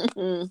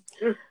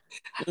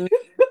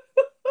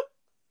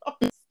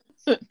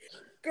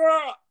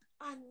 Girl,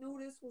 I knew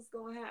this was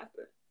going to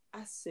happen.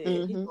 I said,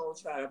 he's going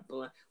to try to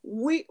blame.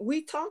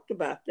 We talked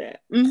about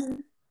that. Mm-hmm.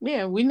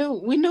 Yeah, we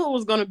knew it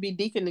was going to be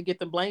Deacon to get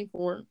the blame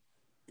for it.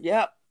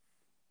 Yep.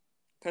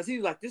 Because he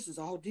was like, this is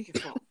all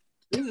Deacon's fault.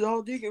 This is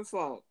all Deacon's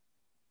fault.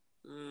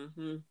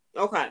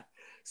 Okay.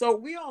 So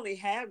we only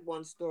had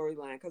one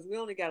storyline because we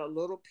only got a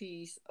little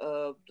piece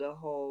of the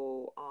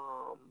whole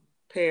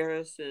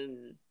Paris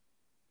and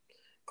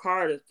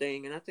Carter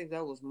thing, and I think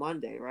that was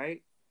Monday,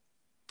 right?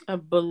 I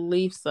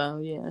believe so.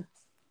 Yeah.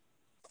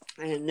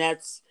 And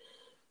that's,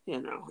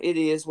 it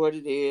is what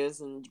it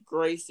is. And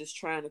Grace is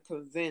trying to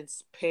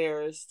convince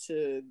Paris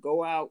to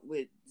go out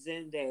with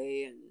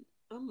Zende, and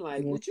I'm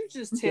like, Yeah. would you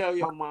just tell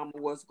your mama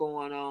what's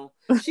going on?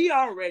 She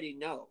already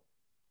know.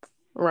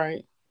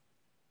 Right.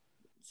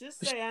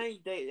 Just say I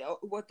ain't dating.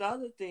 What the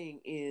other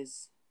thing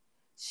is,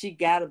 she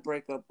got to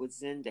break up with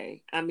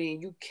Zende. I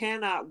mean, you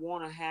cannot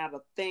want to have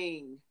a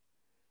thing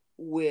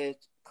with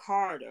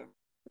Carter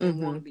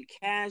and want Mm-hmm. to be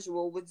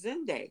casual with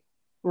Zende.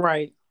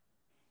 Right.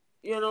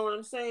 You know what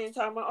I'm saying?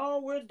 Talking about,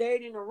 oh, we're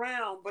dating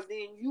around, but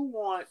then you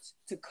want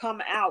to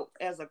come out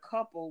as a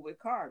couple with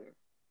Carter.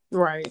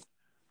 Right.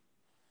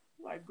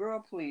 Like, girl,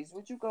 please,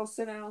 would you go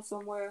sit down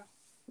somewhere?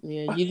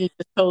 Yeah. You just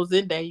told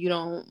Zende you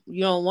don't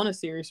want a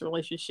serious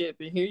relationship,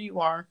 and here you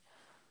are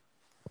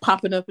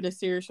popping up in a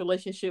serious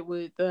relationship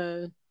with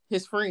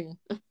his friend.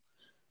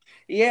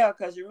 Yeah,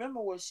 because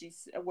remember what she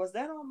said? Was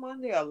that on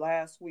Monday or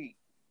last week?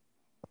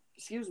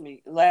 Excuse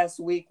me, last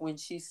week when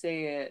she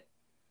said,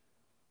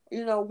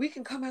 we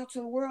can come out to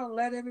the world and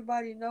let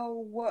everybody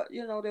know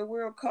that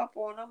we're a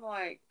couple. And I'm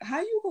like,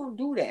 how you gonna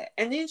do that?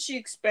 And then she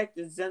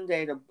expected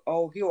Zende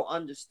to, he'll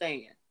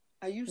understand.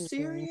 Are you Yeah.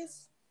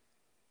 serious?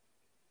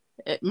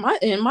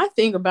 My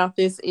thing about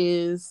this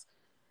is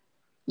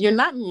you're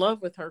not in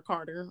love with her,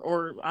 Carter,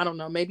 or I don't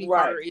know, maybe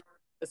Carter Right. is,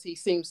 because he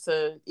seems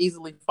to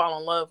easily fall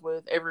in love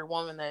with every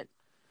woman that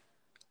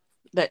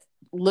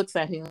looks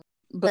at him.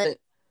 But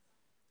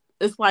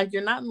it's like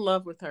you're not in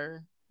love with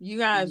her. You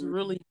guys Mm-hmm.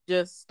 really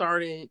just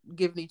started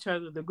giving each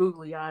other the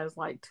googly eyes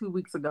like 2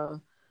 weeks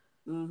ago.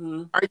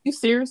 Mm-hmm. Are you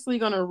seriously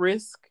gonna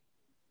risk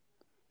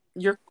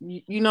you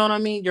know what I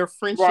mean, your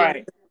friendship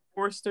Right. with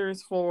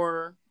Forsters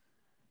for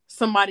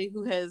somebody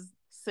who has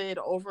said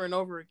over and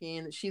over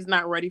again that she's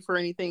not ready for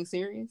anything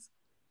serious?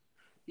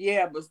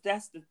 Yeah, but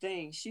that's the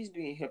thing. She's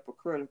being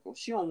hypocritical.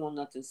 She don't want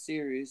nothing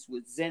serious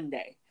with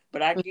Zende.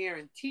 But I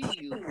guarantee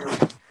you,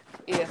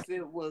 if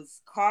it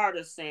was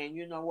Carter saying,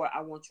 you know what,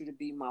 I want you to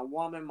be my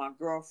woman, my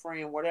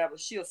girlfriend, whatever,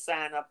 she'll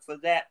sign up for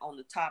that on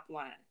the top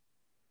line.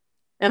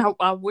 And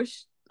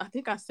I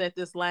think I said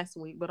this last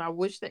week, but I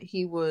wish that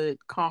he would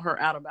call her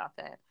out about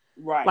that.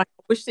 Right. Like,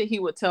 I wish that he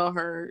would tell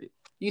her,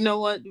 you know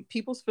what,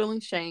 people's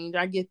feelings change.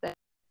 I get that.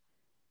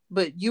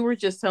 But you were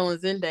just telling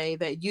Zende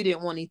that you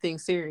didn't want anything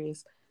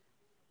serious.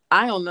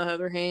 I, on the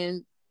other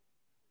hand,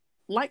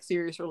 like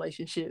serious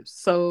relationships.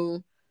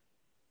 So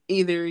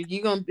either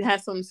you're going to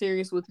have something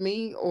serious with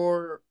me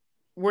or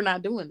we're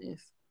not doing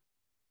this.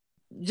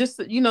 Just,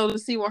 to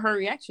see what her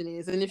reaction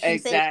is. And if she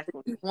says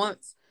Exactly. she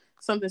wants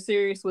something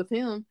serious with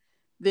him,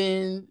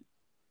 then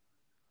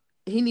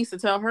he needs to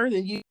tell her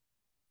that you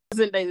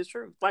Zende the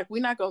truth. Like,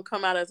 we're not gonna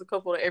come out as a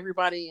couple to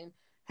everybody and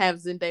have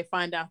Zende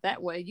find out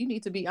that way. You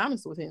need to be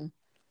honest with him.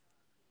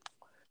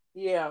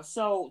 Yeah,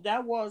 so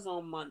that was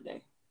on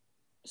Monday.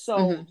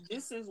 Mm-hmm. So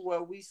this is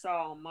what we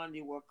saw on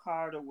Monday where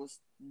Carter was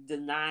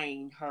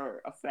denying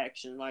her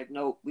affection. Like,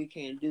 nope, we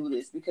can't do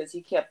this because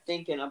he kept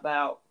thinking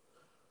about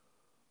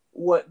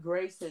what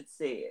Grace had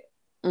said.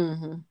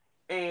 Mm-hmm.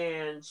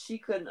 And she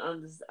couldn't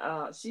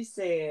understand. She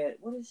said,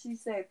 what did she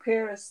say?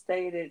 Paris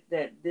stated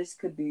that this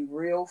could be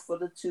real for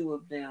the two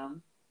of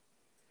them.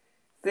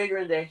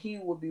 Figuring that he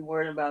would be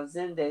worried about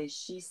Zende,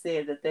 she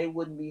said that they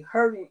wouldn't be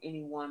hurting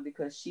anyone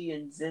because she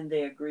and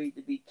Zende agreed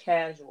to be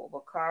casual.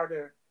 But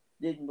Carter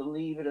didn't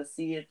believe it or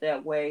see it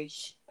that way.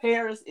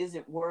 Paris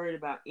isn't worried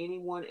about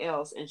anyone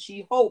else, and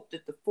she hoped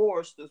that the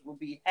Foresters would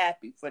be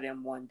happy for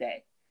them one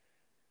day.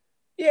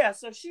 Yeah,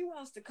 so she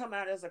wants to come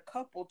out as a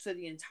couple to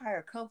the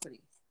entire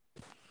company.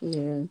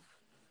 Yeah.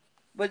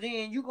 But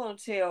then you're going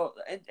to tell,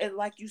 and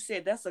like you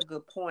said, that's a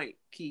good point,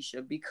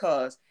 Keisha,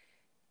 because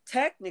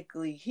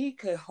technically he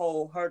could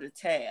hold her to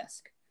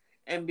task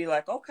and be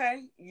like,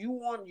 okay, you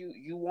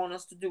want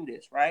us to do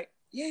this, right?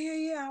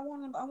 Yeah. I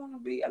want to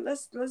be.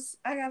 Let's.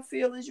 I got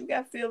feelings. You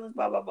got feelings.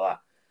 Blah blah blah.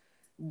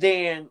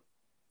 Then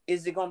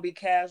is it gonna be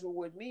casual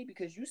with me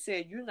because you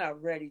said you're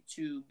not ready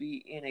to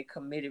be in a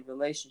committed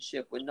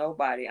relationship with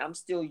nobody? I'm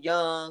still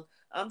young.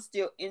 I'm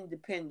still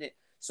independent.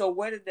 So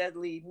where did that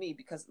leave me?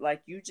 Because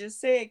like you just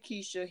said,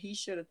 Keisha, he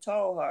should have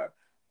told her,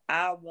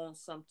 I want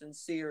something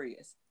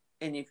serious.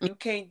 And if you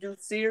can't do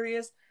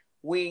serious,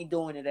 we ain't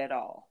doing it at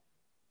all.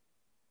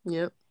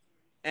 Yep.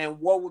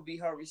 And what would be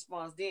her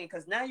response then?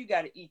 Because now you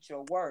got to eat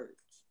your words.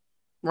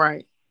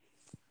 Right.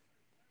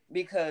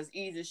 Because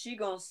either she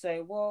gonna say,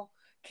 well,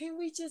 can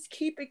we just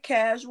keep it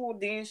casual?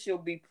 Then she'll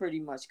be pretty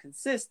much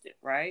consistent,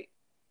 right?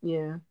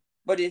 Yeah.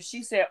 But if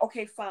she said,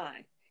 okay,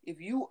 fine,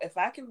 if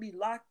I can be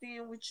locked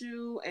in with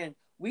you and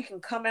we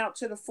can come out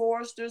to the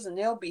Foresters and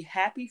they'll be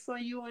happy for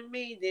you and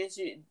me, then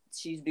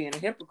she's being a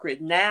hypocrite.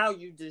 Now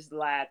you just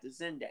lied to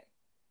Zende.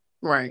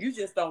 Right. You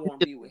just don't want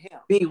to Just be with him.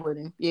 be with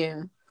him.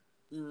 Yeah.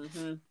 Mm-hmm.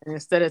 And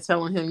instead of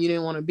telling him you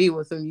didn't want to be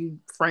with him, you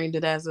framed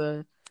it as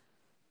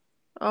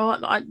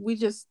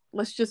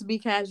let's just be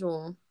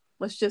casual.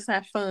 Let's just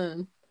have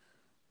fun.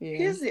 Yeah.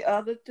 Here's the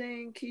other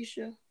thing,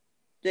 Keisha,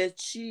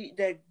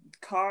 that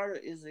Carter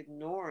is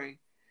ignoring,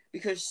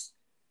 because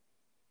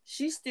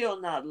she's still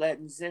not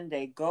letting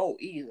Zende go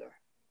either.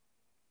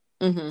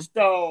 Mm-hmm.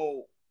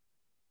 So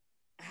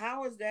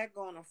how is that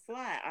gonna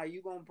fly? Are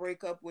you gonna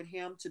break up with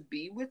him to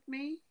be with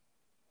me?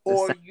 The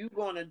Or same. you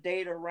gonna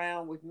date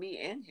around with me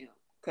and him?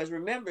 Because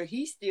remember,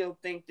 he still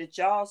think that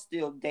y'all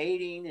still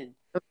dating and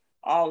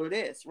all of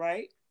this,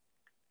 right?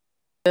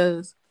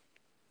 Does.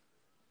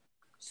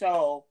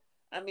 So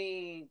I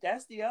mean,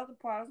 that's the other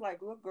part. It's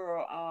like, look,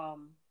 girl,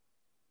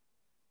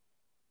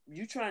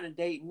 you trying to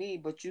date me,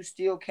 but you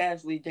still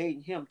casually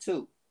dating him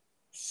too.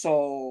 Yeah.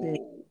 So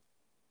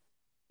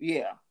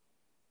yeah,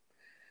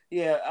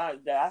 yeah.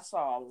 I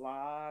saw a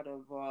lot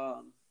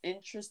of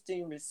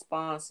interesting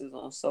responses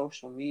on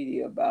social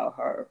media about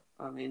her.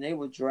 I mean, they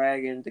were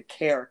dragging the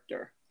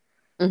character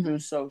through Mm-hmm.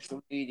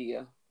 social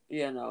media.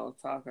 You know,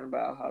 talking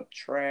about how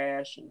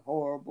trash and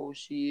horrible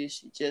she is.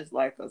 She just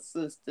like her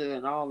sister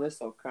and all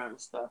this old kind of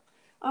stuff.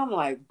 I'm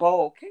like,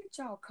 Bo, can't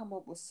y'all come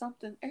up with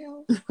something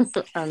else?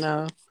 I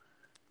know.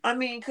 I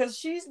mean, because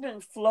she's been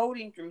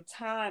floating through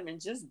time and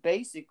just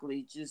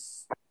basically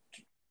just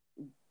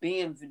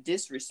being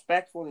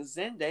disrespectful to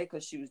Zende,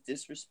 because she was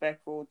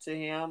disrespectful to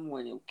him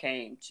when it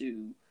came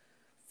to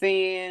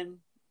Finn.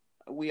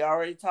 We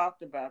already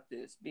talked about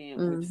this, being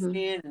with Mm-hmm.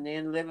 Finn and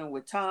then living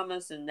with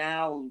Thomas and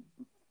now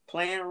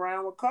playing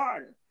around with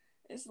Carter.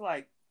 It's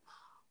like,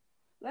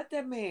 let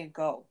that man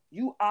go.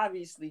 You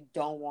obviously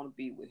don't want to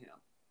be with him.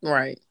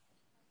 Right.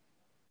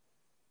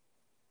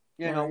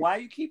 You know, Right. why are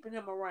you keeping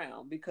him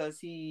around? Because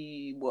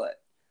he,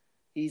 what?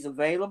 He's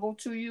available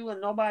to you and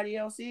nobody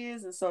else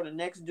is, and so the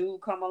next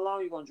dude come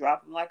along, you're gonna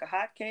drop him like a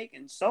hot cake.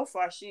 And so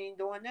far, she ain't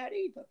doing that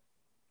either.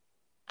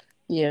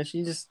 Yeah,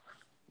 she just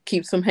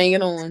keeps him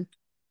hanging on.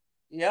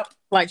 Yep.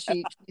 Like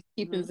she's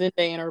keeping Mm-hmm.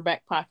 Zende in her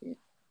back pocket.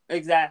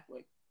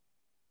 Exactly.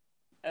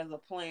 As a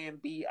plan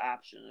B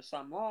option or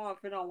something. Oh,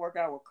 if it don't work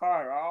out with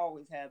Carter, I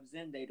always have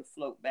Zende to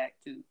float back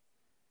to.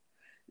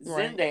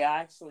 Right. Zende,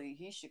 actually,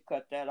 he should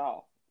cut that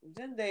off.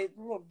 Zende,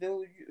 look,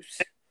 dude,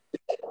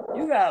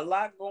 you got a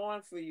lot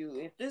going for you.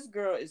 If this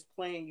girl is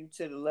playing you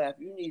to the left,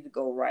 you need to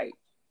go right.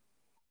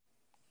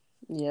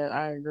 Yeah,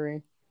 I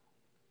agree.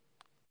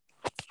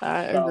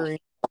 I So, agree.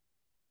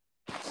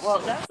 well,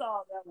 that's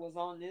all that was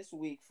on this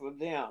week for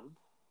them,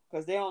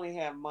 because they only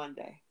have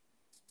Monday.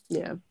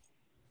 Yeah.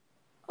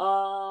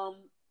 Um,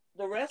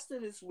 the rest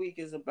of this week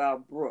is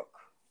about Brooke,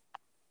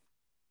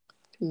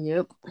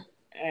 Yep.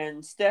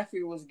 and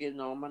Steffi was getting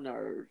on my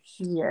nerves,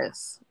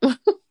 Yes.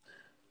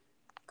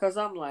 because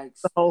I'm like,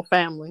 The whole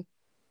family.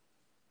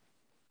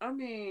 I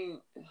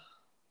mean,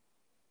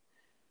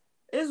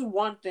 it's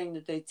one thing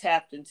that they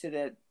tapped into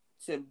that,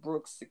 to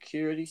Brooke's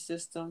security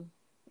system.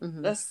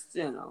 Mm-hmm. That's,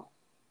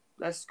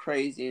 that's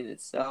crazy in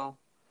itself.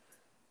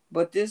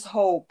 But this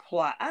whole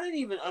plot, I didn't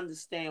even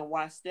understand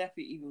why Steffi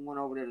even went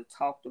over there to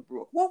talk to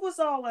Brooke. What was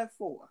all that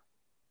for?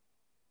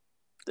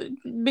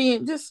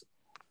 Being just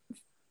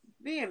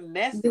Being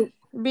messy?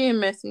 being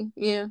messy.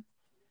 Yeah.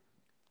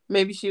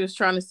 Maybe she was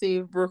trying to see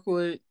if Brooke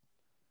would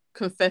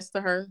confess to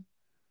her.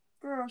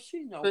 Girl,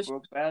 she know But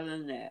Brooke better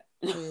than that.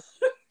 yeah,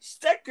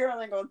 That girl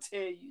ain't gonna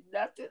tell you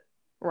nothing.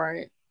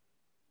 right.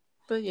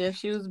 But yeah,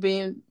 she was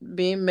being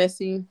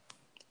messy,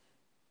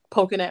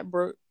 poking at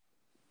Brooke.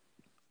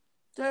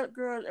 That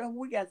girl, and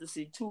we got to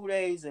see 2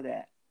 days of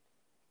that.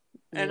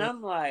 And Yeah.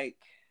 I'm like,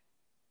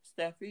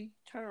 Steffi,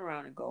 turn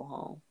around and go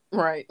home.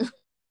 Right.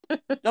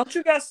 Don't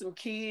you got some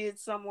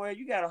kids somewhere?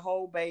 You got a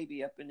whole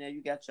baby up in there.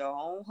 You got your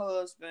own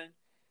husband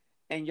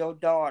and your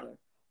daughter.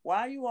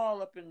 Why are you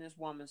all up in this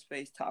woman's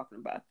face talking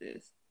about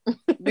this?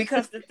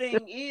 Because the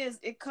thing is,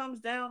 it comes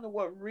down to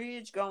what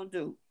Ridge gonna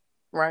do.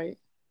 Right.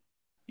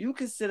 You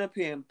can sit up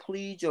here and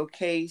plead your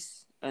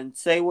case and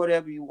say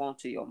whatever you want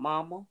to your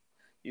mama.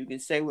 You can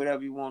say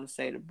whatever you want to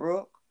say to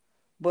Brooke.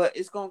 But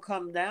it's gonna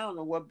come down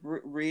to what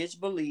Ridge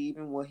believe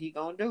and what he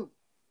gonna do.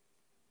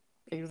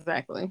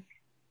 Exactly.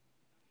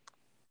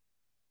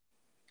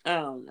 I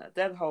don't know.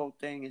 That whole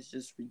thing is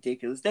just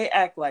ridiculous. They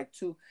act like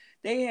two.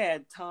 They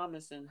had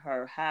Thomas and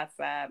her high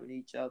fiving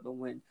each other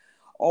when,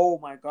 oh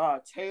my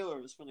God, Taylor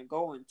is gonna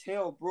go and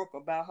tell Brooke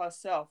about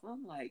herself.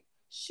 I'm like,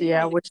 she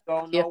Yeah, don't need which to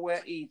go yeah,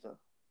 nowhere either.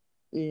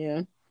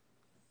 yeah.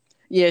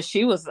 Yeah,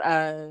 she was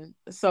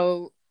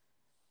so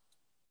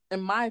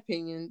in my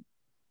opinion,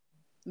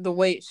 the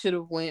way it should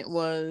have went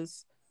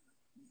was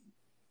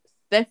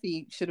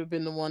Steffi should have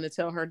been the one to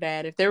tell her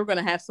dad. If they were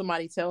gonna have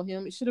somebody tell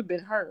him, it should have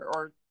been her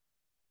or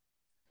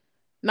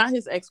not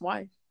his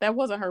ex-wife. That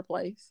wasn't her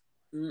place.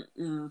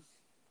 Mm-mm.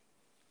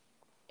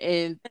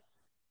 And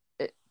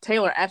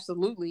Taylor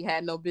absolutely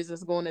had no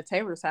business going to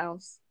Taylor's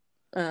house,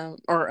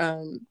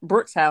 or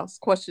Brooke's house,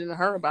 questioning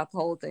her about the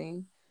whole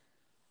thing.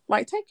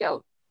 Like, take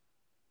your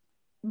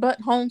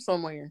butt home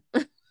somewhere.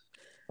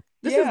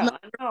 This is not Yeah,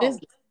 I your know.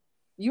 business.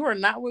 You are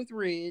not with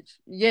Ridge.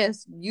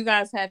 Yes, you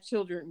guys have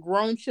children,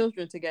 grown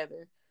children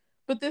together,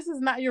 but this is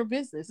not your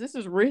business. This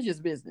is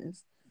Ridge's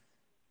business,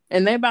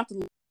 and they about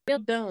to feel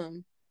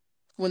dumb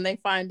when they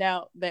find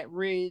out that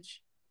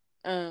Ridge,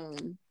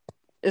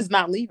 is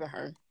not leaving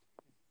her.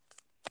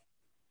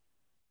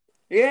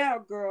 Yeah,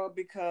 girl,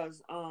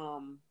 because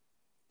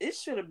it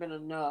should have been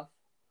enough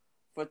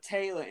for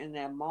Taylor in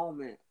that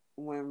moment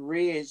when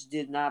Ridge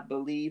did not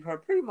believe her,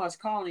 pretty much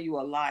calling you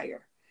a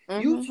liar.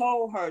 You Mm-hmm.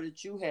 told her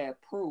that you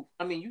had proof.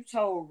 I mean, you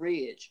told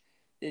Ridge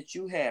that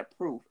you had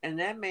proof, and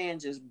that man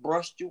just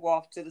brushed you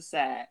off to the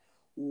side.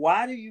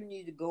 Why do you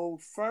need to go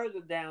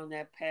further down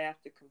that path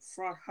to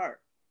confront her?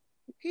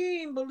 He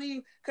didn't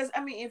believe, because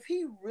I mean, if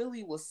he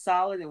really was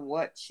solid in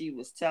what she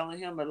was telling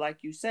him, but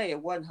like you say,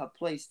 it wasn't her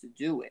place to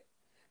do it.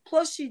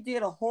 Plus, she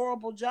did a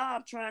horrible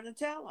job trying to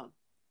tell him.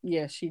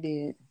 Yeah, she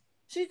did.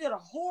 She did a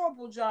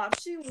horrible job.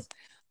 She was,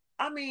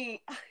 I mean,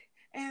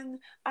 and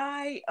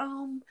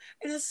and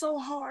it's so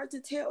hard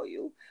to tell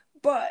you,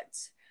 but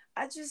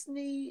I just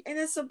need, and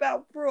it's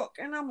about Brooke.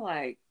 And I'm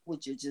like,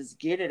 would you just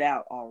get it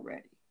out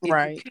already? If you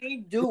Right.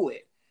 can't do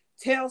it,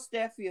 tell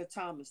Steffi or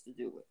Thomas to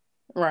do it.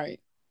 Right.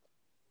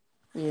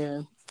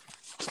 Yeah.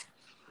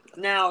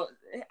 Now,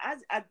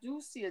 I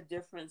do see a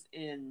difference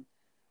in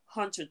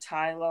Hunter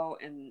Tylo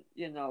and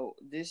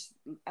this.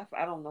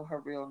 I don't know her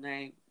real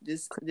name.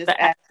 This The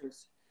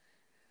actress.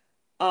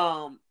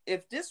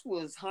 If this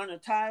was Hunter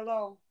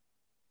Tylo,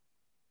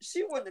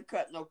 she wouldn't have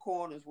cut no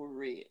corners with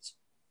Ridge.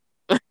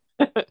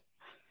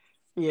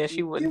 Yeah, she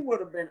She wouldn't. would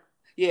have been.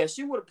 Yeah,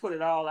 she would have put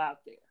it all out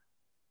there.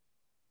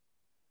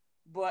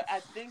 But I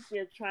think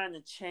they're trying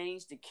to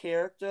change the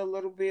character a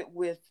little bit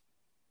with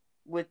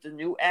the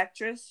new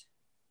actress.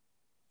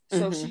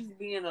 So Mm-hmm. she's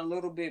being a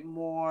little bit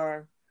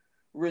more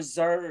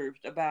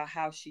reserved about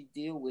how she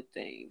deal with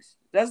things.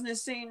 Doesn't it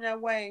seem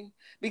that way? Yeah.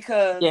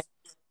 Because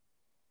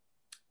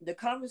the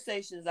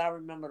conversations I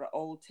remember the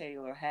old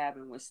Taylor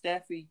having with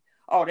Steffi,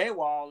 oh, they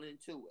were all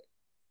into it.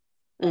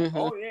 Like, Mm-hmm.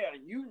 oh yeah,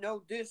 you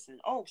know this, and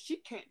oh, she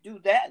can't do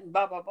that, and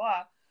blah blah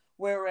blah.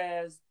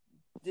 Whereas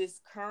this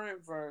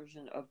current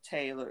version of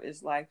Taylor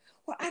is like,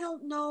 well, I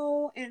don't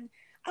know, and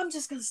I'm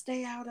just gonna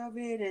stay out of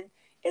it, and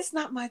it's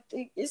not my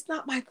thing, it's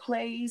not my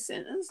place,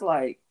 and it's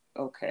like,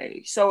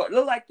 okay, so it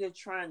looked like they're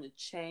trying to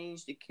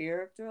change the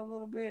character a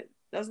little bit.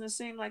 Doesn't it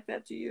seem like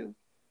that to you?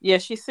 Yeah,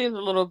 she seems a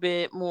little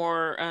bit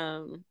more,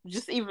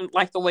 just even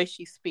like the way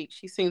she speaks.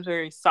 She seems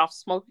very soft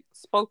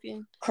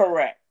spoken,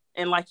 Correct.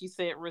 and like you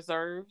said,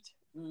 reserved.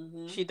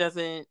 Mm-hmm. She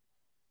doesn't,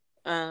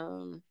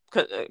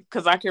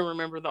 because I can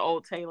remember the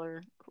old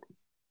Tyler.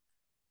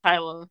 I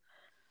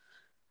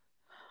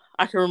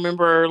can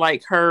remember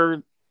like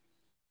her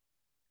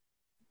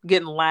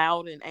getting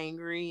loud and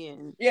angry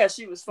and Yeah,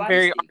 she was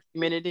very feisty.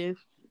 argumentative.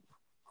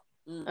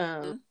 Mm-hmm.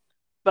 Um,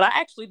 but I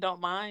actually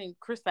don't mind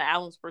Krista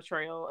Allen's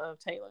portrayal of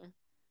Taylor.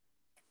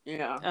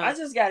 Yeah, Uh, I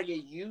just got to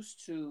get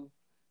used to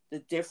the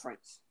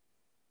difference,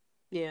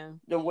 yeah.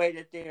 the way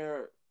that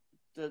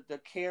the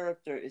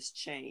character is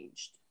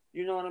changed.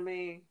 You know what I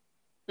mean?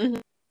 Hmm.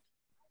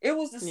 It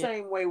was the Yeah.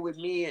 same way with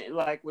me,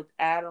 like with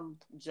Adam,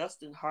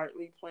 Justin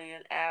Hartley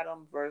playing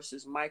Adam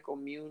versus Michael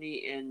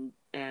Muhney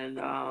and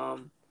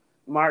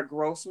Mark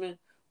Grossman.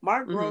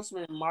 Mark Hmm.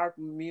 Grossman and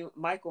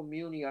Michael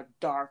Muhney are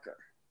darker.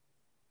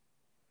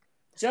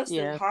 Justin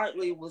Yeah.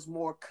 Hartley was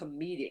more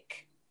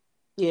comedic.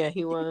 Yeah.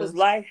 He He was was.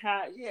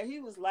 lighthearted. Yeah, he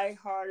was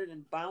lighthearted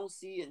and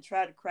bouncy and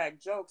tried to crack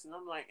jokes. And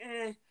I'm like,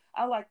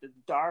 I like the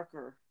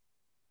darker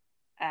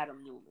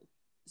Adam Newman.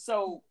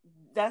 So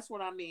that's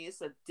what I mean.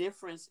 It's a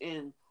difference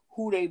in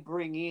who they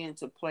bring in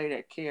to play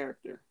that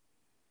character.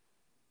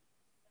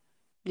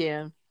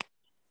 Yeah.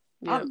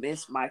 I Yep.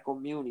 miss Michael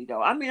Muhney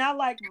though. I mean, I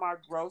like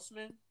Mark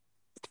Grossman,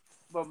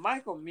 but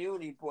Michael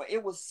Muhney, boy,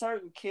 it was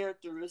certain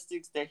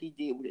characteristics that he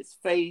did with his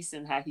face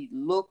and how he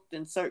looked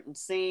in certain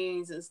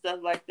scenes and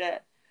stuff like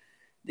that.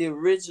 The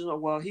original,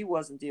 well, he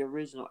wasn't the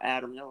original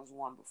Adam. There was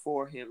one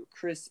before him,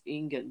 Chris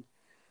Ingen.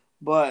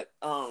 But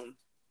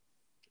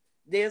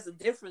there's a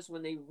difference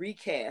when they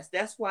recast.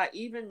 That's why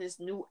even this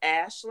new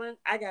Ashland,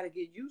 I got to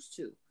get used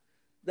to.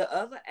 The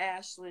other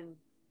Ashland,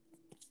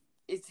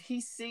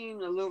 he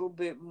seemed a little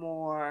bit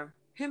more.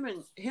 Him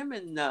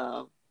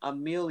and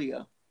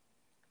Amelia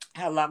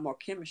had a lot more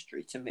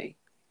chemistry to me.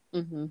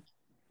 Hmm.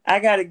 I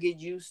got to get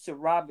used to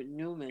Robert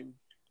Newman.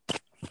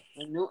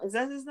 Is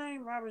that his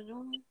name, Robert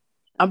Newman?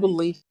 I I think.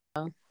 believe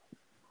so.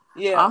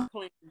 Yeah, I'm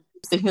playing.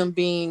 used to him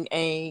being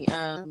a,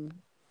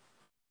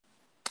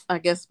 I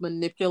guess,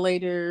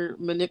 Right.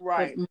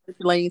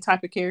 manipulating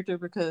type of character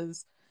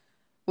because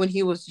when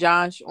he was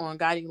Josh on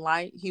Guiding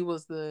Light, he A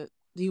was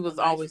nice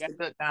always guy. the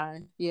good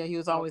guy. Yeah, he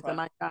was always the Okay.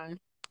 nice guy.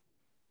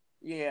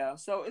 Yeah.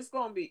 So it's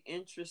going to be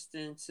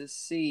interesting to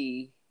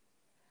see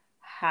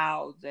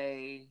how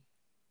they,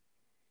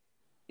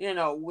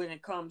 when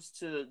it comes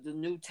to the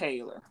new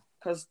Taylor.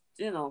 Because,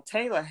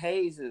 Taylor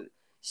Hayes,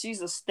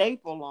 she's a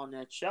staple on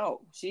that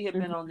show. She had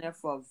been Hmm. on there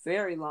for a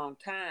very long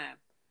time,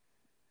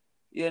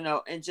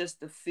 and just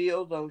to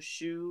feel those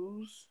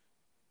shoes,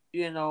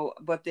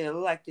 but they're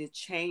like they're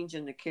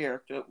changing the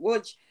character,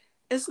 which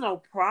it's no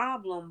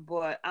problem,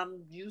 but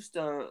I'm used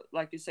to,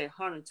 like you say,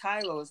 Hunter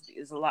Tyler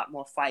is a lot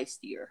more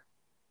feistier.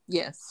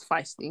 Yes,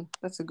 feisty.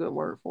 That's a good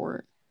word for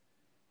it.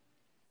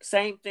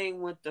 Same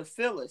thing with the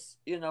Phyllis.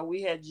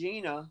 We had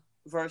Gina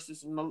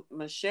versus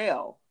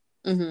Michelle.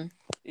 Mm-hmm.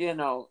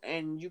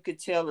 And you could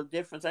tell the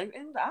difference. And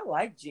I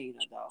like Gina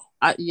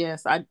though.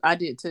 Yes, I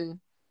did too.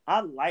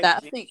 I like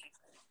That Gina.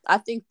 I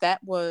think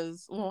that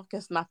was, well, I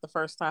guess not the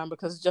first time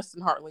because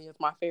Justin Hartley is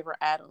my favorite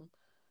Adam,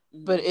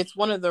 but Hmm. it's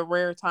one of the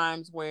rare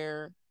times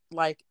where,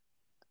 like,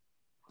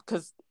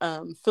 because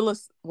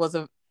Phyllis was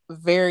a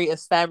very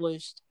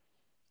established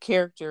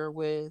character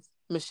with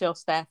Michelle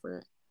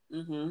Stafford,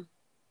 Hmm.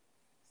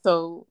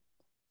 so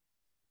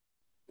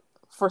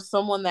for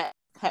someone that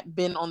had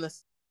been on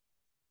this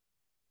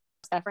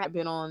Stafford had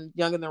been on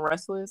Young and the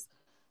Restless,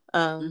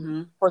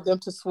 Hmm. for them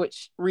to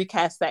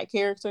recast that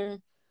character,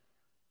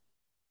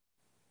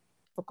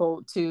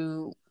 difficult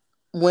to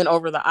win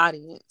over the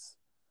audience.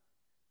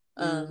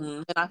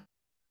 Hmm.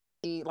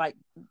 And like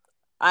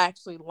I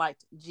actually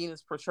liked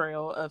Gina's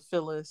portrayal of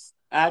Phyllis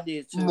I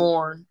did too.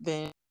 more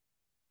than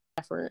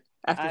Stafford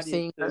after I did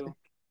seeing her. too.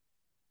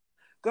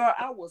 Girl,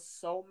 I was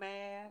so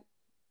mad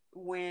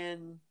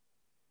when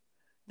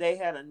they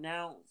had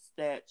announced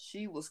that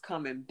she was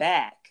coming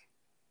back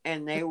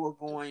and they were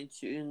going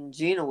to, and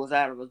Gina was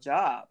out of a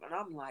job. And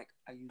I'm like,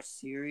 are you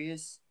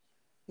serious?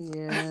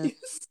 Yeah.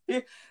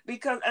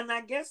 Because, and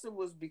I guess it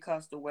was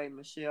because the way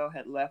Michelle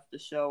had left the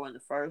show in the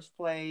first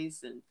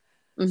place, and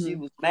she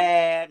Mm-hmm. was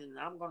mad, and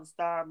I'm going to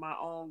start my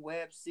own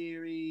web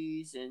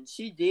series. And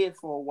she did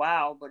for a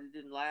while, but it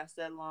didn't last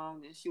that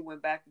long. Then she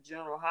went back to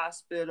General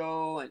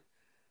Hospital, and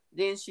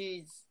then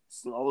she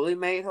slowly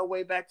made her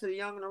way back to the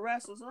Young and the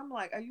Restless. And I'm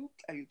like, are you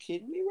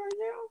kidding me right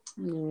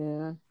now?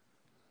 Yeah.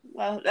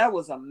 Well, that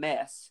was a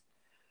mess.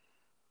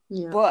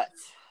 Yeah. But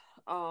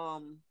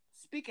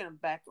speaking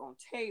of back on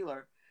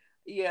Taylor,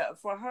 yeah,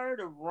 for her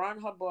to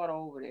run her butt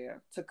over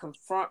there to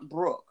confront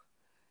Brooke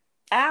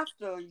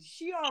after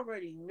she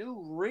already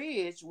knew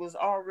Ridge was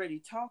already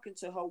talking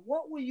to her,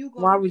 what were you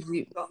Why gonna would do?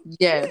 you?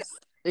 Yeah, Yes,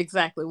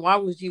 exactly. Why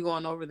was you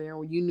going over there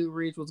when you knew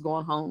Ridge was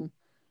going home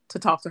to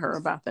talk to her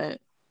about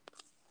that?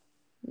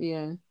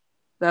 Yeah,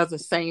 that was the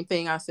same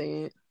thing I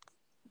said.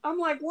 I'm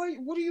like, what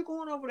are you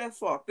going over there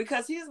for?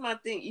 Because here's my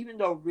thing: even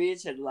though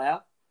Ridge had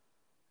left,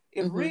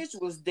 if Mm-hmm. Ridge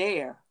was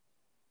there,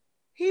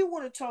 he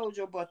would have told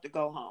your butt to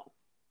go home.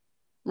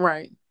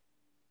 Right.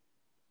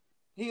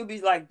 He'll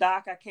be like,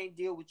 Doc, I can't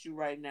deal with you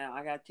right now.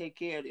 I gotta take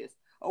care of this.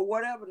 Or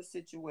whatever the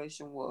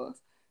situation was.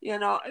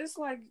 It's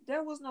like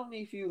there was no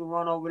need for you to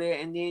run over there,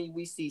 and then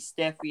we see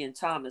Steffi and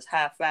Thomas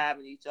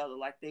high-fiving each other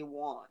like they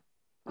won.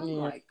 I'm Yeah.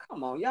 like,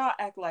 come on, y'all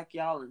act like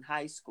y'all in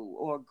high school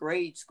or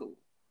grade school.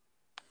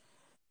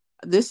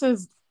 This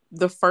is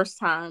the first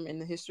time in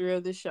the history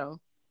of this show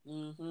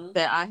Mm-hmm.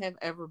 that I have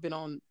ever been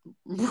on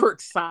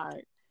Brooke's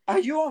side. Are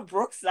you on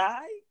Brooke's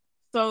side?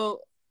 So,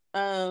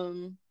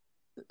 um,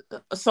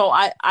 so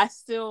I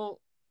still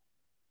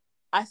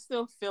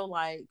feel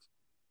like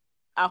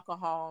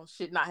alcohol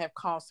should not have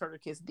caused her to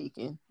kiss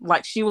Deacon.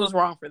 Like she was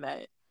wrong for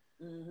that,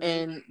 Mm-hmm.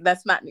 and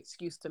that's not an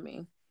excuse to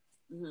me.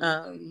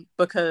 Mm-hmm.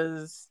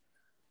 Because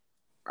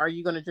are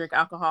you going to drink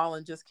alcohol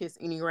and just kiss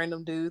any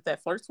random dude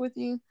that flirts with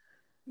you?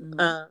 Mm-hmm.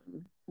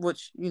 Um,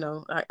 which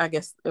I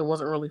guess it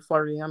wasn't really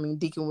flirting. I mean,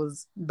 Deacon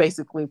was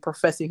basically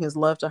professing his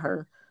love to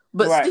her,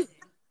 but Right. still,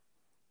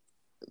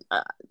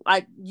 uh,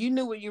 like you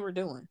knew what you were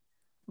doing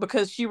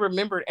because she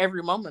remembered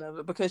every moment of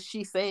it because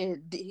she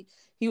said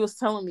he was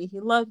telling me he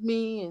loved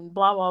me and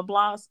blah blah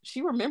blah.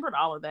 She remembered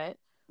all of that,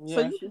 so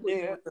Yeah, you she knew what you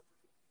did. were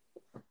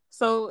doing.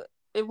 So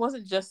it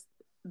wasn't just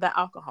the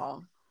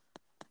alcohol,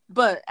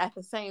 but at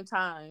the same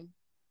time,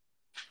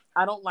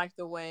 I don't like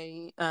the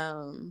way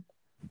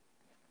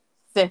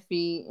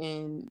Steffi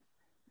and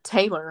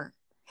Taylor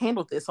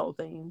handled this whole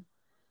thing.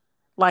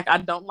 Like I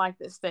don't like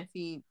that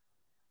Steffi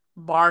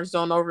barged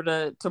on over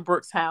to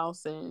Brooke's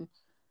house and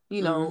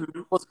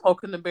Mm-hmm. was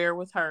poking the bear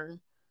with her,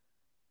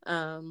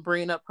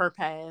 bringing up her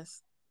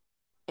past.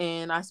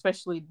 And I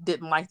especially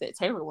didn't like that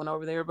Taylor went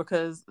over there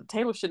because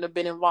Taylor shouldn't have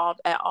been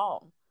involved at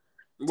all.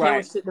 Taylor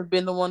Right. shouldn't have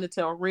been the one to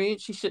tell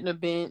Ridge. She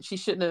shouldn't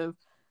have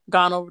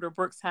gone over to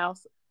Brooke's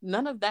house.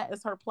 None of that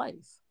is her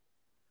place.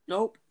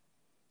 Nope.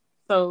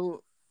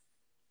 So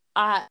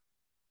I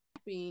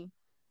happy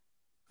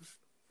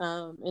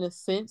in a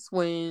sense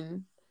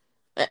when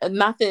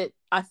not that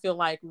I feel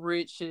like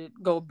Ridge should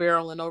go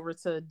barreling over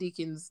to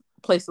Deacon's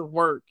place of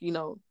work,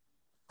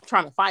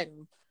 trying to fight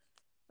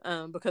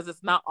him, because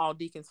it's not all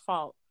Deacon's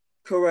fault.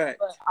 But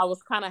Correct. I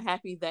was kind of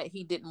happy that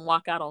he didn't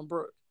walk out on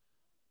Brooke,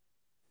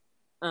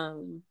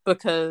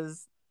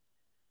 because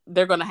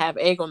they're going to have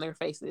egg on their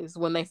faces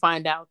when they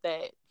find out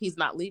that he's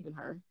not leaving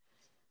her.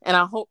 And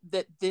I hope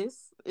that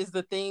this is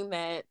the thing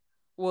that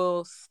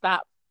will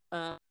stop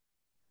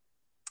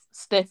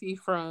Steffi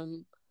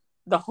from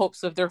the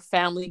hopes of their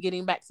family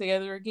getting back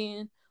together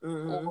again,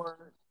 Mm-hmm.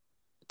 or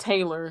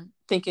Taylor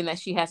thinking that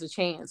she has a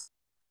chance.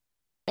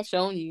 I've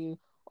shown you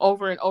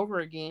over and over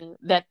again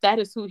that that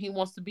is who he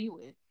wants to be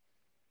with.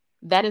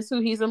 That is who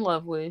he's in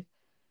love with,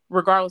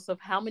 regardless of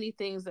how many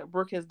things that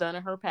Brooke has done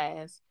in her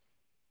past.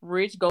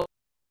 Ridge goes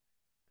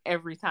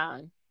every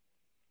time.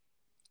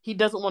 He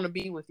doesn't want to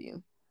be with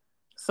you.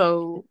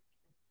 So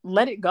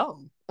let it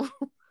go.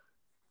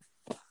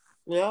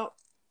 Yep.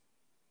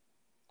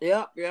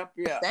 Yep, yep,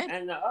 yep. That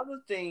And the other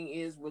thing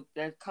is with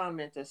that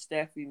comment that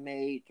Steffi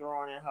made,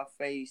 throwing in her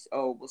face,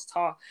 oh, was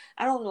talk.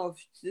 I don't know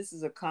if this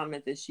is a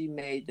comment that she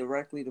made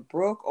directly to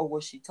Brooke or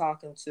was she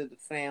talking to the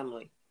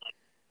family,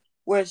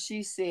 where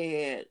she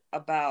said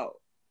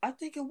about, I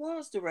think it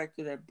was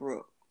directed at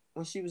Brooke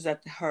when she was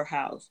at her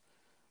house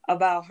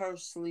about her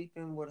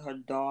sleeping with her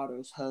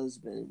daughter's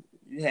husband.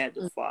 You had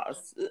the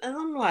fuss, and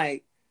I'm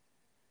like,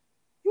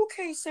 you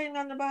can't say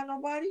nothing about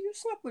nobody. You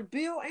slept with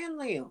Bill and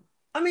Liam.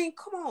 I mean,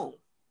 come on.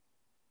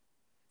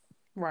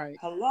 right.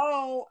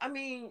 Hello. I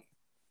mean,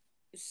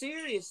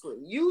 seriously,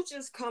 you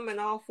just coming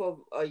off of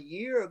a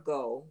year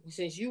ago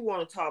since you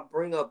want to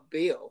bring up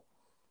Bill.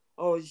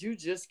 Oh, you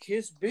just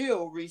kissed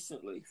Bill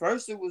recently.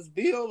 First it was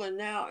Bill and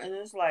now and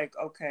it's like,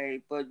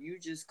 okay, but you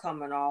just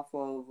coming off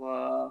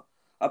of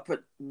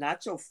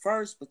not your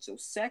first, but your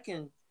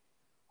second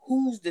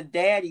who's the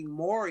daddy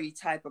Maury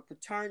type of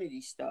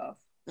paternity stuff.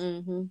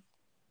 Mm-hmm.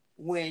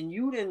 When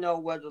you didn't know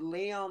whether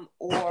Liam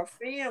or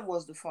Finn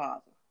was the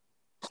father.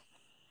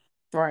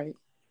 Right.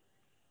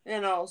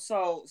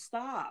 So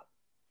stop.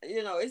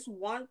 It's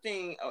one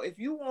thing if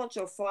you want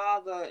your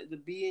father to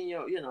be in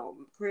your,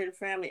 creative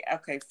family,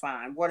 okay,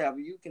 fine, whatever.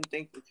 You can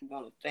think what you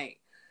want to think.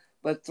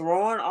 But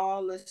throwing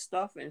all this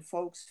stuff in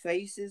folks'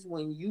 faces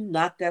when you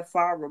not that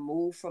far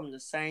removed from the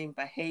same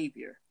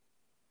behavior.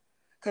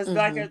 Cause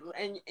like,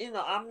 Mm-hmm. and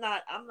I'm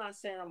not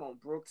saying I'm on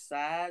Brooke's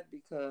side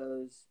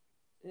because,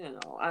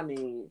 I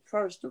mean,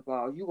 first of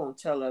all, you gonna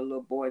tell that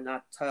little boy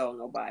not to tell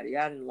nobody.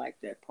 I didn't like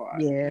that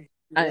part. Yeah.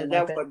 I didn't like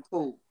That that. wasn't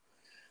cool.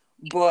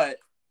 But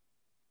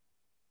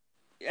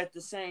at the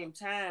same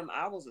time,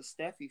 I was a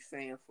Steffi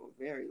fan for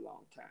a very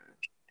long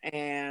time.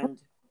 And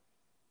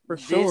For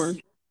sure.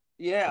 this,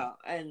 yeah,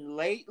 and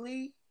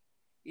lately,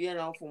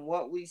 from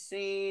what we've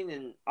seen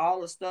and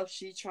all the stuff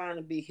she trying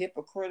to be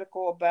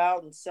hypocritical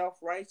about and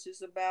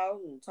self-righteous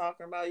about and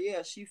talking about,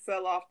 yeah, she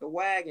fell off the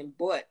wagon,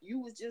 but you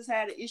was just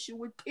had an issue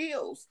with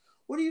pills.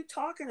 What are you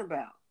talking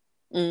about?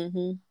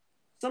 Mm-hmm.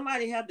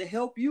 Somebody had to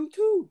help you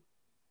too.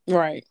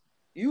 Right.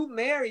 You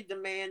married the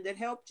man that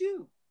helped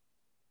you.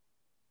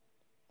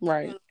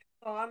 Right.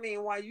 So I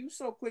mean, why you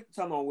so quick to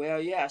tell me?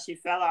 Well, yeah, she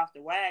fell off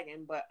the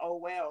wagon, but oh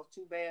well,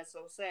 too bad,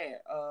 so sad.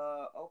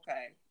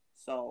 Okay.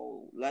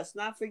 So let's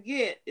not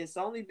forget, it's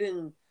only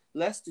been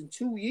less than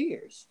 2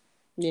 years.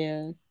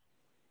 Yeah.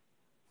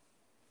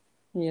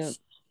 Yeah.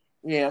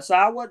 Yeah, so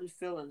I wasn't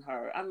feeling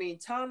her. I mean,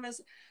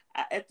 Thomas.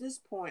 At this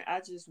point, I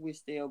just wish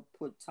they'll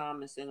put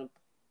Thomas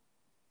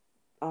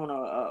on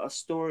a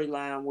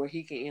storyline where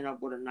he can end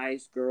up with a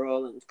nice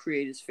girl and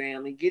create his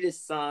family, get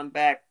his son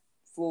back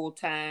full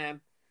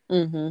time.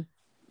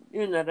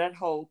 Mm-hmm. That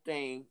whole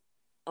thing.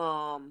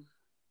 Um,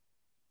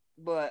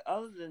 But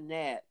other than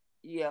that,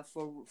 yeah,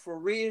 for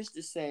Riz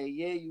to say,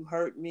 yeah, you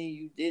hurt me,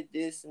 you did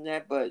this and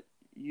that, but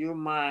you're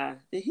my.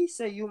 Did he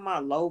say you're my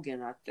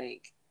Logan? I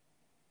think.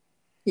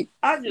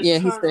 I just Yeah,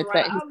 he turned said around.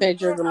 that. He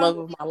said you're the love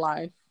of my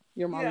life.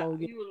 You're my Yeah,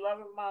 Logan. you were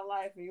loving my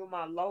life and you're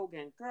my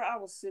Logan. Girl, I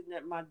was sitting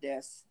at my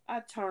desk. I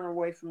turned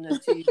away from the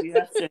TV.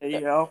 I said,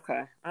 yeah,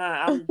 okay,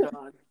 I'm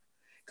done.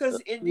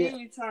 And Yeah. then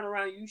you turn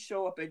around, you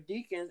show up at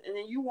Deacon's, and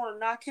then you want to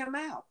knock him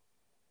out,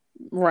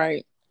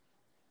 Right.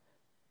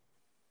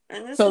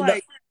 and it's So the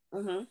like,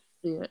 mm-hmm,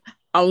 yeah,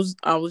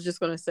 I was just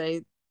gonna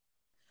say,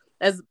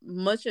 as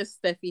much as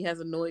Steffi has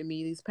annoyed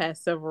me these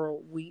past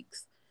several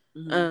weeks,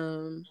 mm-hmm,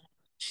 um,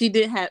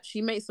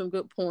 she made some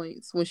good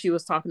points when she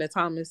was talking to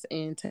Thomas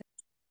and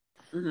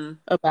mm-hmm,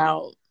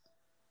 about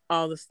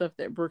all the stuff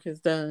that Brooke has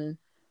done.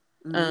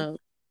 mm-hmm, Um,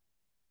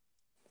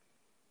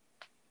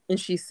 and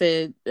she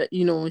said,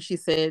 when she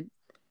said,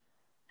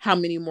 "How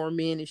many more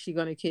men is she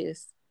gonna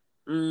kiss?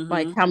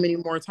 Like, mm-hmm. how many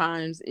more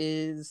times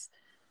is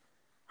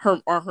her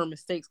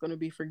mistakes gonna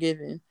be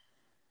forgiven?"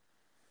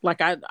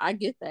 Like, I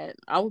get that.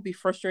 I would be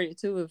frustrated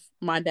too if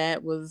my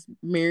dad was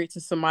married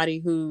to somebody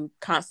who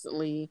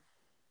constantly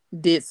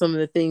did some of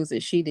the things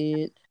that she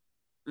did.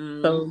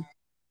 Mm-hmm.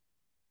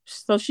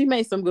 So she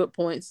made some good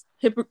points.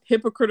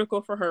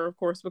 Hypocritical for her, of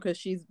course, because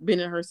she's been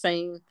in her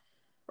same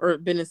or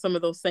been in some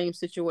of those same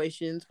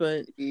situations.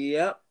 But I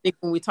Yep. think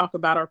when we talk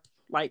about our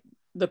like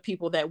the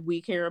people that we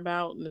care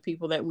about and the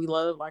people that we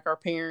love, like our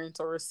parents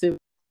or our siblings,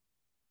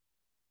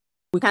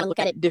 we kind of look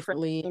at it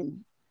differently,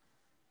 and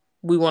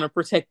we want to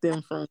protect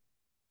them from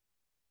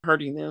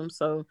hurting them.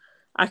 So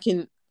I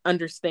can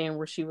understand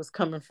where she was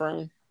coming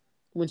from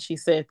when she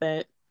said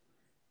that.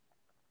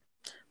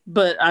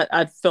 But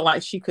I feel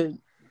like she could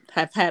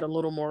have had a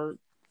little more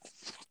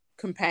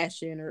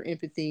compassion or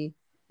empathy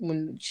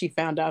when she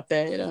found out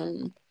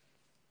that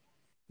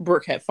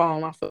Brooke had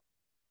fallen off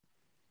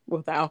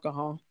with the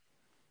alcohol.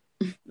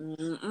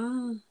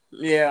 Mm-mm.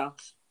 Yeah.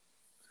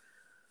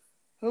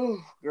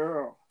 Oh,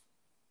 girl.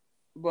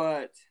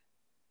 But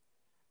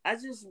I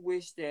just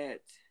wish that,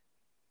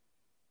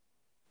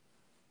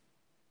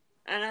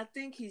 and I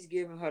think he's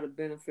giving her the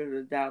benefit of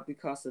the doubt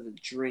because of the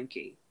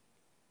drinking.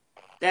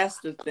 That's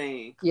the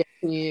thing. Yeah,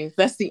 he is.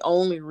 That's the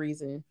only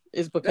reason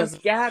is because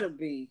That's gotta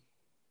be.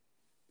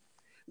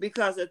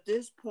 Because at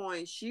this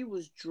point, she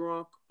was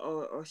drunk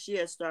or she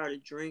had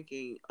started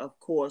drinking, of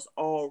course,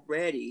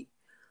 already.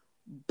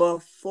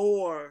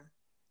 before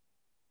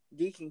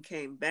Deacon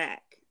came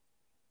back.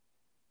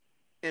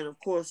 And of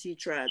course, he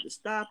tried to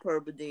stop her,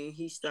 but then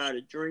he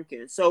started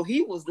drinking. So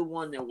he was the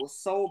one that was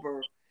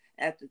sober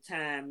at the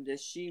time that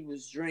she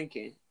was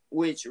drinking,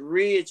 which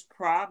Ridge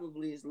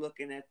probably is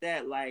looking at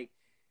that like,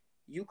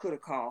 you could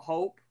have called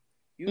Hope.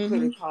 You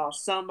could have called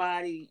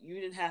somebody. You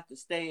didn't have to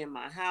stay in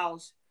my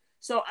house.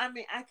 So, I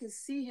mean, I could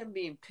see him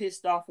being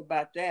pissed off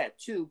about that,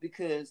 too,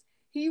 because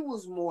he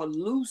was more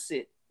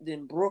lucid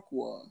than Brooke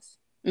was.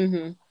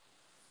 Mm-hmm.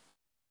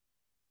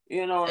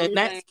 You know what and I'm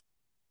that's saying?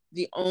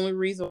 the only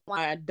reason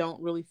why I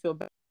don't really feel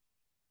bad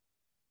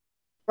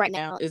right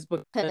now is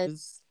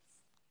because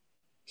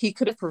he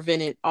could have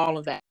prevented all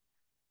of that.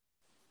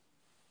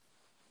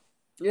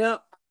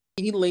 Yep.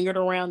 He lingered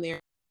around there,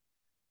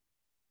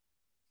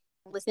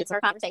 listened to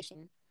her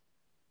conversation,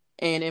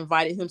 and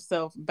invited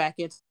himself back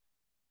in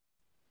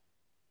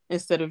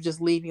instead of just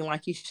leaving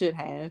like he should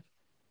have.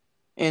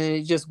 And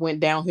it just went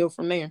downhill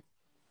from there.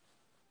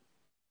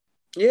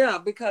 Yeah,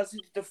 because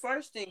the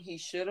first thing he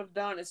should have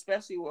done,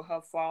 especially with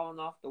her falling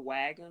off the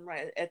wagon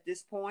right at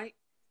this point,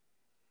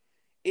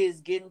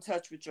 is get in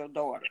touch with your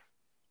daughter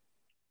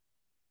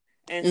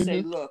and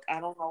say, look, I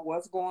don't know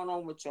what's going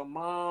on with your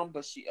mom,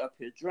 but she up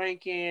here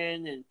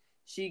drinking and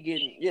she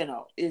getting,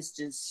 it's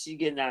just she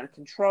getting out of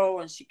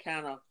control and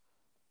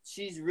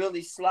she's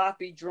really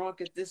sloppy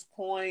drunk at this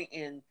point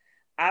and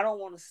I don't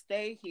want to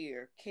stay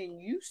here. Can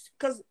you,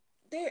 because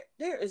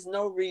there is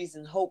no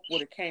reason Hope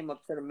would have came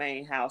up to the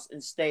main house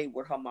and stayed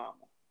with her mama.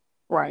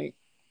 Right.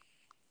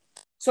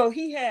 So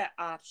he had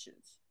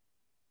options.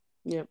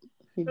 Yep.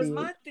 Because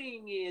my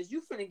thing is,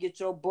 you finna get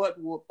your butt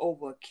whooped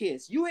over a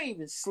kiss. You ain't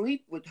even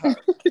sleep with her.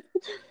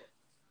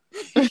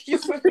 You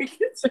finna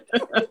get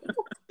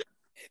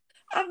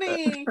I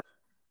mean,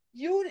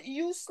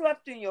 you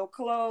slept in your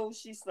clothes.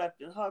 She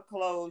slept in her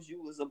clothes.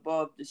 You was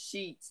above the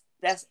sheets.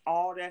 That's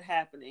all that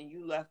happened, and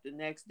you left the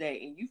next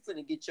day. And you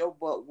finna get your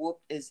butt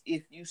whooped as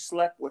if you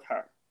slept with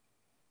her.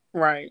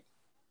 Right.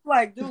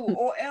 Like, dude,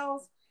 or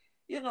else,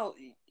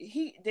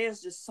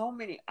 there's just so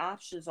many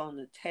options on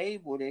the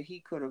table that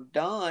he could have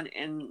done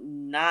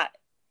and not,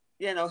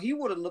 he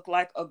would have looked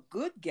like a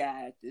good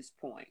guy at this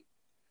point.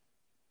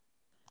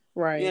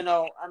 Right.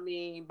 I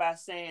mean, by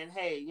saying,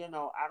 hey, I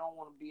don't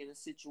want to be in a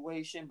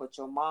situation, but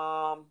your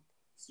mom,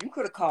 you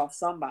could have called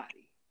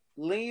somebody.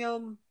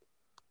 Liam,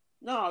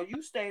 no,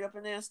 you stayed up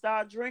in there and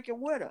started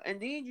drinking with her.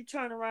 And then you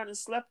turn around and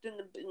slept in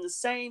the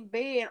same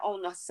bed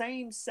on the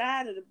same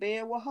side of the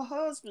bed where her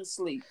husband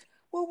slept.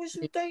 What was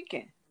you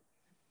thinking?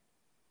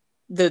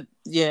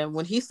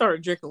 When he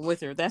started drinking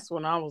with her, that's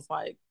when I was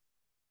like,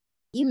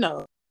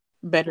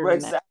 better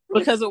than that.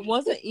 Because it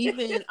wasn't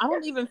even, I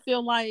don't even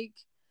feel like,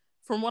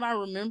 from what I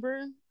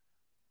remember,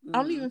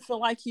 I don't even feel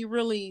like he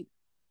really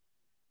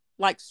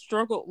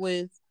struggled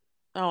with,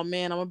 oh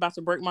man, I'm about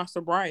to break my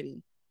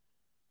sobriety.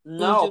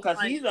 No,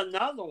 because he's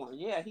another one.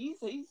 Yeah, he's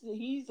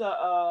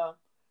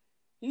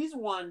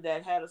one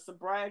that had a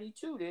sobriety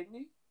too, didn't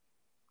he?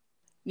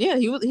 Yeah,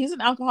 he's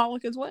an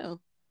alcoholic as well.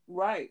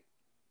 Right.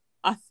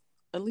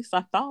 At least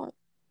I thought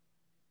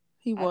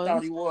he was. I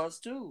thought he was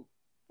too.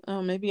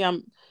 Maybe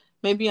I'm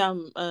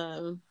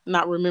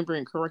not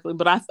remembering correctly,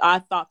 but I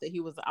thought that he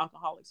was an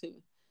alcoholic too.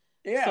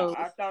 Yeah, so,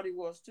 I thought he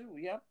was too.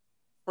 Yep.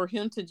 For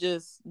him to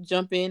just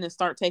jump in and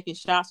start taking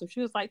shots, and she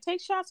was like,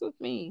 "Take shots with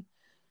me."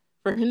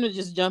 For him to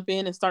just jump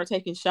in and start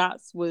taking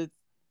shots with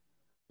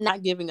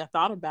not giving a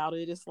thought about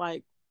it, it's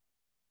like,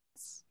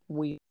 it's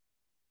weird.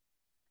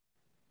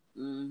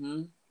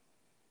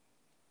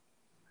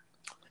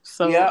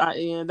 So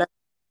yeah,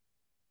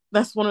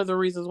 that's one of the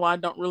reasons why I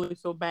don't really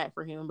feel bad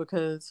for him,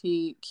 because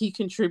he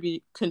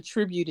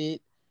contributed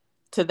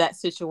to that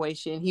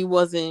situation. He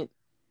wasn't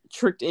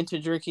tricked into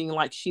drinking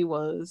like she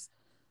was.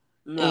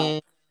 No.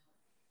 And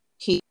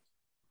he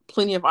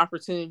plenty of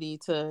opportunity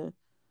to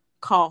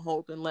call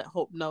Hope and let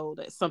Hope know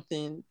that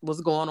something was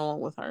going on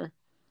with her.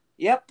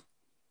 Yep.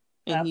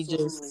 And absolutely.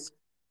 He just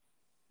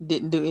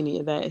didn't do any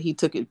of that. He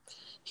took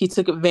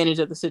advantage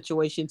of the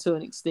situation to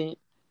an extent.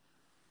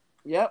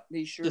 Yep,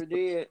 he sure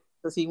did.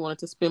 Because he wanted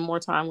to spend more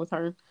time with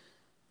her.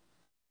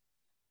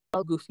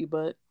 Goofy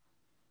butt.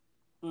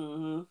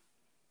 When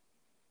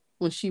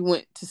she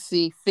went to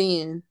see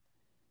Finn,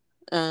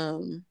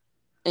 and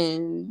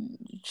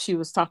she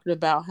was talking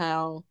about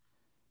how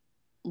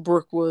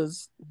Brooke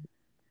was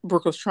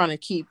trying to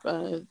keep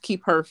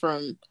her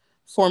from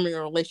forming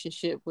a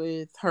relationship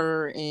with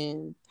her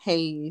and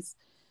Hayes.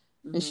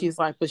 And she's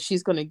like, but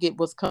she's going to get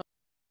what's coming.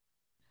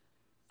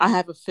 I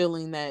have a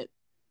feeling that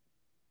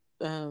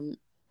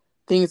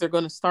things are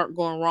going to start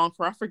going wrong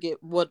for, I forget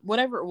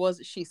whatever it was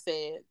that she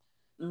said.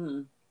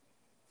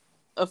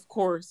 Of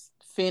course,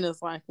 Finn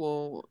is like,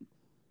 well,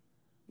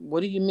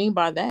 what do you mean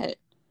by that?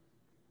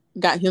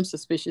 Got him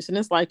suspicious. And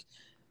it's like,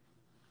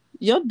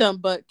 your dumb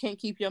butt can't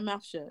keep your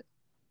mouth shut.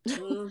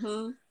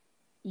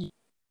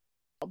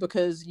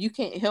 Because you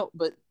can't help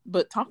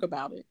but talk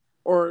about it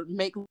or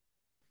make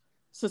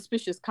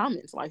suspicious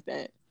comments like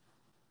that.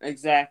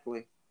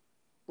 Exactly.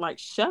 Like,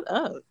 shut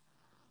up.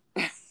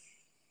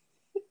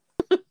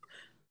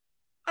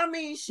 I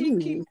mean,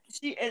 Hmm.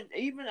 and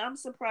even I'm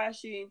surprised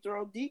she didn't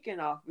throw Deacon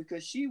off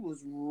because she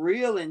was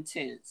real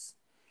intense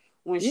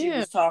when she Yeah.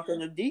 was talking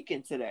to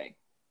Deacon today.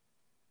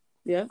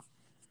 Yeah.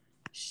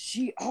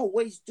 She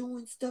always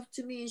doing stuff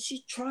to me and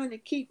she's trying to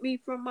keep me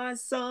from my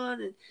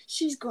son and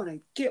she's gonna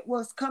get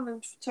what's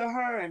coming to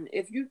her, and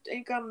if you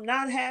think I'm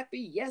not happy,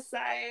 yes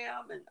I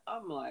am. And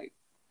I'm like,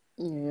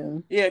 Yeah.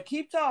 yeah,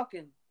 keep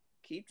talking,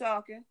 you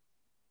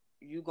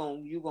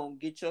gonna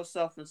get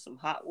yourself in some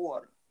hot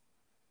water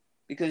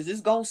because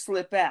it's gonna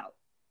slip out.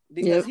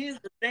 Because Yep. here's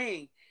the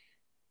thing,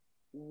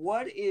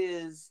 what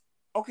is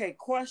okay,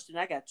 question,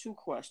 I got two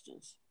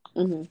questions.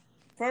 Hmm.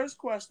 First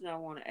question I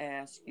want to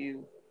ask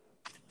you,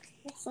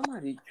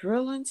 somebody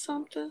drilling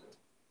something.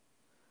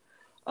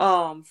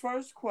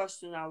 First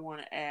question I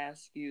want to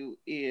ask you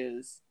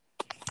is,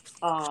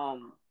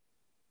 um,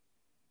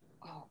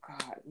 oh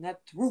God,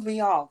 that threw me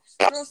off.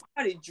 Girl,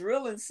 somebody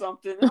drilling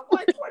something. I'm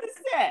like, what is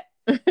that?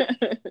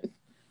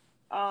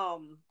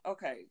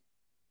 Okay.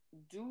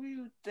 Do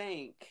you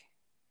think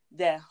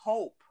that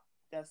Hope,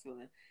 that's what,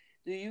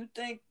 do you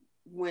think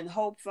when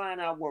Hope find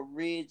out what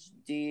Ridge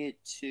did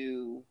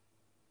to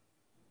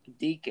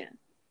Deacon,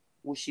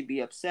 will she be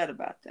upset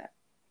about that?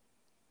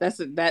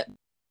 That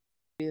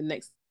be the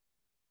next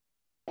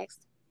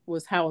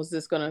was how is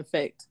this going to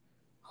affect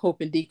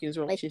Hope and Deacon's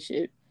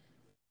relationship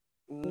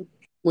Mm,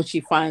 when she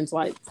finds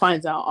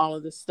out all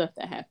of this stuff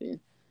that happened.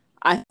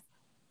 I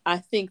I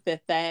think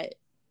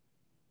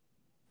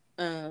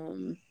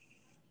um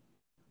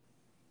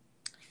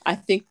I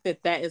think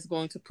that is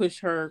going to push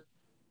her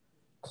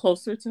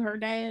closer to her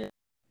dad,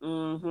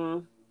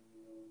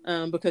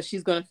 mm-hmm. because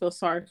she's going to feel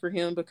sorry for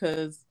him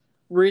because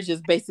Ridge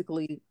is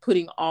basically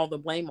putting all the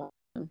blame on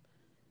him,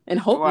 and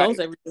Hope knows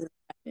Right. everything that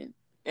happened.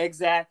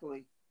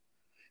 Exactly.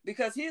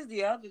 Because here's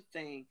the other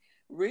thing.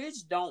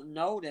 Ridge don't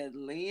know that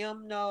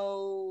Liam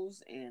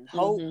knows and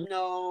Hope Hmm.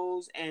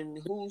 knows, and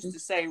who's to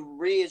say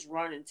Ridge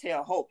run and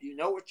tell Hope, you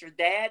know what your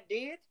dad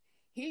did?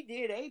 He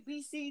did A,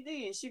 B, C,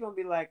 D, and she gonna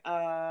be like,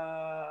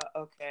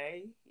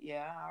 okay,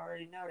 yeah, I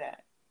already know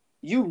that.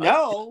 You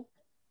know,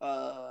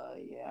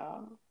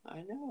 yeah,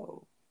 I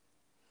know.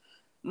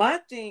 My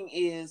thing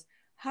is,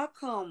 how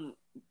come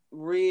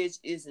Ridge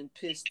isn't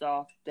pissed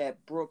off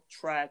that Brooke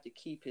tried to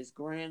keep his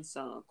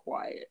grandson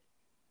quiet?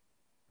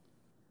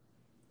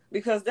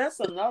 Because that's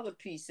another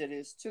piece of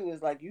this too.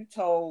 Is like you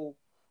told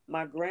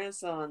my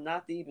grandson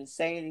not to even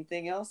say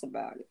anything else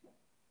about it.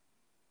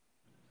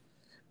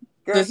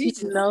 Girl, Does he he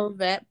just, know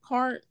that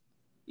part, or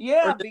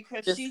yeah, does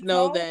because he she just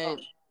know told that him.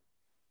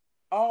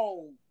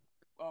 Oh,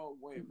 oh,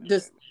 wait a minute, wait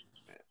does a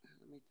minute.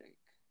 Let me think.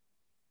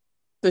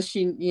 does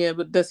she yeah,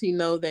 but does he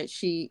know that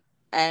she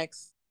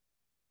asked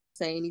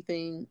say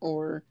anything,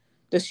 or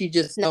does he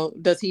just know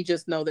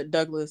that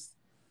Douglas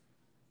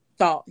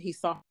thought he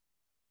saw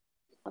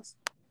us?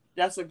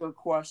 That's a good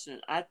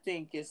question. I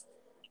think it's,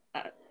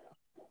 I,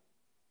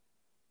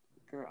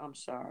 girl, I'm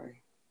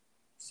sorry.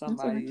 That's okay.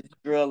 Somebody is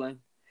drilling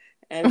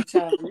every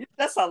time.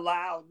 That's a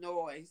loud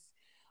noise.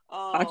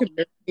 I can Um,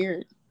 barely hear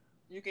it.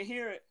 you can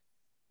hear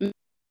it.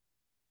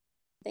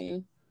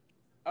 Mm.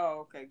 Oh,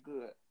 okay,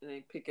 good. It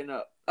ain't picking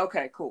up.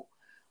 Okay, cool.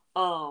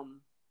 Um,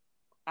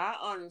 I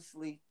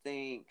honestly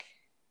think,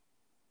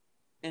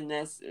 and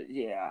that's,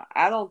 yeah,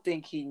 I don't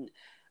think he,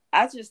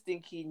 I just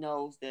think he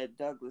knows that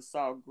Douglas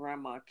saw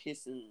Grandma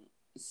kissing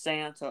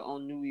Santa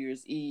on New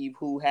Year's Eve,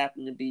 who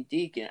happened to be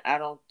Deacon. I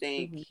don't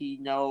think Mhm. he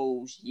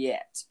knows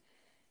yet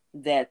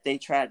that they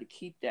tried to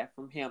keep that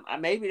from him.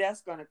 Maybe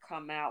that's going to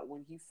come out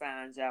when he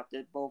finds out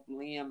that both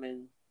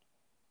Liam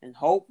and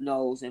Hope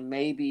knows, and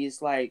maybe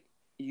it's like,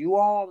 you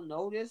all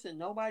know this and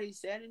nobody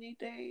said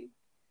anything.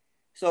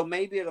 So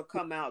maybe it'll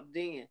come out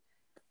then.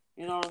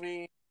 You know what I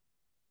mean?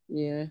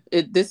 Yeah,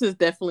 this is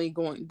definitely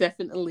going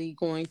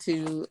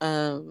to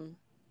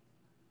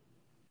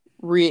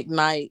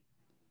reignite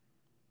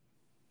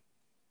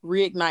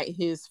reignite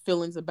his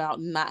feelings about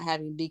not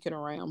having Deacon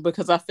around,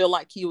 because I feel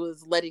like he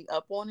was letting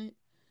up on it.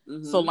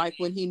 So Mm-hmm. like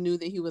when he knew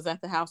that he was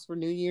at the house for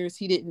New Year's,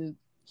 he didn't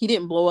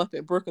blow up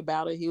at Brooke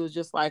about it. He was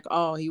just like,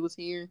 oh, he was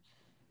here,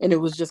 and it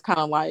was just kind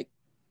of like,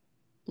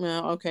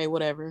 well, okay,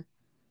 whatever.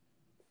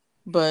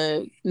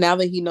 But now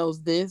that he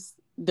knows this,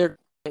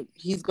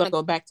 he's gonna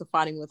go back to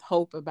fighting with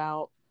Hope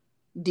about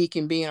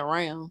Deacon being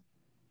around,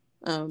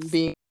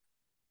 being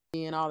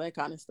and all that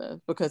kind of stuff,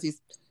 because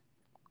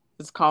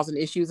it's causing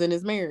issues in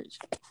his marriage.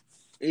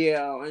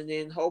 Yeah, and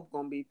then Hope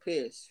gonna be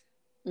pissed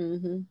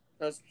Hmm.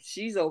 because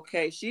she's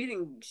okay. She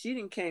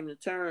didn't came to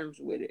terms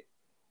with it,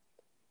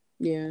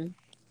 Yeah.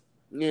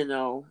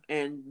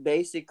 and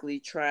basically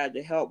tried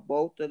to help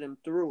both of them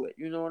through it.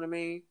 You know what I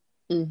mean?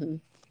 Hmm.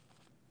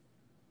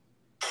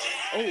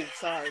 Oh,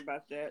 sorry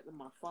about that.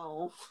 My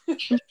phone.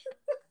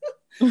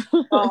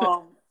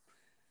 um.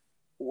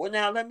 Well,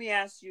 now let me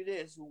ask you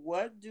this: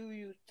 what do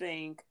you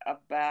think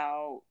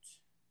about?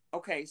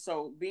 Okay,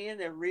 so being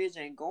that Ridge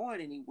ain't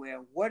going anywhere,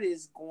 what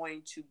is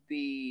going to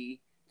be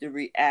the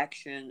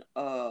reaction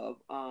of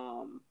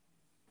oh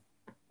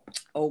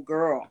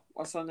girl,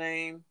 what's her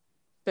name?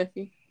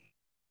 Steffi.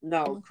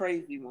 No,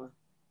 crazy one.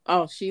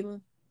 Oh,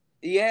 Sheila.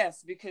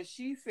 Yes, because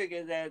she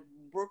figured that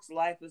Brooke's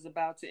life is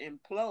about to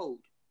implode.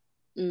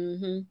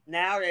 Mm-hmm.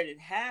 Now that it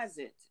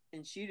hasn't,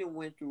 and she done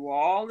went through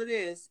all of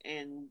this,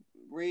 and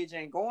Ridge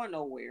ain't going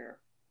nowhere,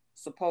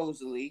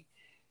 supposedly.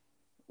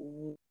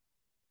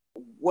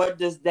 What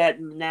does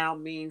that now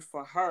mean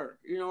for her?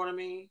 You know what I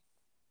mean?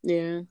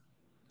 Yeah.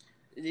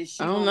 Is I she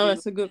don't gonna know. be?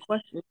 That's a good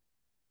question.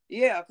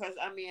 Yeah, because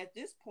I mean, at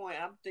this point,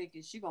 I'm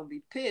thinking she gonna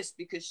be pissed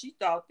because she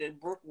thought that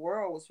Brooke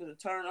world was gonna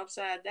turn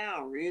upside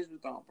down. Riz was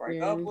gonna break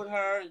Yeah. up with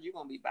her, and you're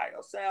gonna be by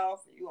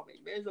yourself, and you're gonna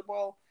be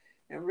miserable,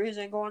 and Riz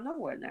ain't going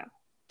nowhere now.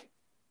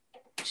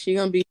 She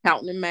gonna be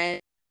pouting and mad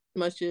as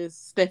much as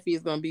Steffi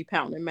is gonna be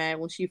pouting and mad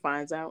when she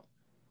finds out.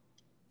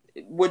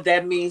 What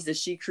that means that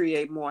she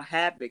create more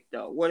havoc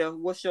though.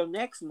 What's your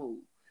next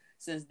move?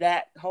 Since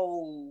that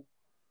whole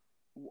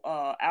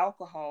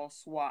alcohol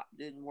swap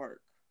didn't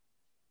work.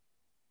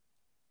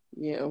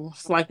 Yeah.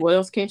 It's like what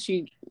else can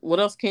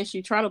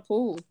she try to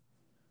pull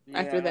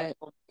after Yeah, that's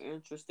that?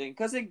 interesting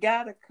because it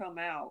gotta come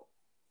out.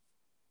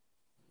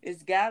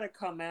 It's gotta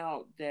come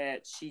out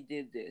that she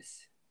did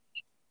this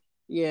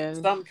Yeah.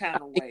 some I kind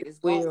of think way. it It's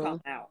gonna come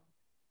will. out.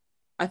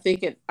 I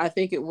think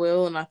it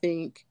will, and I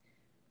think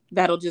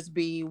that'll just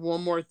be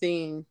one more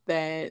thing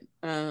that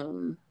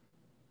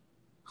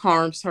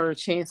harms her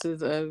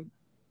chances of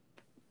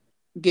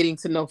getting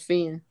to know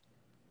Finn,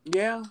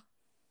 Yeah.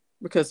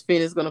 because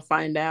Finn is gonna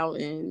find out,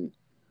 and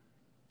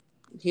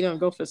he don't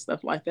go for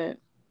stuff like that.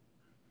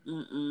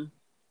 Mm-mm.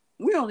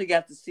 We only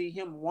got to see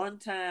him one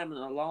time in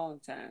a long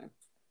time.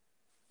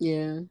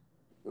 Yeah.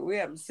 We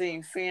haven't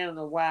seen Finn in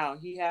a while.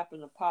 He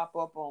happened to pop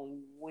up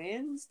on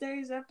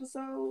Wednesday's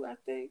episode, I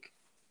think.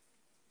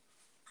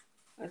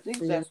 I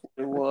think Yeah. that's what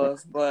it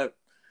was. But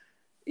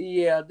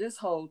yeah, this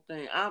whole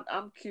thing,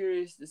 I'm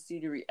curious to see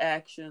the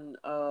reaction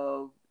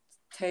of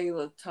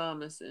Taylor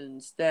Thomas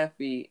and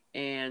Steffi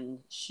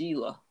and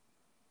Sheila.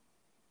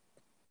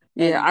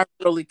 Yeah, And I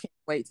really can't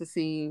wait to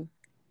see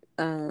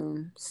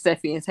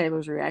Steffi and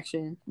Taylor's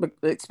reaction, but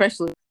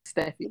especially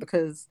Steffi,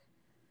 because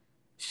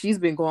she's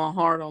been going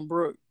hard on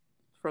Brooke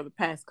for the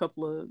past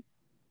couple of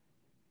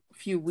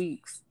few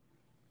weeks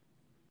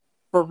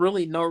for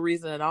really no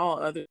reason at all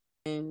other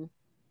than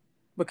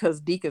because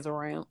Deke is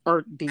around,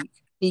 or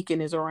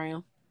Deacon is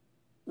around,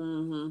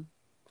 mm-hmm.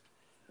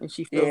 and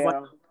she feels like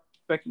Yeah,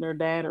 respecting her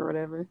dad or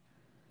whatever.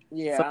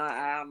 yeah, So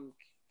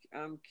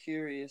I'm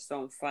curious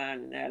on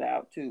finding that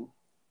out too,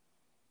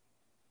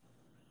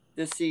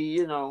 to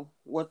see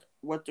what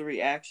the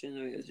reaction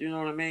is. You know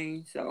what I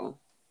mean? So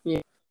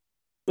yeah,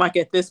 like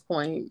at this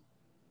point,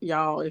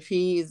 y'all, if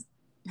he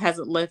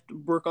hasn't left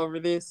Brooke over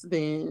this,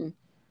 then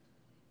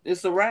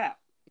it's a wrap.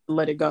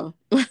 let it go.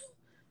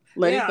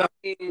 Let it Yeah, go. I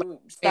Let mean, the man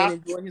stop.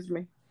 enjoy his Go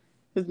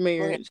ahead.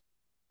 marriage.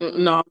 No,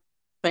 Mm-hmm. I'm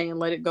saying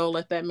let it go.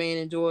 Let that man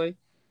enjoy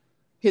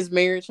his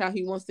marriage how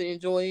he wants to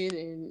enjoy it.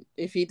 And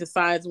if he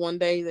decides one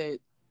day that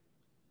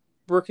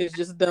Brooke has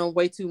just done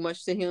way too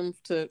much to him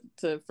to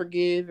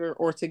forgive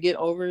or to get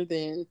over,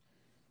 then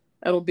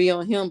that'll be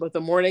on him. But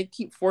the more they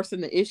keep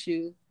forcing the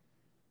issue,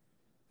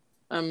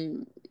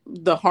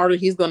 the harder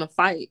he's gonna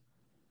fight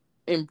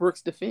in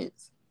Brooke's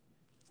defense.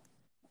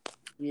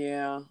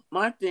 Yeah,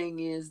 my thing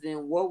is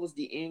then what was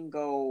the end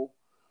goal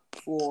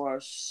for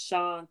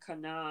Sean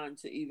Kanan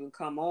to even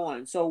come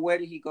on? So where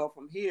did he go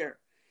from here?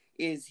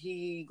 Is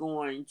he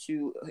going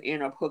to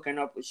end up hooking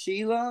up with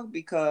Sheila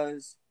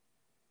because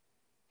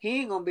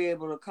he ain't gonna be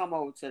able to come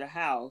over to the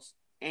house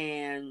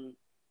and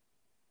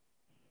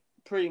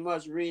pretty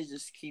much Ridge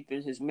is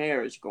keeping his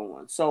marriage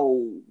going.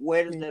 So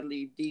where does Yeah. that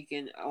leave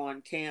Deacon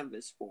on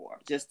canvas for?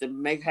 Just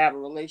to have a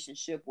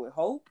relationship with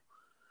Hope?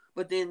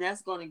 But then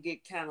that's gonna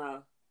get kind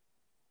of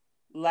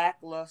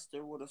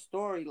lackluster with a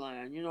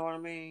storyline. You know what I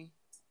mean?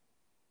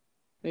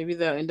 Maybe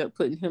they'll end up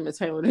putting him and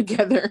Taylor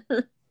together.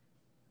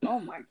 Oh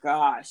my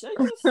gosh, are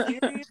you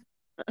serious?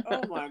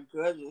 Oh my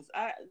goodness,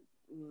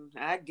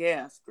 I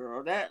guess,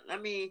 girl. That I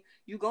mean,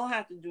 you gonna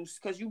have to do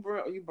because you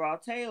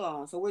brought Taylor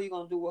on. So what are you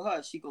gonna do with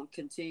her? She gonna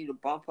continue to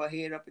bump her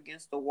head up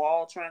against the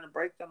wall trying to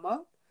break them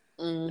up?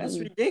 That's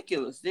Hmm.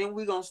 ridiculous. Then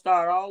we gonna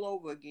start all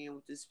over again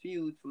with this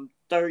feud from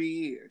 30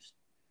 years.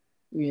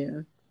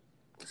 Yeah.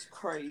 It's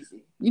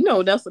crazy. You know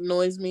what else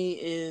annoys me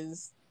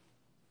is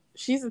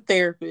she's a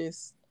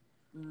therapist,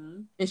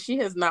 Mm-hmm. and she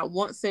has not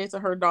once said to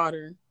her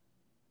daughter,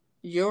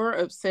 your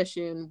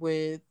obsession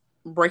with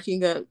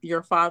breaking up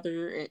your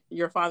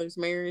father's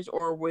marriage,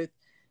 or with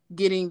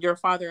getting your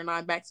father and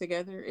I back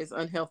together, is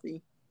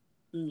unhealthy.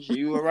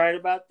 You were right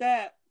about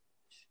that.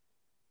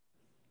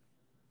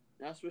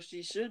 That's what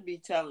she should be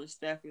telling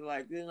Steffi.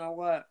 Like, you know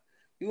what?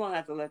 You gonna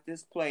have to let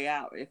this play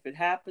out. If it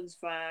happens,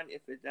 fine.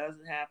 If it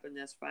doesn't happen,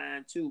 that's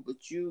fine too.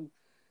 But you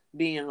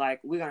being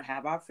like, we're gonna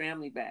have our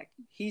family back.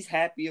 He's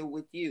happier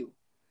with you.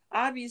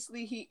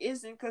 Obviously, he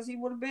isn't because he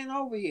would have been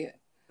over here.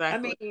 I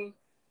Exactly. mean,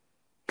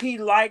 he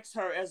likes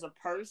her as a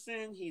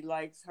person. He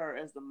likes her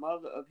as the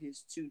mother of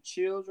his two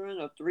children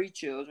or three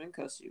children,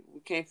 because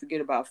we can't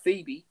forget about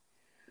Phoebe.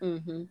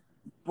 Hmm.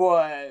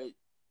 But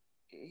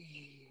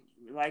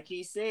like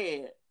he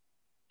said,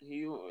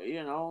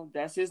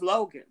 that's his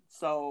Logan.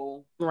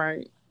 So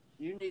Right.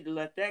 You need to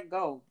let that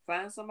go.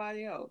 Find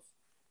somebody else.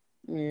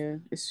 Yeah,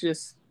 it's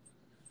just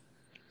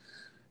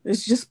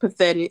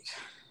pathetic.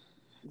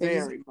 They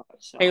just Very much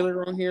so.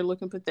 Taylor on here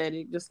looking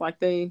pathetic, just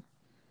like I've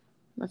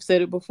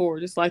said it before,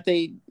 just like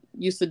they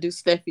used to do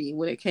Steffi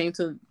when it came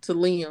to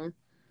Liam.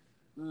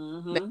 They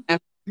Mm-hmm.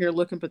 have here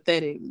looking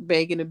pathetic,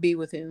 begging to be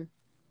with him,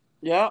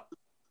 Yep.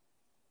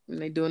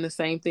 and they doing the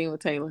same thing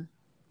with Taylor.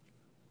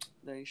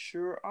 They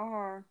sure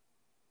are.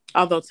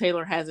 Although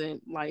Taylor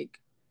hasn't like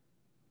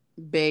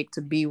begged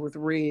to be with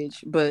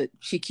Ridge, but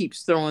she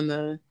keeps throwing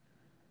the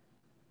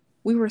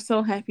 "we were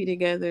so happy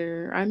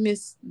together. I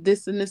miss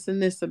this and this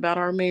and this about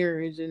our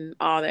marriage" and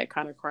all that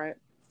kind of crap.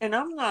 And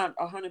I'm not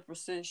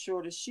 100%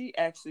 sure that she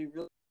actually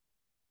really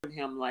wanted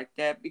him like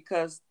that,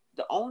 because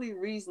the only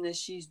reason that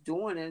she's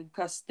doing it is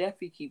because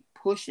Steffi keep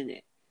pushing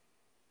it.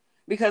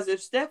 Because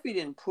if Steffi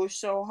didn't push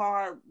so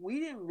hard, we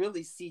didn't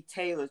really see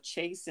Taylor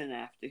chasing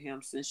after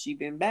him since she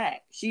been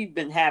back. She'd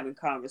been having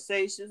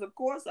conversations. Of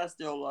course, I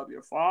still love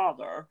your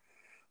father.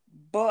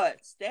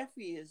 But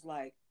Steffi is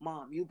like,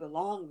 Mom, you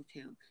belong with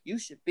him. You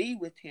should be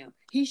with him.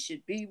 He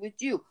should be with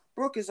you.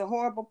 Brooke is a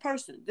horrible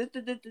person.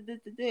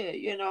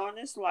 You know, and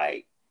it's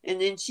like, and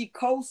then she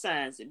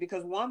co-signs it,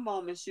 because one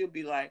moment she'll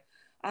be like,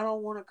 I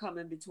don't want to come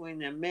in between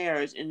their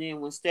marriage. And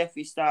then when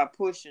Steffi start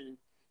pushing,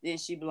 then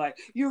she'd be like,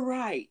 you're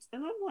right.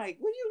 And I'm like,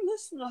 what are you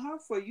listening to her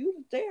for? You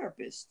the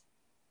therapist.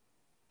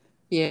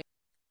 Yeah,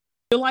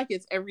 I feel like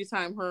it's every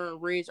time her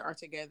and Ridge are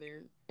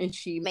together, and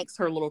she makes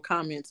her little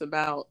comments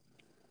about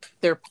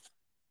their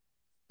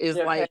is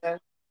Their like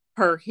past.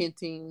 her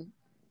hinting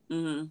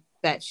Mm-hmm.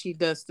 that she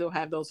does still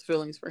have those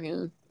feelings for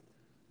him,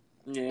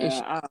 and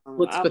she Yeah,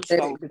 looks I'm so,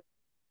 pathetic.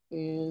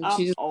 And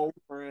I'm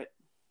over it.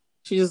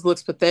 she just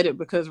looks pathetic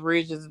because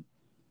Ridge is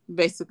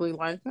basically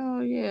like, "Oh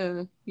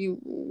yeah,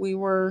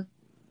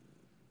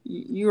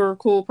 you're a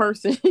cool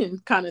person,"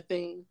 kind of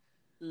thing.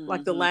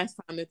 Like the Mm-hmm. last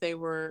time that they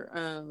were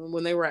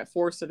when they were at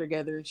Forster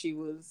together, she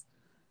was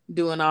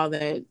doing all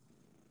that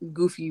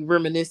goofy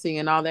reminiscing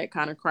and all that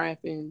kind of crap.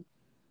 And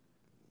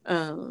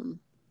um,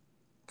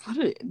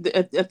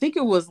 I think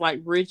it was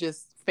like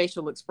Ridge's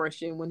facial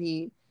expression when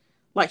he,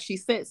 like, she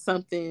said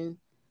something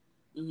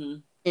Mm-hmm.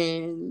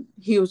 and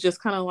he was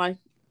just kind of like,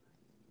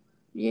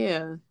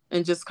 yeah,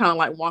 and just kind of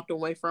like walked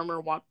away from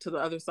her, walked to the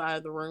other side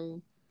of the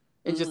room,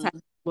 and just had Mm-hmm.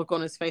 a look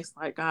on his face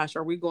like, gosh,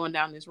 are we going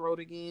down this road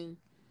again?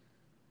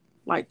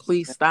 Like,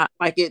 please stop.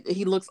 Like,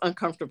 he looks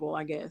uncomfortable,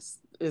 I guess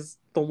is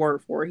the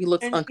word for it. He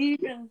looks And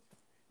uncomfortable.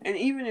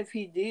 even if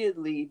he did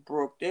leave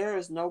Brooke, there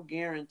is no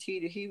guarantee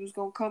that he was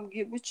gonna come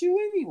get with you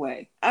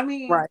anyway. I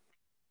mean, Right.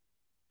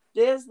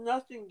 there's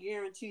nothing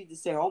guaranteed to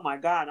say, "Oh my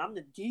God, I'm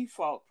the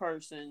default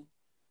person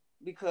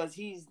because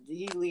he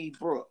leave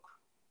Brooke."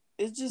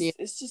 Yeah.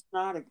 It's just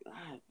not a.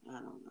 I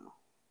don't know.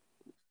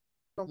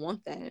 I don't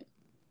want that.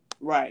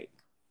 Right.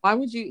 Why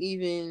would you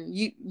even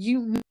you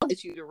know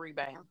that you the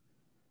rebound?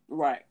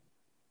 Right.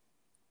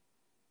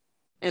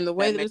 And the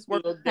way That that makes it's you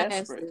worked look in the past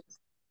desperate. is,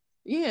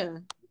 yeah.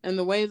 And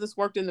the way this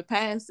worked in the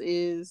past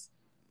is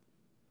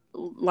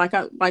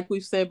like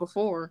we've said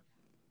before,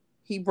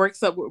 he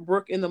breaks up with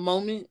Brooke in the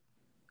moment,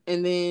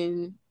 and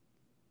then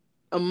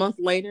a month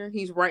later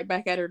he's right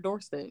back at her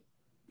doorstep,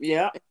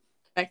 Yeah,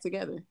 back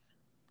together.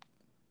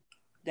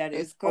 that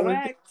It's is the only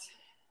thing, correct.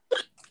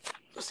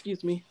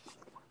 excuse me.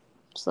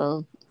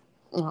 So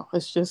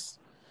it's just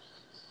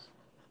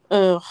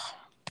ugh,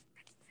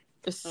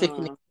 it's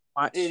sickening Uh, to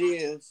watch. it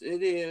is.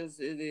 It is.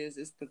 It is.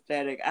 It's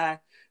pathetic.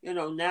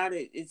 Now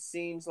that it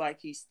seems like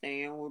he's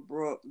staying with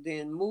Brooke,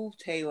 then move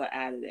Taylor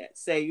out of that.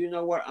 Say, you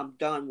know what? I'm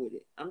done with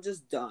it. I'm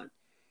just done.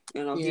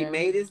 He Yeah.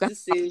 made his That,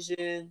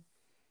 decision.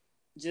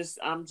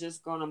 I'm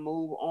just gonna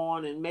move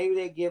on, and maybe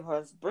they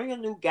bring a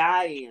new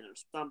guy in or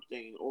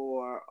something,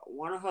 or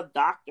one of her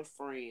doctor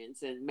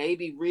friends, and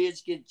maybe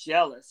Ridge get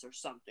jealous or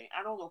something.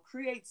 I don't know.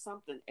 Create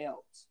something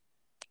else.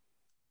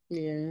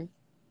 yeah.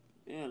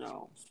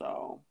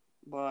 So,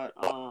 but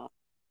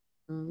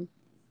Mm-hmm.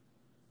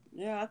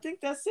 yeah, I think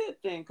that's it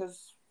then.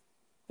 Cause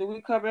did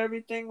we cover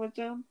everything with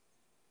them?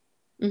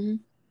 Mm-hmm.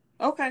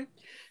 Okay,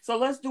 so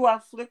let's do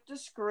our flip the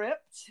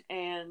script.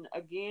 And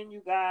again,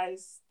 you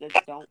guys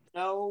that don't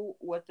know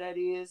what that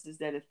is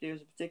that if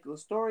there's a particular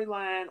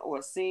storyline or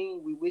a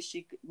scene we wish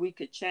we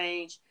could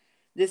change,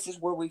 this is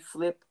where we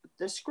flip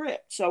the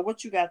script. So,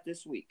 what you got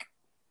this week?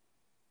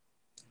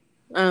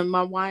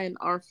 My Y and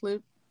R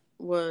flip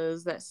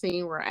was that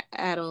scene where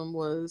Adam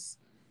was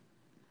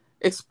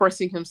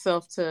expressing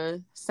himself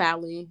to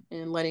Sally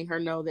and letting her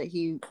know that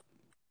he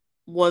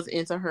was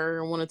into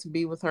her and wanted to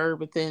be with her,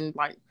 but then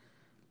like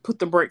put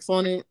the brakes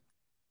on it.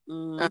 Uh,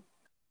 Mm-hmm.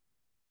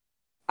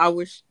 I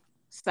wish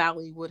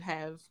Sally would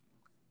have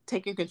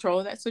taken control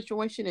of that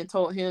situation and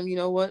told him, you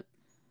know what,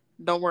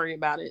 don't worry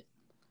about it.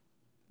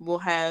 We'll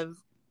have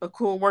a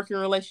cool working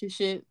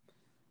relationship.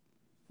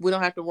 We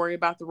don't have to worry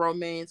about the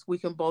romance. We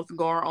can both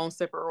go our own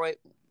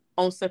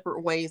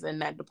separate ways in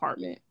that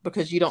department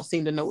because you don't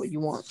seem to know what you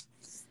want.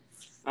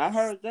 I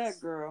heard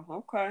that, girl.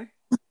 Okay.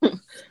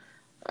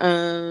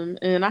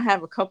 And I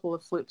have a couple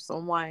of flips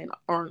on wine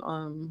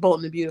on Bold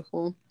and the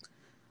Beautiful.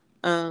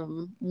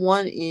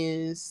 One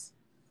is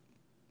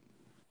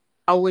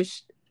I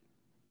wish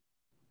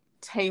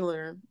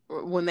Taylor,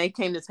 when they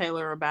came to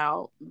Taylor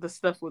about the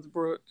stuff with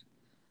Brooke,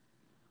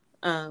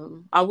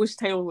 I wish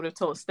Taylor would have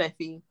told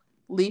Steffi,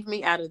 leave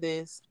me out of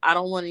this. I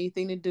don't want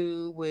anything to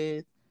do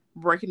with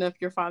breaking up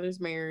your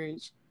father's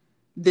marriage.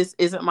 This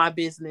isn't my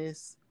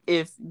business.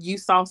 If you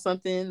saw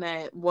something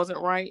that wasn't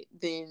right,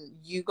 then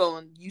you go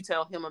and you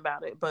tell him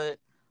about it. But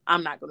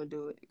I'm not going to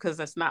do it because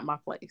that's not my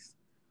place.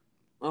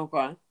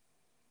 Okay.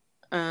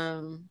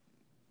 And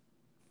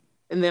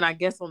then I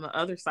guess on the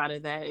other side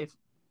of that, if,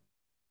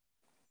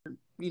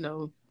 you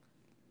know,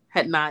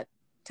 had not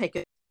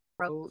taken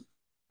the road,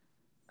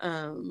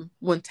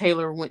 when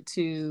Taylor went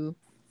to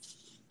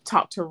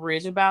talk to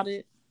Ridge about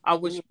it, I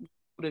wish Mm-hmm.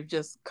 would have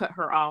just cut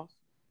her off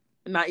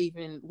and not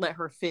even let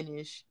her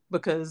finish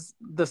because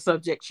the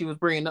subject she was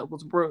bringing up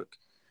was Brooke,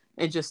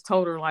 and just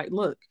told her, like,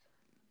 look,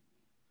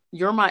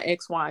 you're my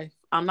ex-wife.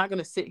 I'm not going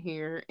to sit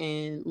here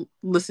and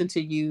listen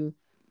to you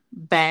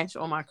bash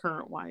on my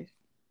current wife.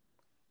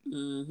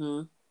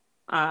 Mm-hmm.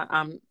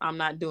 I'm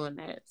not doing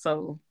that.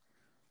 So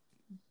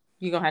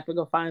you're going to have to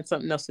go find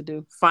something else to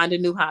do. Find a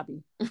new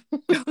hobby.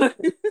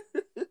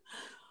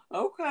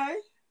 Okay.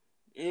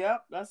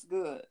 Yep, that's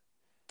good.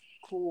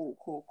 Cool,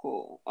 cool,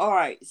 cool. All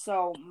right,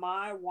 so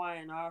my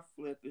Y&R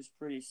flip is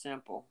pretty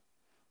simple.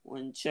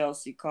 When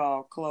Chelsea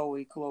called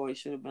Chloe, Chloe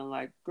should have been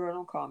like, "Girl,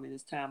 don't call me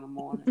this time of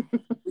morning.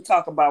 We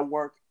talk about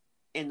work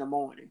in the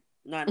morning,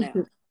 not now.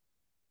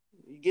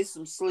 You get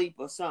some sleep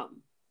or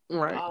something."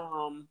 Right.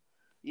 Um,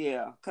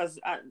 yeah, cause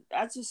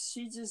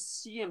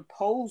she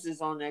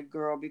imposes on that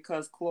girl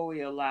because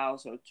Chloe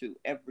allows her to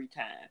every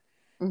time.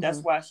 That's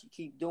Mm-hmm. why she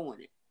keep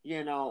doing it.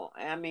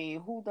 I mean,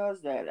 who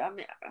does that? I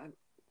mean,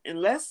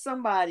 unless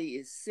somebody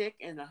is sick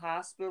in the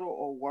hospital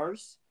or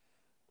worse,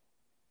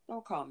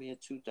 don't call me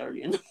at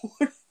 2:30 in the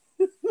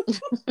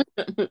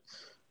morning.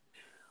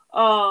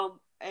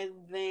 And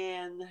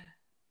then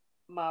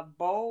my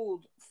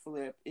bold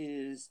flip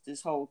is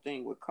this whole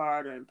thing with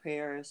Carter and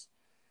Paris.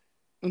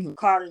 Mm-hmm.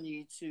 Carter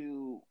needs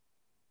to,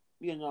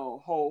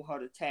 hold her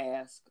to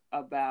task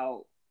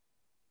about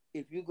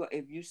if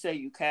you say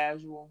you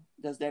casual,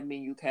 does that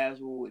mean you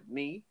casual with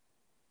me?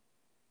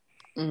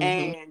 Mm-hmm.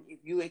 And if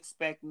you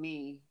expect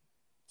me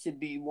to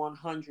be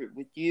 100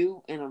 with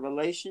you in a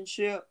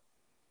relationship,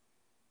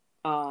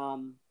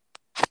 um,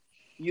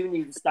 you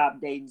need to stop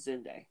dating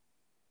Zende.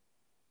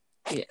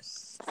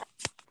 Yes.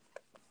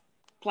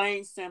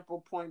 Plain,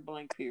 simple, point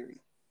blank, period.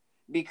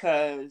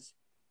 Because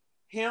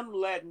him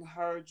letting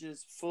her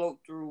just float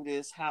through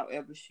this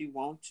however she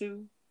wants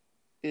to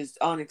is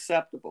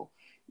unacceptable.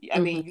 I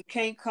Mm-hmm. mean, you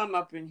can't come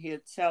up in here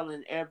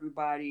telling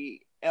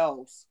everybody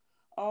else,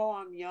 "Oh,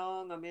 I'm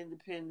young, I'm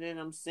independent,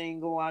 I'm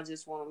single, I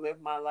just want to live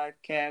my life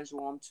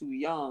casual, I'm too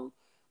young."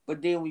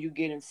 But then when you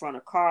get in front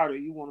of Carter,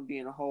 you want to be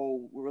in a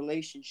whole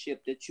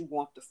relationship that you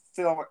want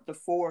the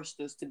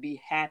Foresters to be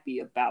happy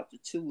about the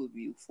two of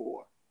you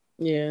for.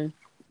 Yeah.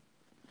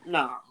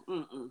 No,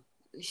 mm-mm.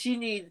 He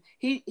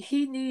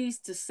needs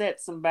to set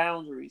some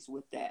boundaries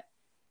with that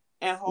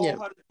and hold Yep.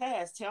 her to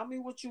task. Tell me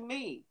what you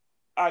mean.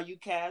 Are you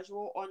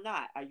casual or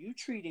not? Are you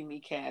treating me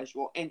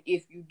casual? And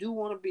if you do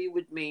want to be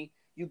with me,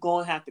 you're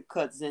gonna have to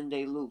cut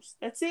Zende loose.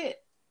 That's it.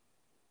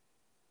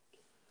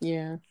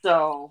 Yeah.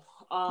 So,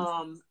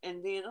 and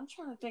then I'm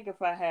trying to think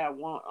if I had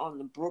one on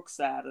the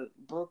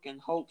Brooke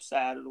and Hope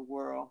side of the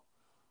world.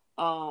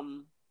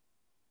 Um,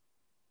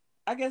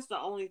 I guess the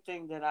only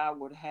thing that I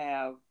would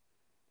have,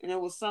 and it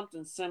was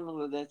something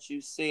similar that you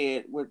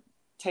said with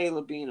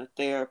Taylor being a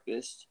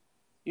therapist.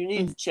 You need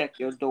Mm-hmm. to check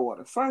your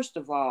daughter. First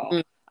of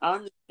all, I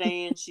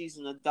understand she's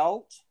an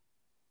adult,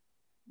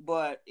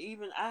 but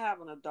even I have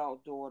an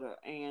adult daughter,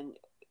 and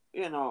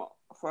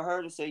for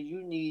her to say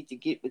you need to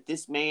get with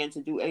this man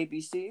to do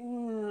ABC,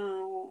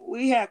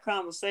 we had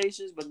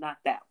conversations, but not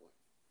that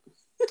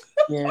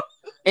Yeah.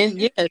 And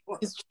yeah, one.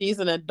 she's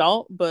an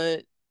adult,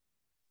 but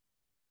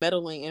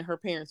meddling in her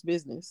parents'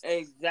 business.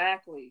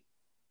 Exactly.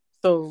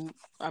 So,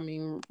 I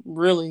mean,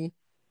 really,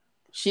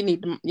 she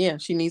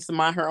needs to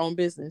mind her own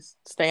business.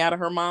 Stay out of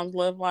her mom's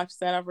love life,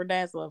 stay out of her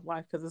dad's love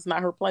life, because it's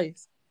not her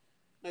place.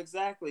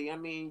 Exactly. I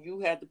mean, you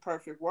had the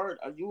perfect word.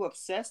 Are you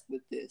obsessed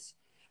with this?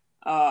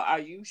 Are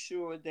you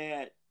sure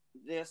that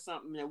there's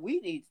something that we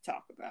need to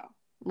talk about?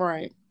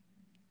 Right.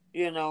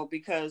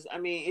 Because I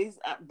mean, it's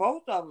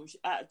both of them.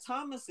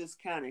 Thomas is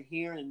kind of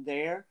here and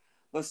there,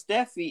 but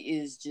Steffi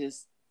is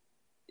just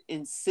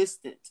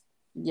insistent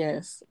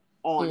Yes.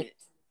 on Yeah. it.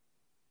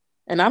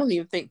 And I don't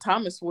even think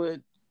Thomas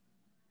would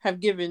have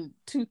given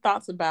two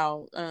thoughts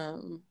about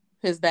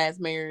his dad's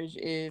marriage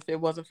if it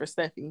wasn't for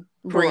Steffi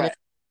bringing it Correct.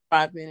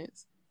 5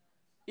 minutes.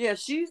 Yeah,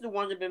 she's the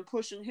one that been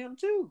pushing him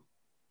too.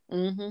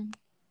 Mm-hmm.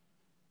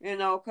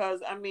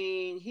 Because I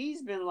mean,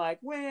 he's been like,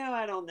 well,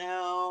 I don't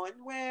know, and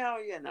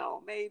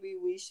well, maybe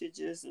we should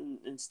just and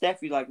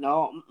Steffi like,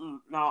 no,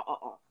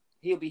 no,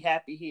 he'll be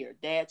happy here.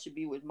 Dad should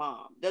be with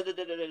mom. Da da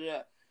da da da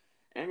da.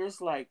 And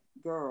it's like,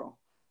 girl,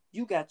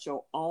 you got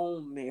your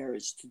own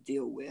marriage to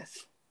deal with.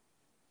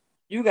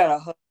 You got a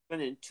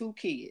husband and two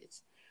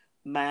kids.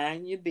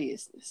 Mind your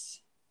business.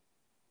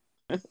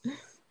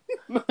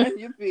 Mind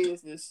your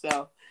business.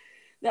 So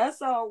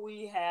That's all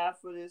we have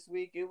for this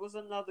week. It was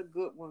another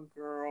good one,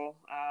 girl.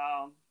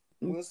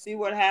 We'll see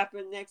what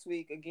happened next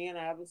week. Again,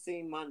 I haven't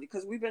seen Monday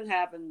because we've been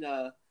having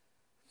the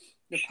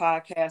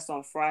podcast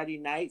on Friday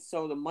night.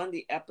 So the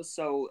Monday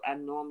episode I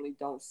normally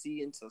don't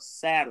see until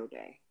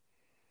Saturday.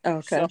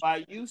 Okay. So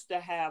I used to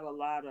have a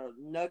lot of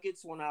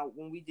nuggets when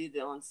we did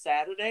it on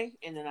Saturday,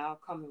 and then I'll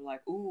come in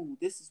like, ooh,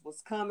 this is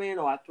what's coming,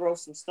 or I throw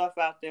some stuff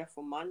out there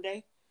for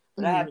Monday,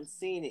 but I haven't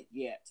seen it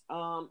yet.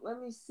 Let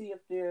me see if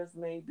there's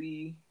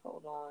maybe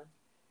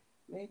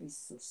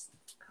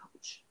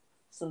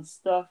some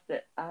stuff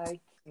that I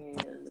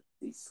can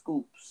see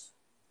scoops.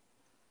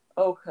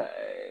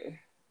 Okay.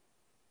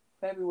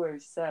 February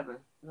 7th.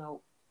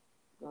 No.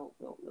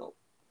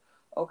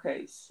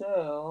 Okay,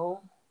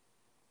 so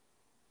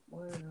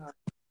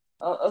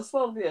it's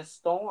supposed to be a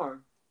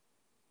storm.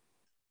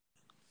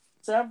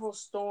 Several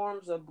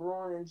storms are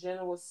brewing in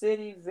Genoa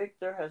City.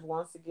 Victor has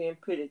once again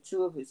pitted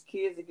two of his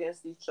kids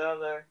against each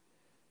other.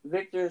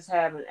 Victor is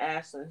having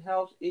Ashland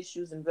health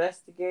issues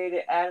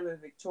investigated. Adam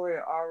and Victoria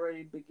are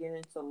already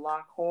beginning to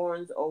lock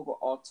horns over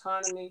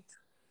autonomy.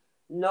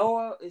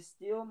 Noah is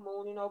still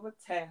mooning over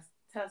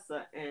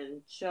Tessa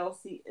and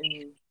Chelsea,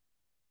 and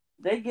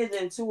they get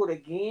into it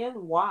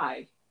again.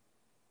 Why?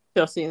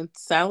 Chelsea and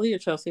Sally or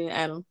Chelsea and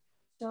Adam?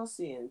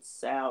 Chelsea and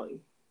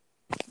Sally.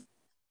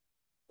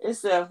 It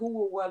said, who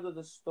will weather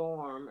the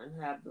storm and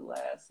have the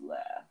last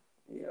laugh?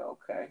 Yeah,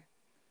 okay.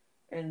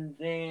 And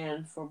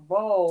then for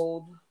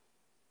Bold,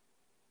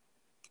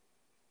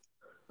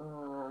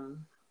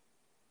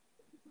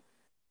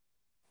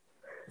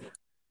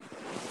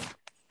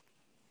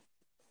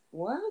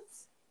 what?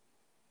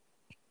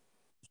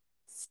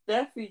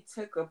 Steffi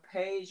took a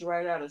page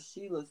right out of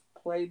Sheila's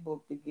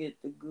playbook to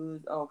get the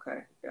goods.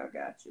 Okay, I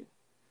got you.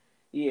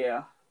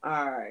 Yeah,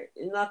 all right.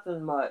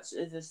 Nothing much.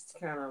 It's just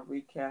kind of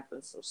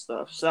recapping some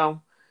stuff.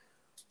 So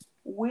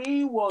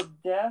we will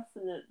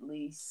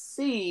definitely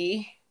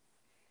see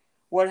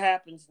what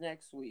happens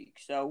next week.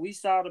 So we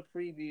saw the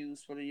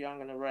previews for The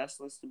Young and the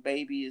Restless. The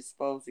baby is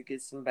supposed to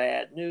get some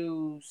bad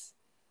news.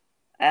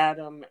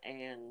 Adam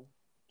and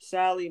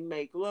Sally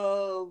make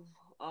love.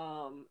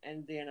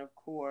 And then, of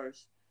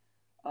course,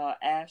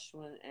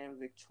 Ashland and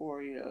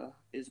Victoria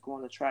is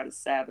going to try to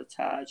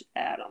sabotage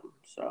Adam.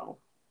 So,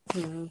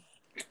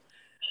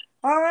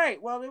 all right.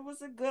 Well, it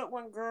was a good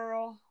one,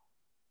 girl.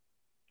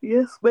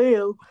 Yes,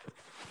 ma'am.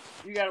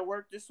 You got to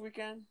work this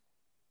weekend?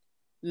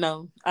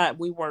 No,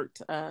 we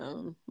worked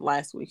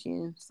last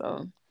weekend,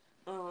 so.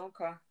 Oh,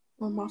 okay.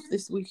 I'm off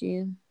this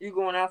weekend. You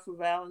going out for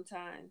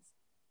Valentine's?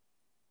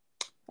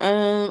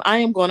 I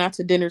am going out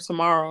to dinner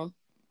tomorrow.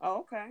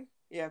 Oh, okay.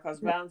 Yeah, because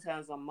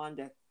Valentine's on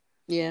Monday.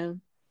 Yeah.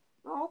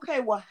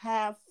 Okay, well,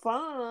 have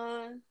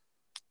fun.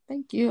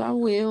 Thank you. I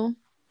will.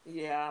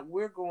 Yeah,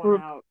 we're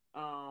going out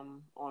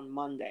on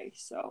Monday,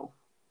 so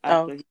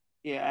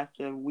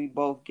after we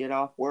both get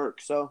off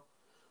work, so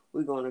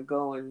we're gonna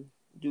go and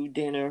do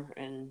dinner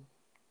and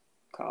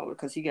call it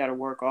because he got to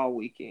work all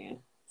weekend.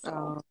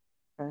 So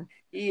okay.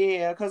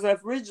 Yeah, because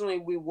originally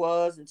we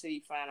was until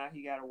he found out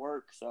he got to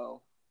work.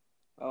 So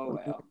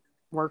well,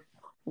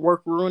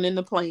 work ruining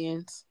the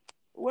plans.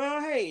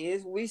 Well,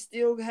 hey, we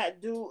still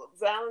had to do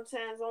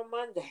Valentine's on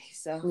Monday,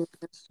 so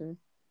that's true.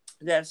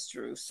 That's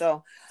true.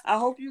 So I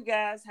hope you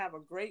guys have a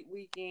great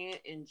weekend.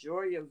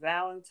 Enjoy your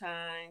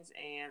Valentine's.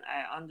 And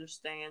I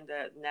understand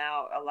that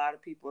now a lot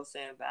of people are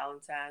saying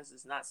Valentine's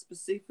is not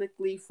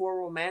specifically for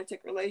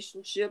romantic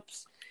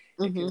relationships.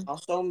 It can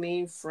also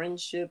mean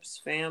friendships,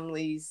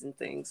 families, and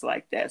things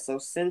like that. So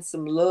send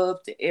some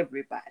love to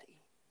everybody.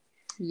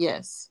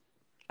 Yes.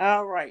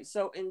 All right.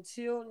 So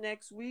until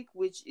next week,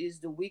 which is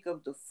the week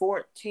of the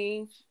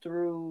 14th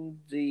through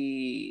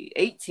the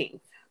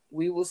 18th,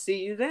 we will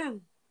see you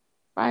then.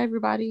 Bye,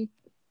 everybody.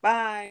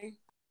 Bye.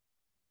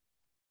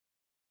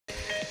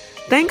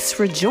 Thanks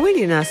for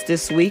joining us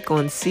this week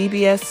on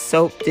CBS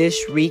Soap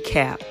Dish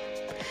Recap.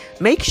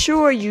 Make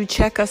sure you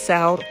check us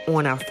out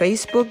on our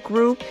Facebook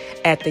group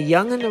at The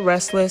Young and the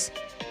Restless,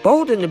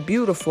 Bold and the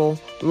Beautiful,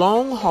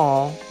 Long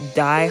Haul,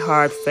 Die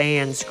Hard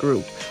Fans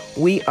group.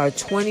 We are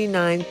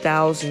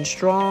 29,000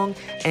 strong,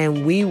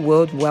 and we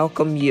would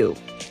welcome you.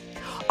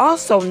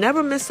 Also,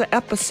 never miss an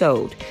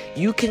episode.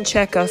 You can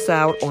check us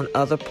out on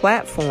other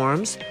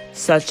platforms,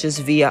 such as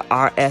via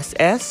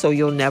RSS, so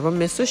you'll never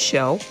miss a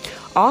show.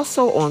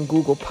 Also on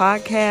Google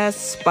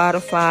Podcasts,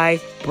 Spotify,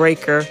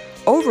 Breaker,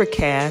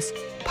 Overcast,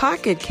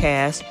 Pocket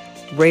Cast,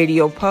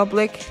 Radio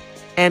Public,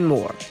 and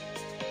more.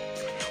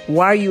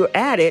 While you're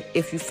at it,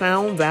 if you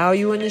found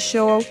value in the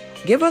show,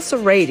 give us a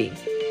rating.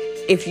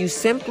 If you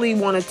simply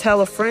want to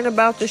tell a friend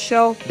about the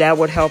show, that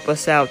would help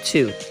us out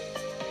too.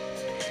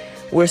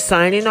 We're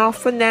signing off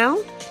for now.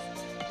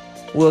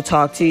 We'll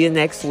talk to you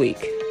next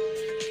week.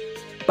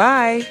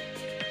 Bye.